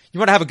where you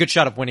want to have a good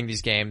shot of winning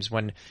these games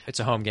when it's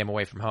a home game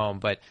away from home,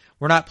 but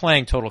we're not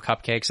playing total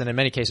cupcakes. And in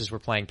many cases, we're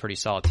playing pretty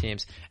solid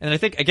teams. And I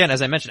think, again,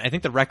 as I mentioned, I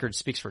think the record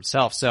speaks for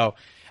itself. So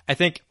I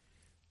think,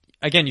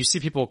 again, you see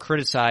people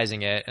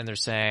criticizing it and they're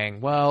saying,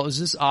 well, is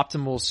this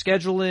optimal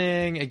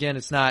scheduling? Again,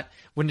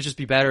 wouldn't it just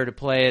be better to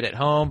play it at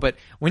home? But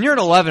when you're at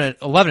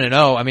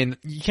 11-0, I mean,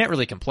 you can't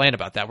really complain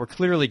about that. We're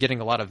clearly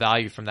getting a lot of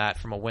value from that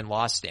from a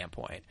win-loss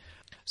standpoint.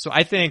 So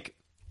I think,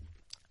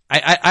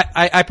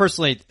 I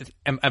personally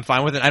am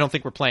fine with it. I don't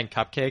think we're playing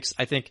cupcakes.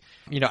 I think,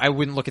 I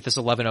wouldn't look at this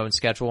 11-0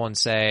 schedule and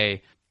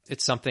say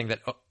it's something that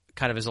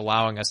kind of is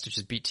allowing us to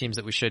just beat teams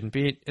that we shouldn't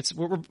beat.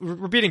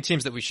 We're beating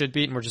teams that we should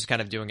beat, and we're just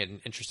kind of doing it in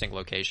an interesting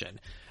location.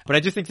 But I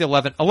do think the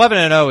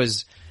 11-0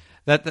 is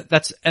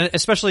that's, and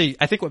especially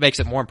I think what makes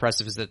it more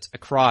impressive is that it's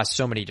across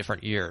so many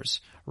different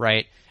years,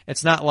 right?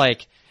 It's not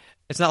like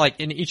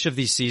in each of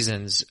these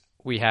seasons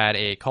we had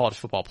a college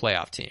football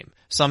playoff team.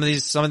 Some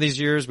of these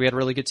years we had a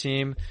really good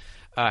team.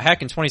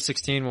 Heck, in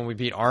 2016 when we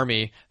beat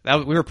Army,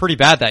 we were pretty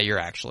bad that year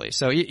actually.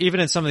 So even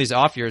in some of these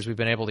off years, we've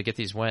been able to get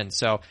these wins.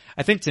 So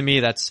I think to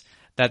me that's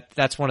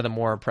one of the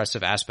more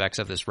impressive aspects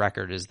of this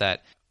record is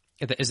that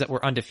we're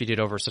undefeated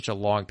over such a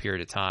long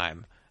period of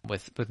time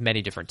with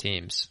many different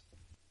teams.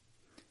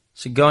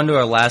 So going to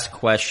our last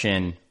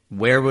question,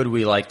 where would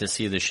we like to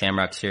see the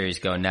Shamrock Series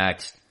go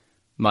next?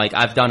 Mike,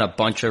 I've done a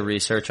bunch of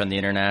research on the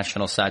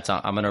international side, so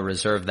I'm going to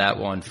reserve that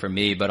one for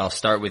me, but I'll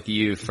start with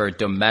you for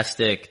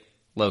domestic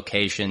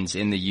locations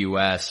in the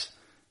U.S.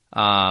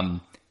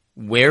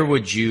 Where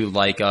would you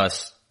like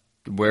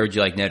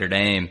Notre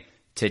Dame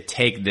to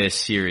take this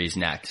series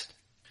next?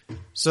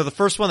 So the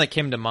first one that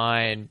came to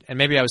mind, and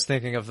maybe I was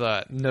thinking of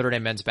the Notre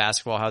Dame men's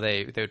basketball, how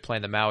they would play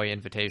in the Maui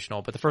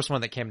Invitational, but the first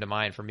one that came to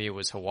mind for me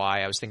was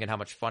Hawaii. I was thinking how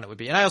much fun it would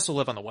be. And I also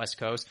live on the West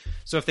Coast,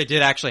 so if they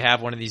did actually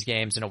have one of these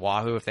games in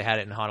Oahu, if they had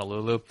it in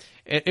Honolulu,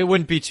 it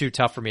wouldn't be too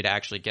tough for me to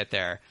actually get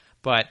there.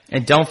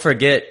 And don't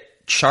forget,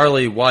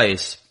 Charlie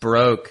Weiss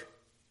broke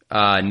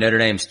Notre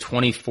Dame's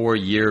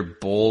 24-year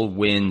bowl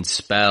win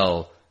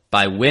spell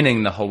by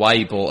winning the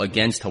Hawaii Bowl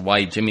against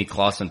Hawaii. Jimmy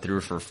Clausen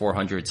threw for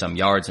 400 some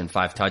yards and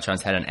 5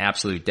 touchdowns, had an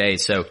absolute day.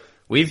 So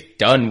we've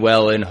done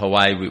well in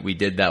Hawaii. We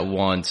did that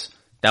once.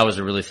 That was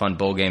a really fun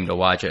bowl game to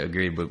watch. I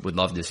agreed. Would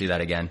love to see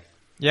that again.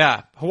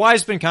 Yeah.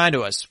 Hawaii's been kind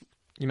to us.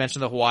 You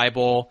mentioned the Hawaii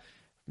Bowl.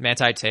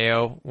 Manti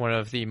Te'o, one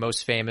of the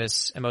most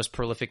famous and most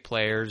prolific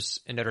players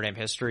in Notre Dame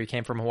history,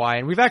 came from Hawaii,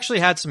 and we've actually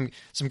had some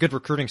good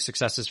recruiting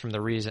successes from the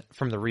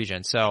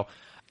region. So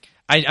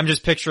I'm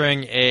just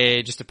picturing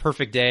just a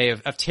perfect day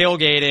of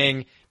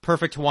tailgating,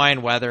 perfect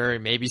Hawaiian weather,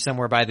 maybe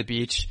somewhere by the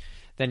beach.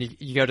 Then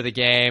you go to the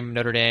game.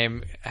 Notre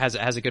Dame has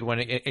a good one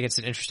against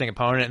an interesting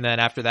opponent, and then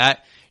after that,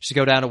 you just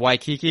go down to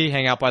Waikiki,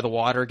 hang out by the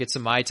water, get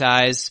some Mai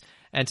Tais,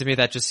 and to me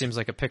that just seems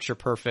like a picture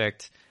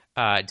perfect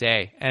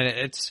day. And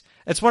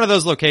it's one of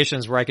those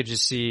locations where I could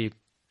just see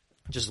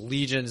just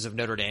legions of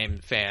Notre Dame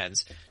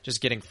fans just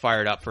getting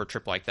fired up for a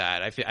trip like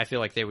that. I feel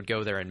like they would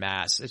go there in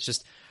mass. It's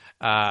just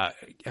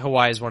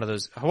Hawaii is one of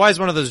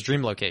those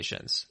dream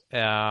locations.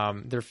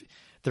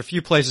 There are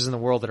few places in the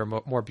world that are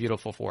more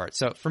beautiful for it.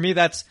 So for me,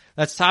 that's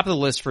top of the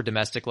list for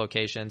domestic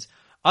locations.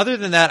 Other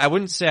than that, I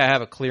wouldn't say I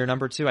have a clear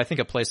number two. I think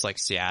a place like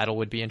Seattle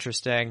would be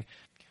interesting.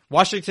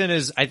 Washington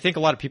I think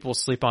a lot of people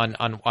sleep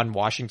on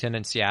Washington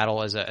and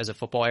Seattle as a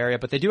football area,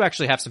 but they do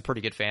actually have some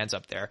pretty good fans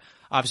up there.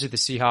 Obviously the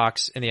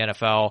Seahawks in the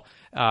NFL,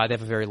 they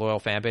have a very loyal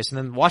fan base. And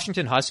then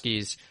Washington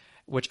Huskies,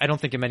 which I don't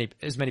think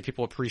as many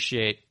people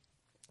appreciate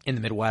in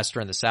the Midwest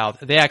or in the South,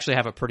 they actually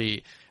have a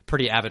pretty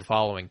avid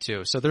following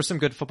too. So there's some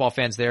good football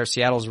fans there.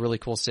 Seattle's a really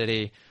cool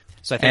city.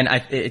 So I think,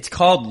 it's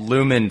called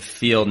Lumen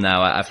Field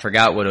now. I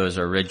forgot what it was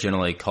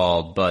originally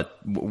called, but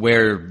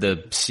where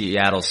the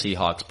Seattle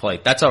Seahawks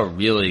play, that's a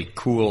really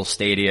cool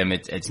stadium.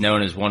 It's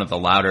known as one of the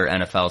louder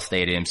NFL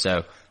stadiums.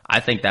 So I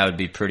think that would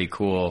be pretty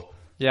cool.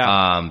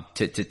 Yeah.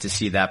 To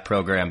see that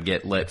program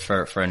get lit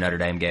for a Notre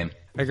Dame game.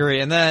 I agree.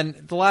 And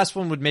then the last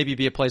one would maybe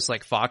be a place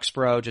like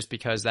Foxborough, just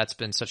because that's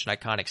been such an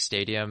iconic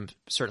stadium,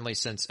 certainly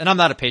since, and I'm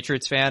not a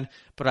Patriots fan,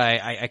 but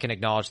I can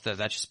acknowledge that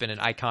that's just been an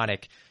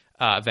iconic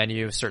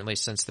venue, certainly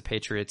since the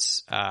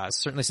Patriots,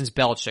 certainly since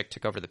Belichick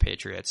took over the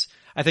Patriots.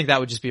 I think that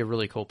would just be a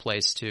really cool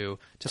place to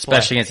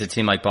especially play. Against a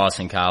team like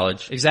Boston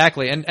College.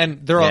 Exactly.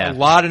 And there are a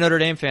lot of Notre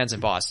Dame fans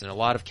in Boston, a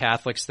lot of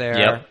Catholics there.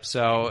 Yep.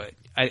 So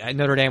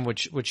Notre Dame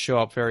would show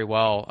up very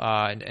well,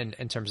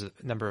 in terms of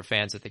number of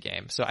fans at the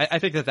game. So I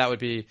think that would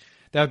be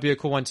a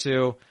cool one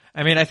too.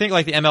 I mean, I think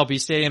like the MLB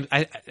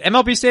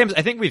stadiums,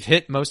 I think we've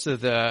hit most of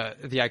the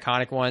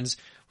iconic ones.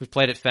 We've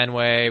played at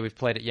Fenway. We've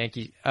played at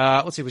Yankee.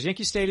 Was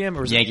Yankee Stadium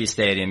or was Yankee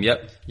Stadium?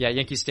 Yep. Yeah,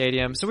 Yankee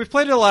Stadium. So we've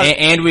played at a lot.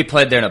 And we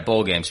played there in a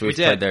bowl game. So we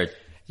played there.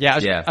 Yeah,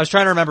 I was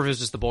trying to remember if it was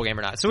just the bowl game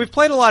or not. So we've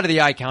played a lot of the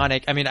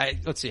iconic. I mean,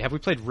 let's see. Have we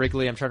played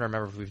Wrigley? I'm trying to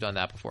remember if we've done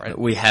that before.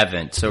 We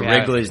haven't. So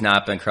Wrigley's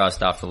not been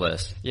crossed off the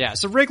list. Yeah.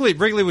 So Wrigley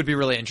would be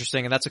really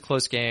interesting, and that's a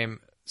close game.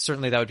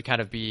 Certainly, that would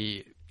kind of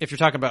be, if you're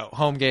talking about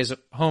home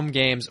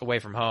games away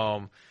from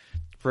home,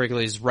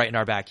 Wrigley's right in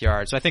our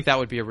backyard. So I think that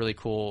would be a really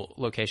cool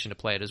location to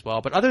play it as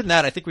well. But other than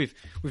that, I think we've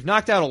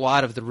knocked out a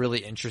lot of the really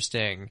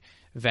interesting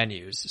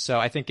venues. So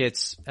I think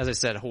it's, as I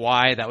said,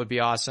 Hawaii, that would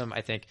be awesome.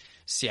 I think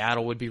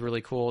Seattle would be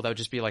really cool. That would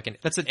just be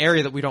that's an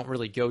area that we don't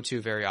really go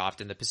to very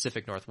often, the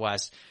Pacific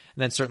Northwest.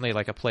 And then certainly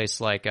like a place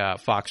like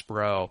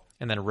Foxborough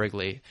and then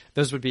Wrigley.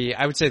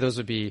 I would say those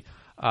would be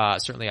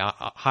certainly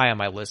high on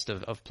my list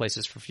of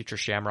places for future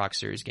Shamrock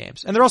Series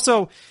games. And they're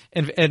also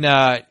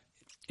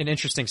in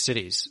interesting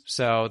cities.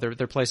 So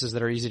they're places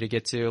that are easy to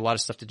get to, a lot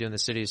of stuff to do in the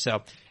cities.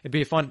 So it'd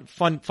be fun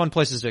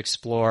places to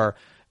explore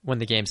when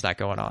the game's not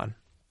going on.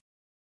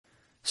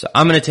 So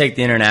I'm going to take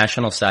the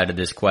international side of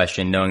this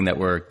question, knowing that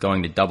we're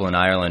going to Dublin,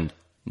 Ireland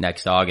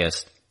next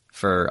August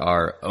for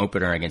our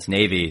opener against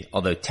Navy,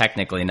 although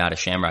technically not a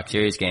Shamrock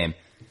Series game.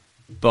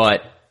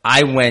 But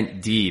I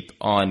went deep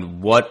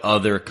on what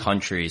other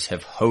countries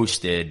have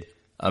hosted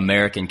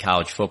American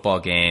college football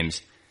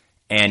games.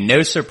 And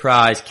no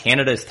surprise,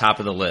 Canada's top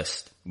of the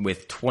list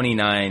with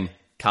 29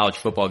 college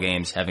football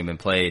games having been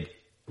played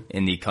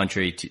in the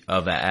country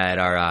at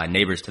our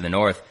neighbors to the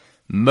north.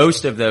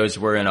 Most of those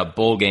were in a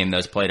bowl game that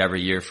was played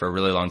every year for a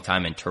really long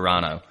time in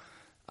Toronto.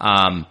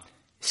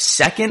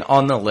 Second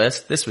on the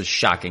list, this was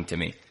shocking to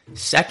me.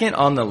 Second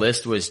on the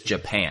list was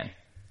Japan,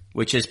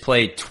 which has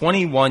played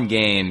 21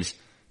 games,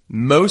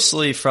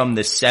 mostly from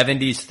the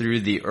 70s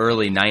through the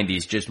early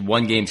 90s. Just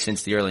one game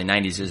since the early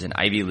 90s is an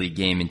Ivy League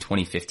game in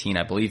 2015,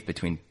 I believe,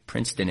 between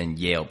Princeton and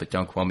Yale, but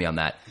don't quote me on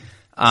that.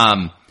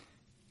 And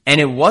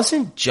it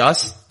wasn't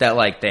just that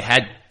they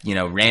had,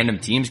 random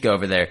teams go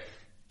over there.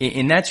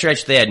 In that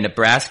stretch, they had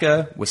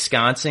Nebraska,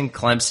 Wisconsin,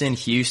 Clemson,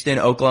 Houston,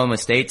 Oklahoma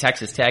State,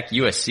 Texas Tech,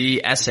 USC,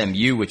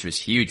 SMU, which was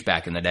huge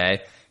back in the day,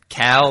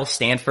 Cal,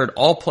 Stanford,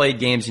 all played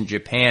games in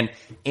Japan,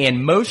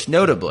 and most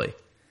notably,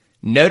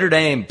 Notre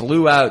Dame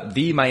blew out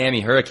the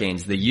Miami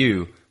Hurricanes, the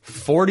U,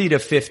 40 to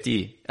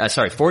 15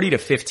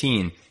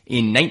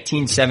 in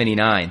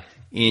 1979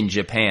 in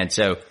Japan.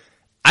 So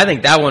I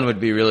think that one would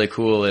be really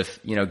cool if,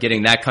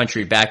 getting that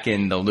country back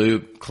in the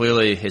loop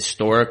clearly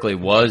historically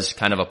was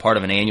kind of a part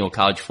of an annual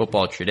college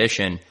football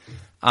tradition.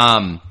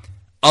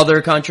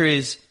 Other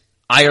countries,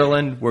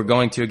 Ireland, we're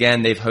going to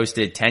again, they've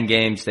hosted 10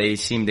 games. They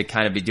seem to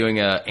kind of be doing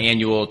an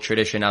annual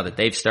tradition now that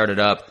they've started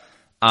up.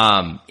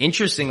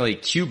 Interestingly,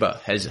 Cuba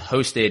has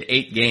hosted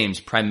 8 games,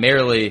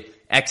 primarily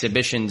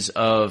exhibitions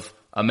of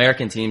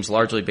American teams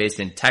largely based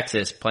in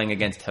Texas playing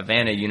against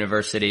Havana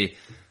University.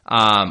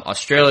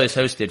 Australia's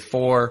hosted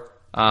 4.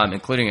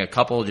 including a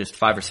couple just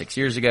 5 or 6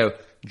 years ago.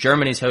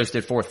 Germany's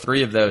hosted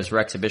 3 of those were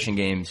exhibition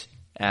games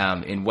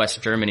in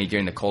West Germany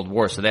during the Cold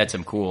War, so they had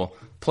some cool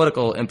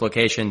political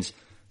implications.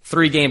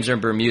 3 games are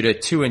in Bermuda,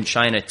 2 in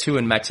China, 2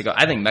 in Mexico.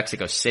 I think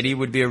Mexico City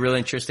would be a really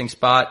interesting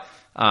spot.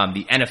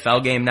 The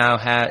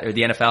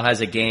NFL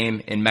has a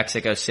game in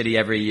Mexico City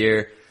every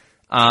year.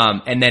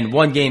 And then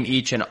 1 game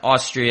each in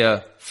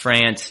Austria,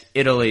 France,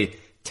 Italy,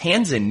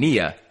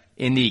 Tanzania.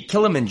 In the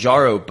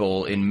Kilimanjaro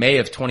Bowl in May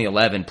of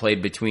 2011,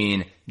 played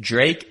between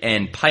Drake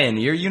and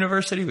Pioneer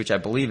University, which I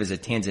believe is a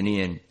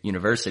Tanzanian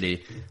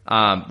university,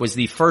 was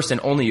the first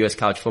and only U.S.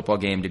 college football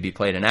game to be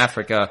played in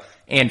Africa.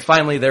 And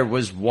finally, there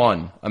was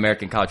 1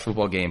 American college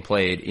football game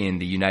played in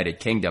the United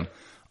Kingdom.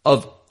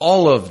 Of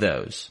all of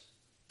those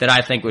that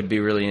I think would be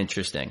really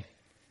interesting,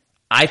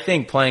 I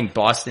think playing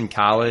Boston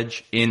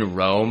College in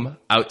Rome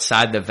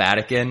outside the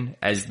Vatican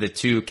as the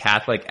 2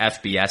 Catholic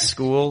FBS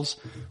schools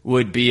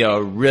would be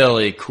a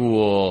really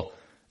cool,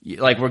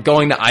 like we're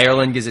going to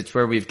Ireland because it's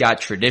where we've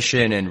got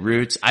tradition and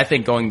roots. I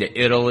think going to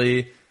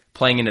Italy,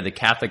 playing into the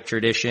Catholic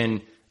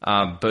tradition,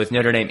 both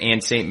Notre Dame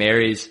and St.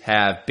 Mary's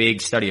have big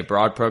study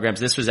abroad programs.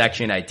 This was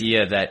actually an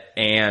idea that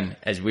Anne,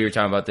 as we were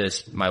talking about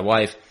this, my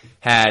wife,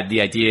 had the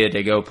idea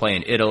to go play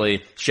in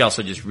Italy. She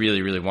also just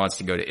really, really wants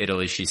to go to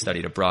Italy. She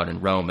studied abroad in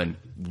Rome and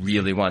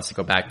really wants to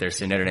go back there.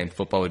 So Notre Dame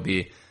football would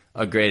be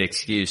a great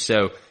excuse.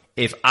 So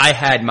if I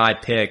had my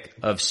pick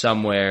of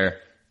somewhere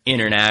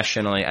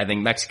internationally, I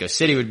think Mexico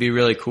City would be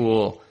really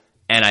cool.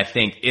 And I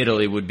think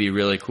Italy would be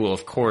really cool.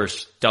 Of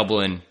course,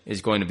 Dublin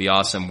is going to be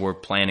awesome. We're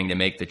planning to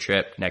make the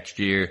trip next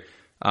year,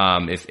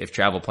 if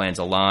travel plans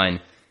align.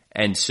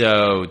 And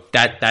so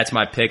that's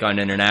my pick on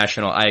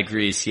international. I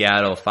agree.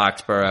 Seattle,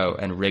 Foxborough,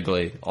 and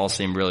Wrigley all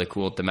seem really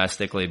cool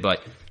domestically,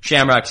 but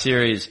Shamrock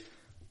Series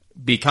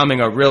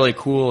becoming a really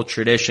cool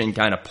tradition,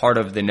 kind of part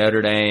of the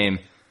Notre Dame,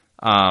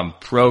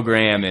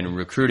 program and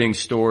recruiting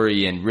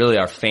story and really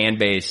our fan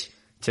base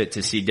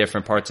to see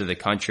different parts of the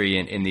country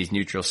in these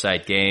neutral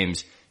site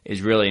games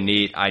is really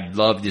neat. I'd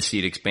love to see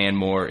it expand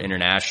more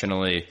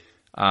internationally,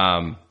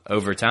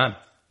 over time.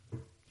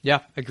 Yeah,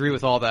 agree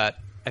with all that.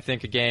 I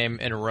think a game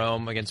in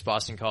Rome against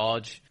Boston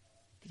College.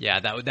 Yeah,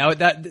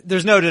 that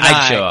there's no denying.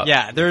 I'd show up.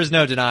 Yeah, there is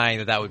no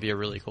denying that would be a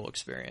really cool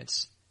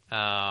experience.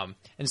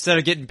 Instead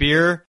of getting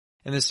beer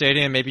in the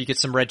stadium, maybe get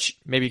some red sheesh.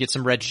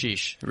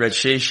 Red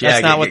sheesh,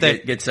 That's yeah. not what they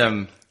get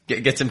some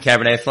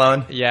Cabernet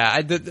flowing.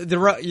 Yeah,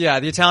 the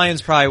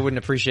Italians probably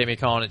wouldn't appreciate me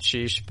calling it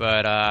sheesh,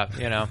 but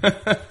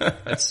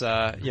it's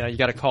you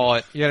got to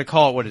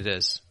call it what it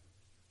is.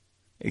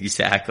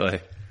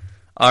 Exactly.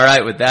 All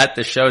right, with that,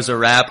 the show's a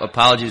wrap.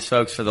 Apologies,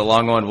 folks, for the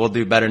long one. We'll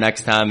do better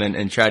next time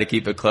and try to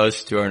keep it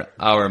close to an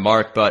hour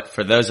mark. But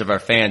for those of our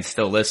fans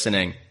still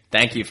listening,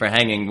 thank you for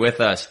hanging with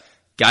us.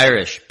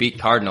 Gyrish beat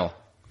Cardinal.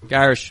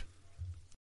 Gyrish.